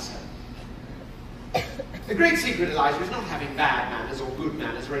 Just so. The great secret, Eliza, is not having bad manners or good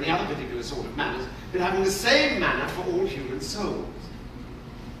manners or any other particular sort of manners, but having the same manner for all human souls.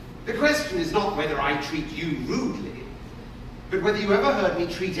 The question is not whether I treat you rudely, But whether you ever heard me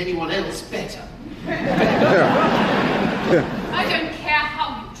treat anyone else better. I don't care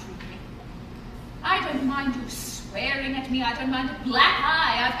how you treat me. I don't mind you swearing at me. I don't mind a black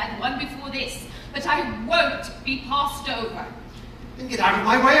eye. I've had one before this. But I won't be passed over. Then get out of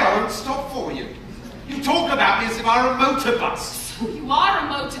my way. I won't stop for you. You talk about me as if I were a motor bus. So you are a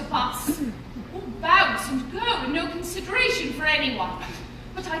motor bus. All bounce and go and no consideration for anyone.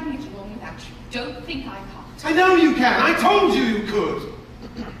 But I can get along without you. Don't think I can't. I know you can. I told you you could.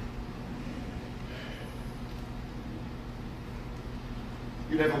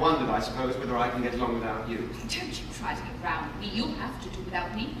 You never wondered, I suppose, whether I can get along without you. Don't you try to get round me. You'll have to do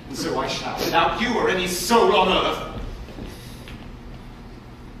without me. And so I shall, without you or any soul on earth.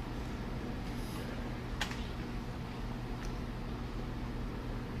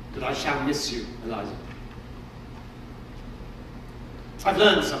 But I shall miss you, Eliza. I've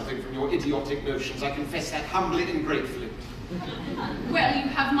learned something from your idiotic notions. I confess that humbly and gratefully. Well, you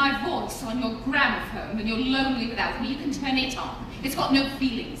have my voice on your gramophone. When you're lonely without me, you can turn it on. It's got no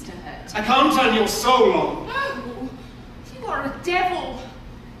feelings to hurt. I can't turn your soul on. Oh, you are a devil.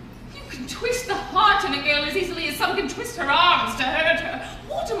 You can twist the heart in a girl as easily as some can twist her arms to hurt her.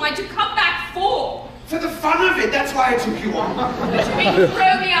 What am I to come back for? For the fun of it, that's why I took you on. But you may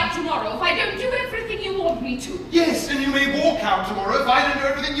throw me out tomorrow if I don't do everything you want me to. Yes, and you may walk out tomorrow if I don't do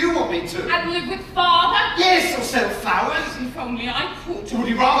everything you want me to. And live with father? Yes, or sell flowers. If only I could. Or would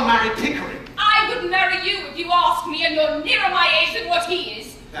you rather marry Pickering? I would marry you if you asked me, and you're nearer my age than what he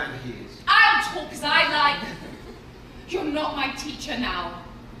is. Than he is. I'll talk as I like. You're not my teacher now.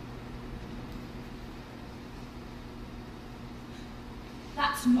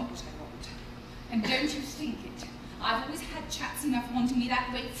 That's not what I want. And don't you think it. I've always had chats enough wanting me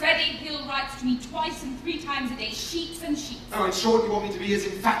that way. Freddie Hill writes to me 2 and 3 times a day, sheets and sheets. Oh, in short, you want me to be as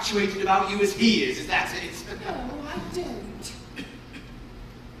infatuated about you as he is that it? No, I don't.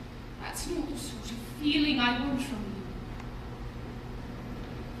 That's not the sort of feeling I want from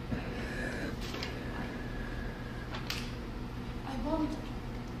you. I want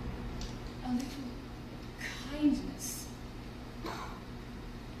a little kindness.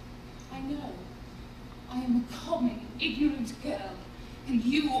 I know I am a common, ignorant girl, and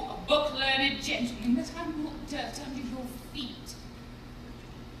you a book-learned gentleman, but I'm not dirt under your feet.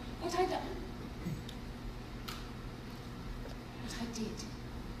 What I done? What I did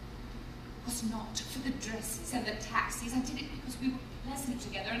was not for the dresses and the taxis. I did it because we were pleasant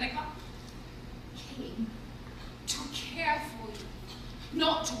together, and I came to care for you.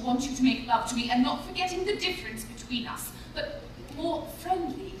 Not to want you to make love to me, and not forgetting the difference between us, but more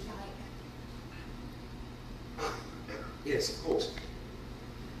friendly, like. Yes, of course.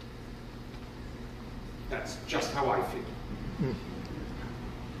 That's just how I feel.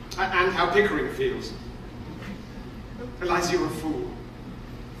 And how Pickering feels. Eliza, you're a fool.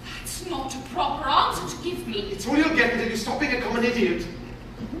 That's not a proper answer to give me. It's all you'll get until you stop being a common idiot.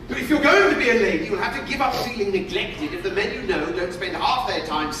 But if you're going to be a lady, you'll have to give up feeling neglected if the men you know don't spend half their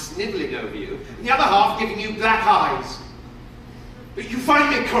time snivelling over you, and the other half giving you black eyes. But you find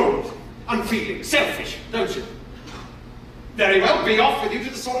me cold, unfeeling, selfish, don't you? Very well, be off with you to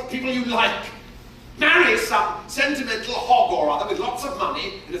the sort of people you like. Marry some sentimental hog or other with lots of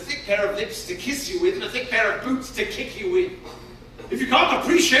money and a thick pair of lips to kiss you with and a thick pair of boots to kick you with. If you can't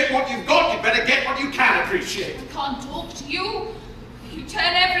appreciate what you've got, you'd better get what you can appreciate. I can't talk to you. You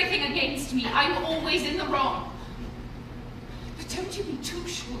turn everything against me. I'm always in the wrong. But don't you be too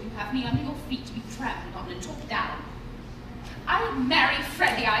sure you have me under your feet to be trampled on and talked down. I'll marry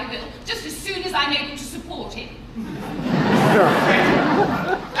Freddie, I will, just as soon as I'm able to support him.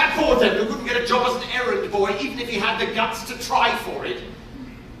 That poor devil couldn't get a job as an errand boy, even if he had the guts to try for it.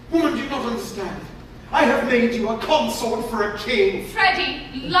 Woman, do you not understand? I have made you a consort for a king. Freddie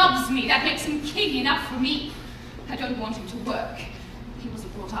loves me. That makes him king enough for me. I don't want him to work. He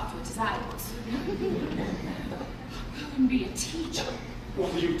wasn't brought up to it as I was. Go and be a teacher.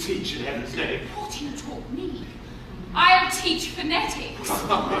 What will you teach in heaven's name? What you taught me. I'll teach phonetics.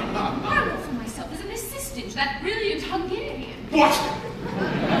 I'll offer myself as an assistant to that brilliant Hungarian. What?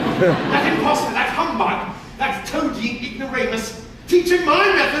 That impostor, that humbug, that toadying ignoramus, teaching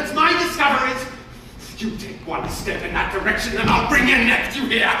my methods, my discoveries. You take one step in that direction and I'll bring your nephew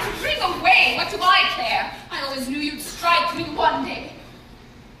here. Bring away, what do I care? I always knew you'd strike me one day.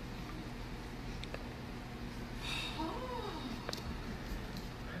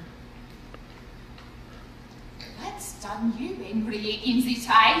 That's done you in really in these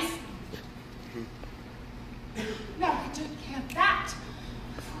eyes. No, I don't care that.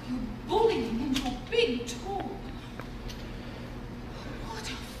 For your bullying and your big talk. What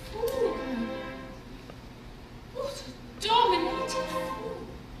a fool. What a dominating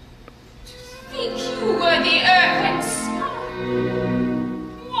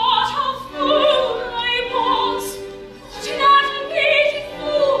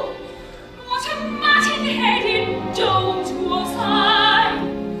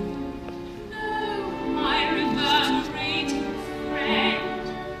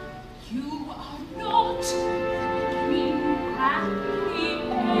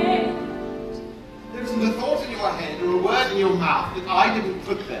your mouth that I didn't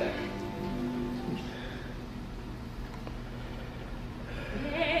put there.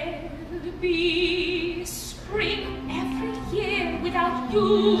 There'll be spring every year without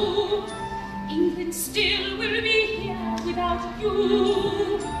you. England still will be here without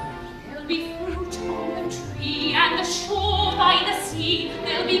you. There'll be fruit on the tree and the shore by the sea.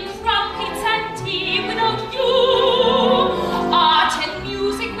 There'll be crumpets and tea without you. Art and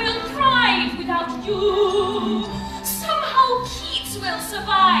music will thrive without you. Somehow Keats will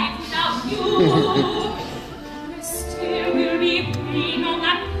survive without you. There still will be rain on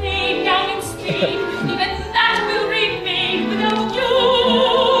that plain down in Spain. Even that will remain without you.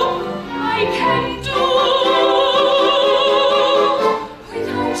 I can do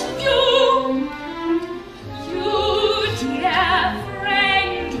without you. You dear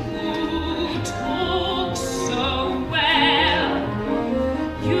friend who talk so well.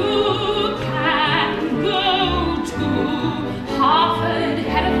 You can go to Harvard,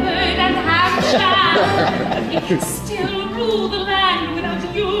 Hereford and Hampshire. It can still rule the land without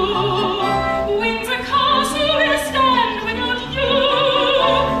you. Windsor Castle will stand without you.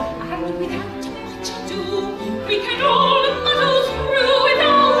 And without much ado, we can all muddle through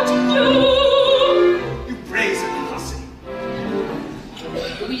without you. You brazen hussy.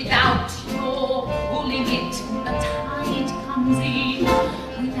 Without your pulling it, the tide comes in.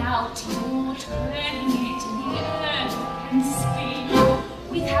 Without your turning it, the earth can spin.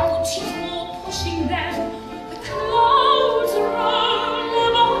 Without your pushing them, the clouds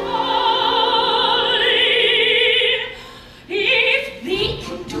roll behind. If they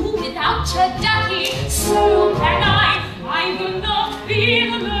can do without your ducky, so can I. I will not be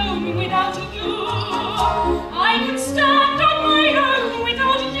alone without you. I can stand on my own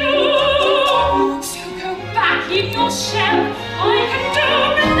without you. So go back in your shell. I can do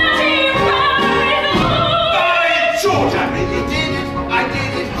bloody well By George, I really did it. I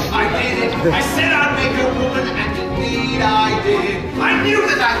did it. I did it. I said I'd make a woman, and indeed I did. I knew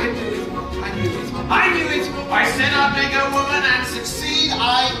that I could do it. I knew it. I knew it. I said I'd make a woman and succeed.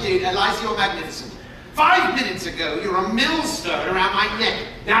 I did. Eliza, you're magnificent. 5 minutes ago, you were a millstone around my neck.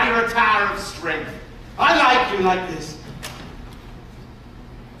 Now you're a tower of strength. I like you like this.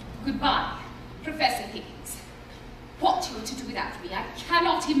 Goodbye, Professor Higgins. What you are to do without me, I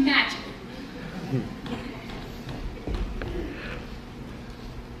cannot imagine.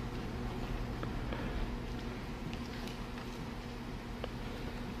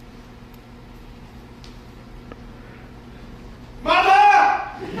 Mother!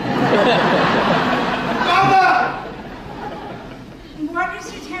 Mother! What is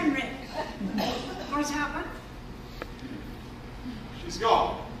it, Henry? What's happened? She's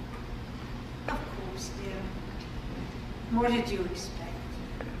gone. Of course, dear. What did you expect?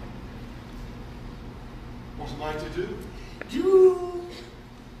 What am I to do? Do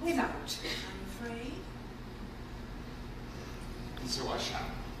without, I'm afraid. And so I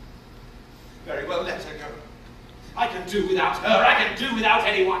shall. Very well, let her go. I can do without her. I can do without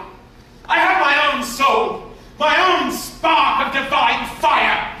anyone. I have my own soul, my own spark of divine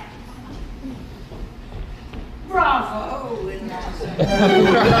fire. Bravo,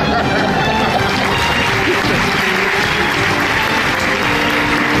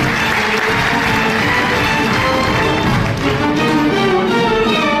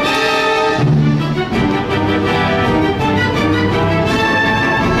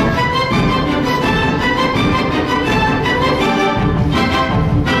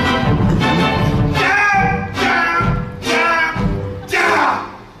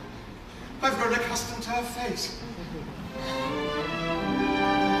 I've grown accustomed to her face.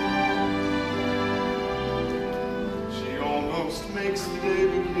 She almost makes the day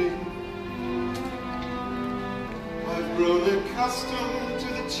begin. I've grown accustomed to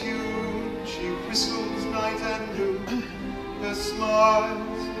the tune. She whistles night and noon. Her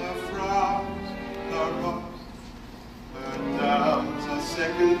smiles, her frowns, her ups, her downs are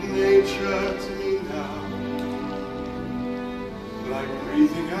second nature to me now. Like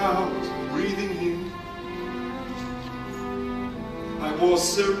breathing out, breathing in. I was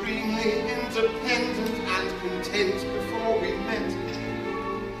serenely independent and content before we met.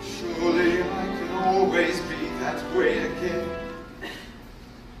 Surely I can always be that way again.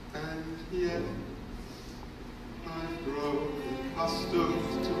 And yet, I've grown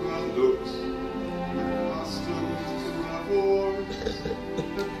accustomed to her looks, accustomed to her voice,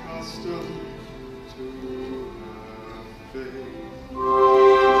 accustomed to her face.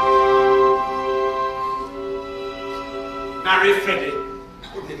 Marry Freddie.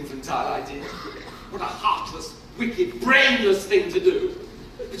 What an infantile idea. What a heartless, wicked, brainless thing to do.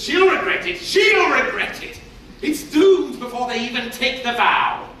 But she'll regret it. She'll regret it. It's doomed before they even take the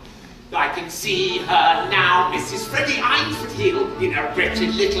vow. I can see her now, Mrs. Freddie Eynsford Hill, in a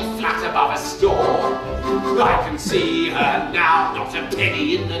wretched little flat above a store. I can see her now, not a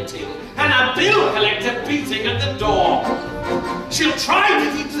penny in the till, and a bill collector beating at the door. She'll try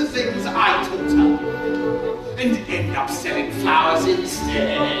to keep the things I taught her, and end up selling flowers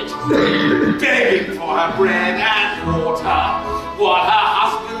instead, begging for her bread and water, while her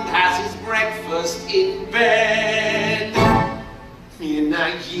husband has his breakfast in bed. In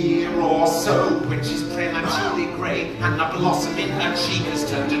a year or so, when she's prematurely grey and the blossom in her cheek has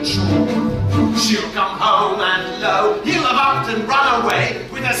turned to chalk, she'll come home and lo, he'll have upped and run away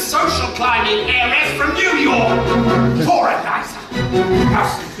with a social climbing heiress from New York. Poor Eliza! How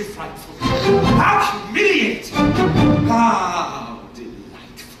simply frightful! How humiliating! How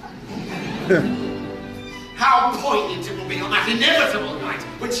delightful! How poignant it will be on that inevitable night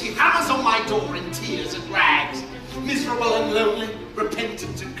when she hammers on my door in tears and rags. Miserable and lonely,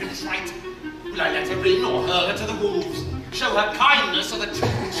 repentant and contrite. Will I let her in or hurl her to the wolves? Show her kindness or the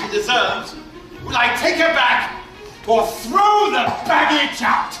treatment she deserves? Will I take her back or throw the baggage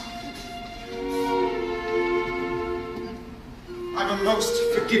out? I'm a most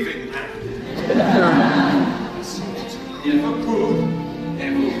forgiving man. Never could,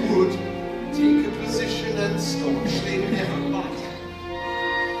 never would take a position and staunchly never might.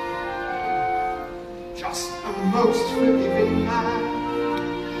 Just a most forgiving man.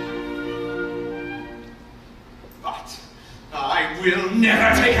 But I will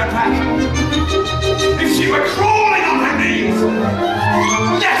never take her back. If she were crawling on her knees,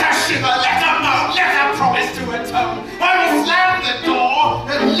 let her shiver, let her moan, let her promise to atone. I will slam the door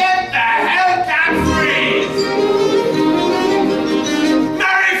and let the hellcat breathe.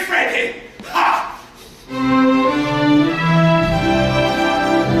 Marry Freddie! Ha!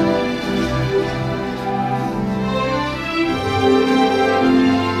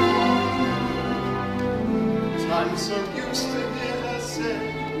 I'm so used to hear her say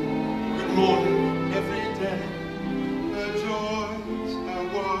good morning every day. Her joys, her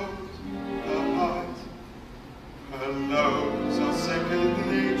woes, her highs, her lows are second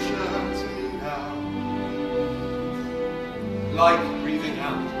nature to me now. Like breathing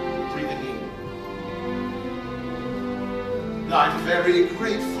out, breathing in. I'm very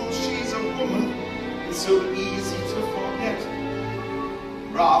grateful she's a woman and so easy to forget.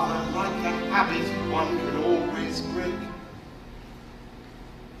 Rather like a habit one can always break.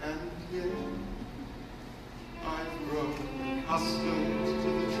 And yet, I've grown accustomed to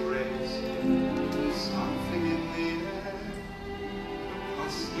the trace of something in the air,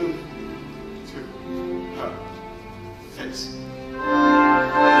 accustomed to her face.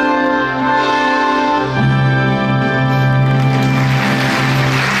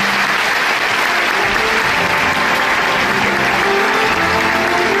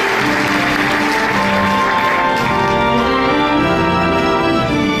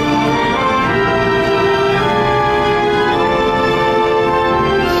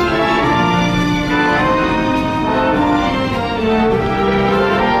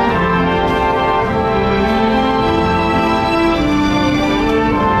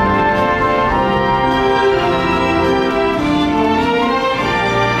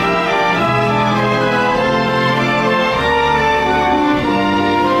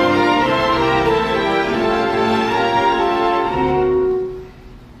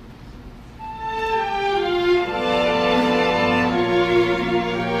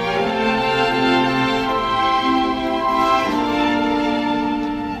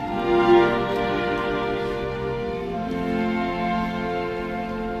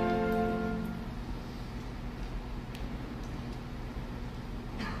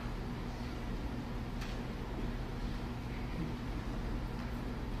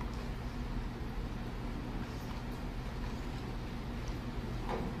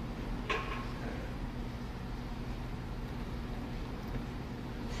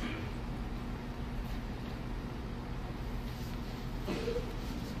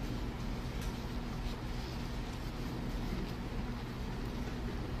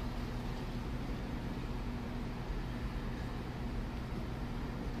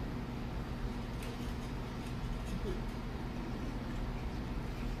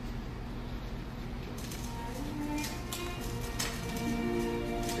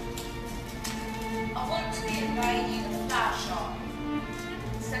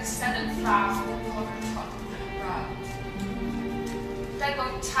 They're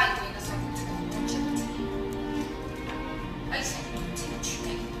going tightly in a second to I said, teach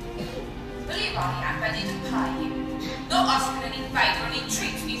me. Believe I am ready to pay you. Not asking any favour or any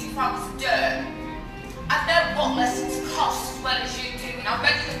treat for using father's dirt. I I know what lessons cost as well as you do, and I'm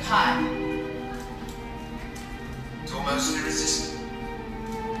ready to pay. It's almost irresistible.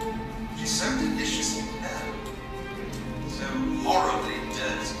 She's so deliciously pale, so horribly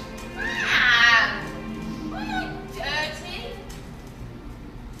dirty. Man, am I dirty?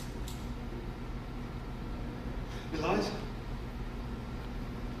 Eliza?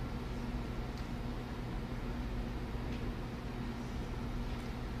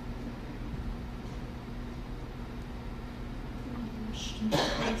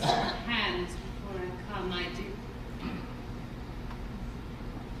 Place your hands before I come, I do.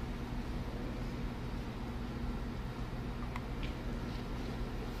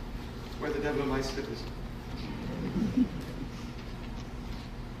 Where the devil are my slippers?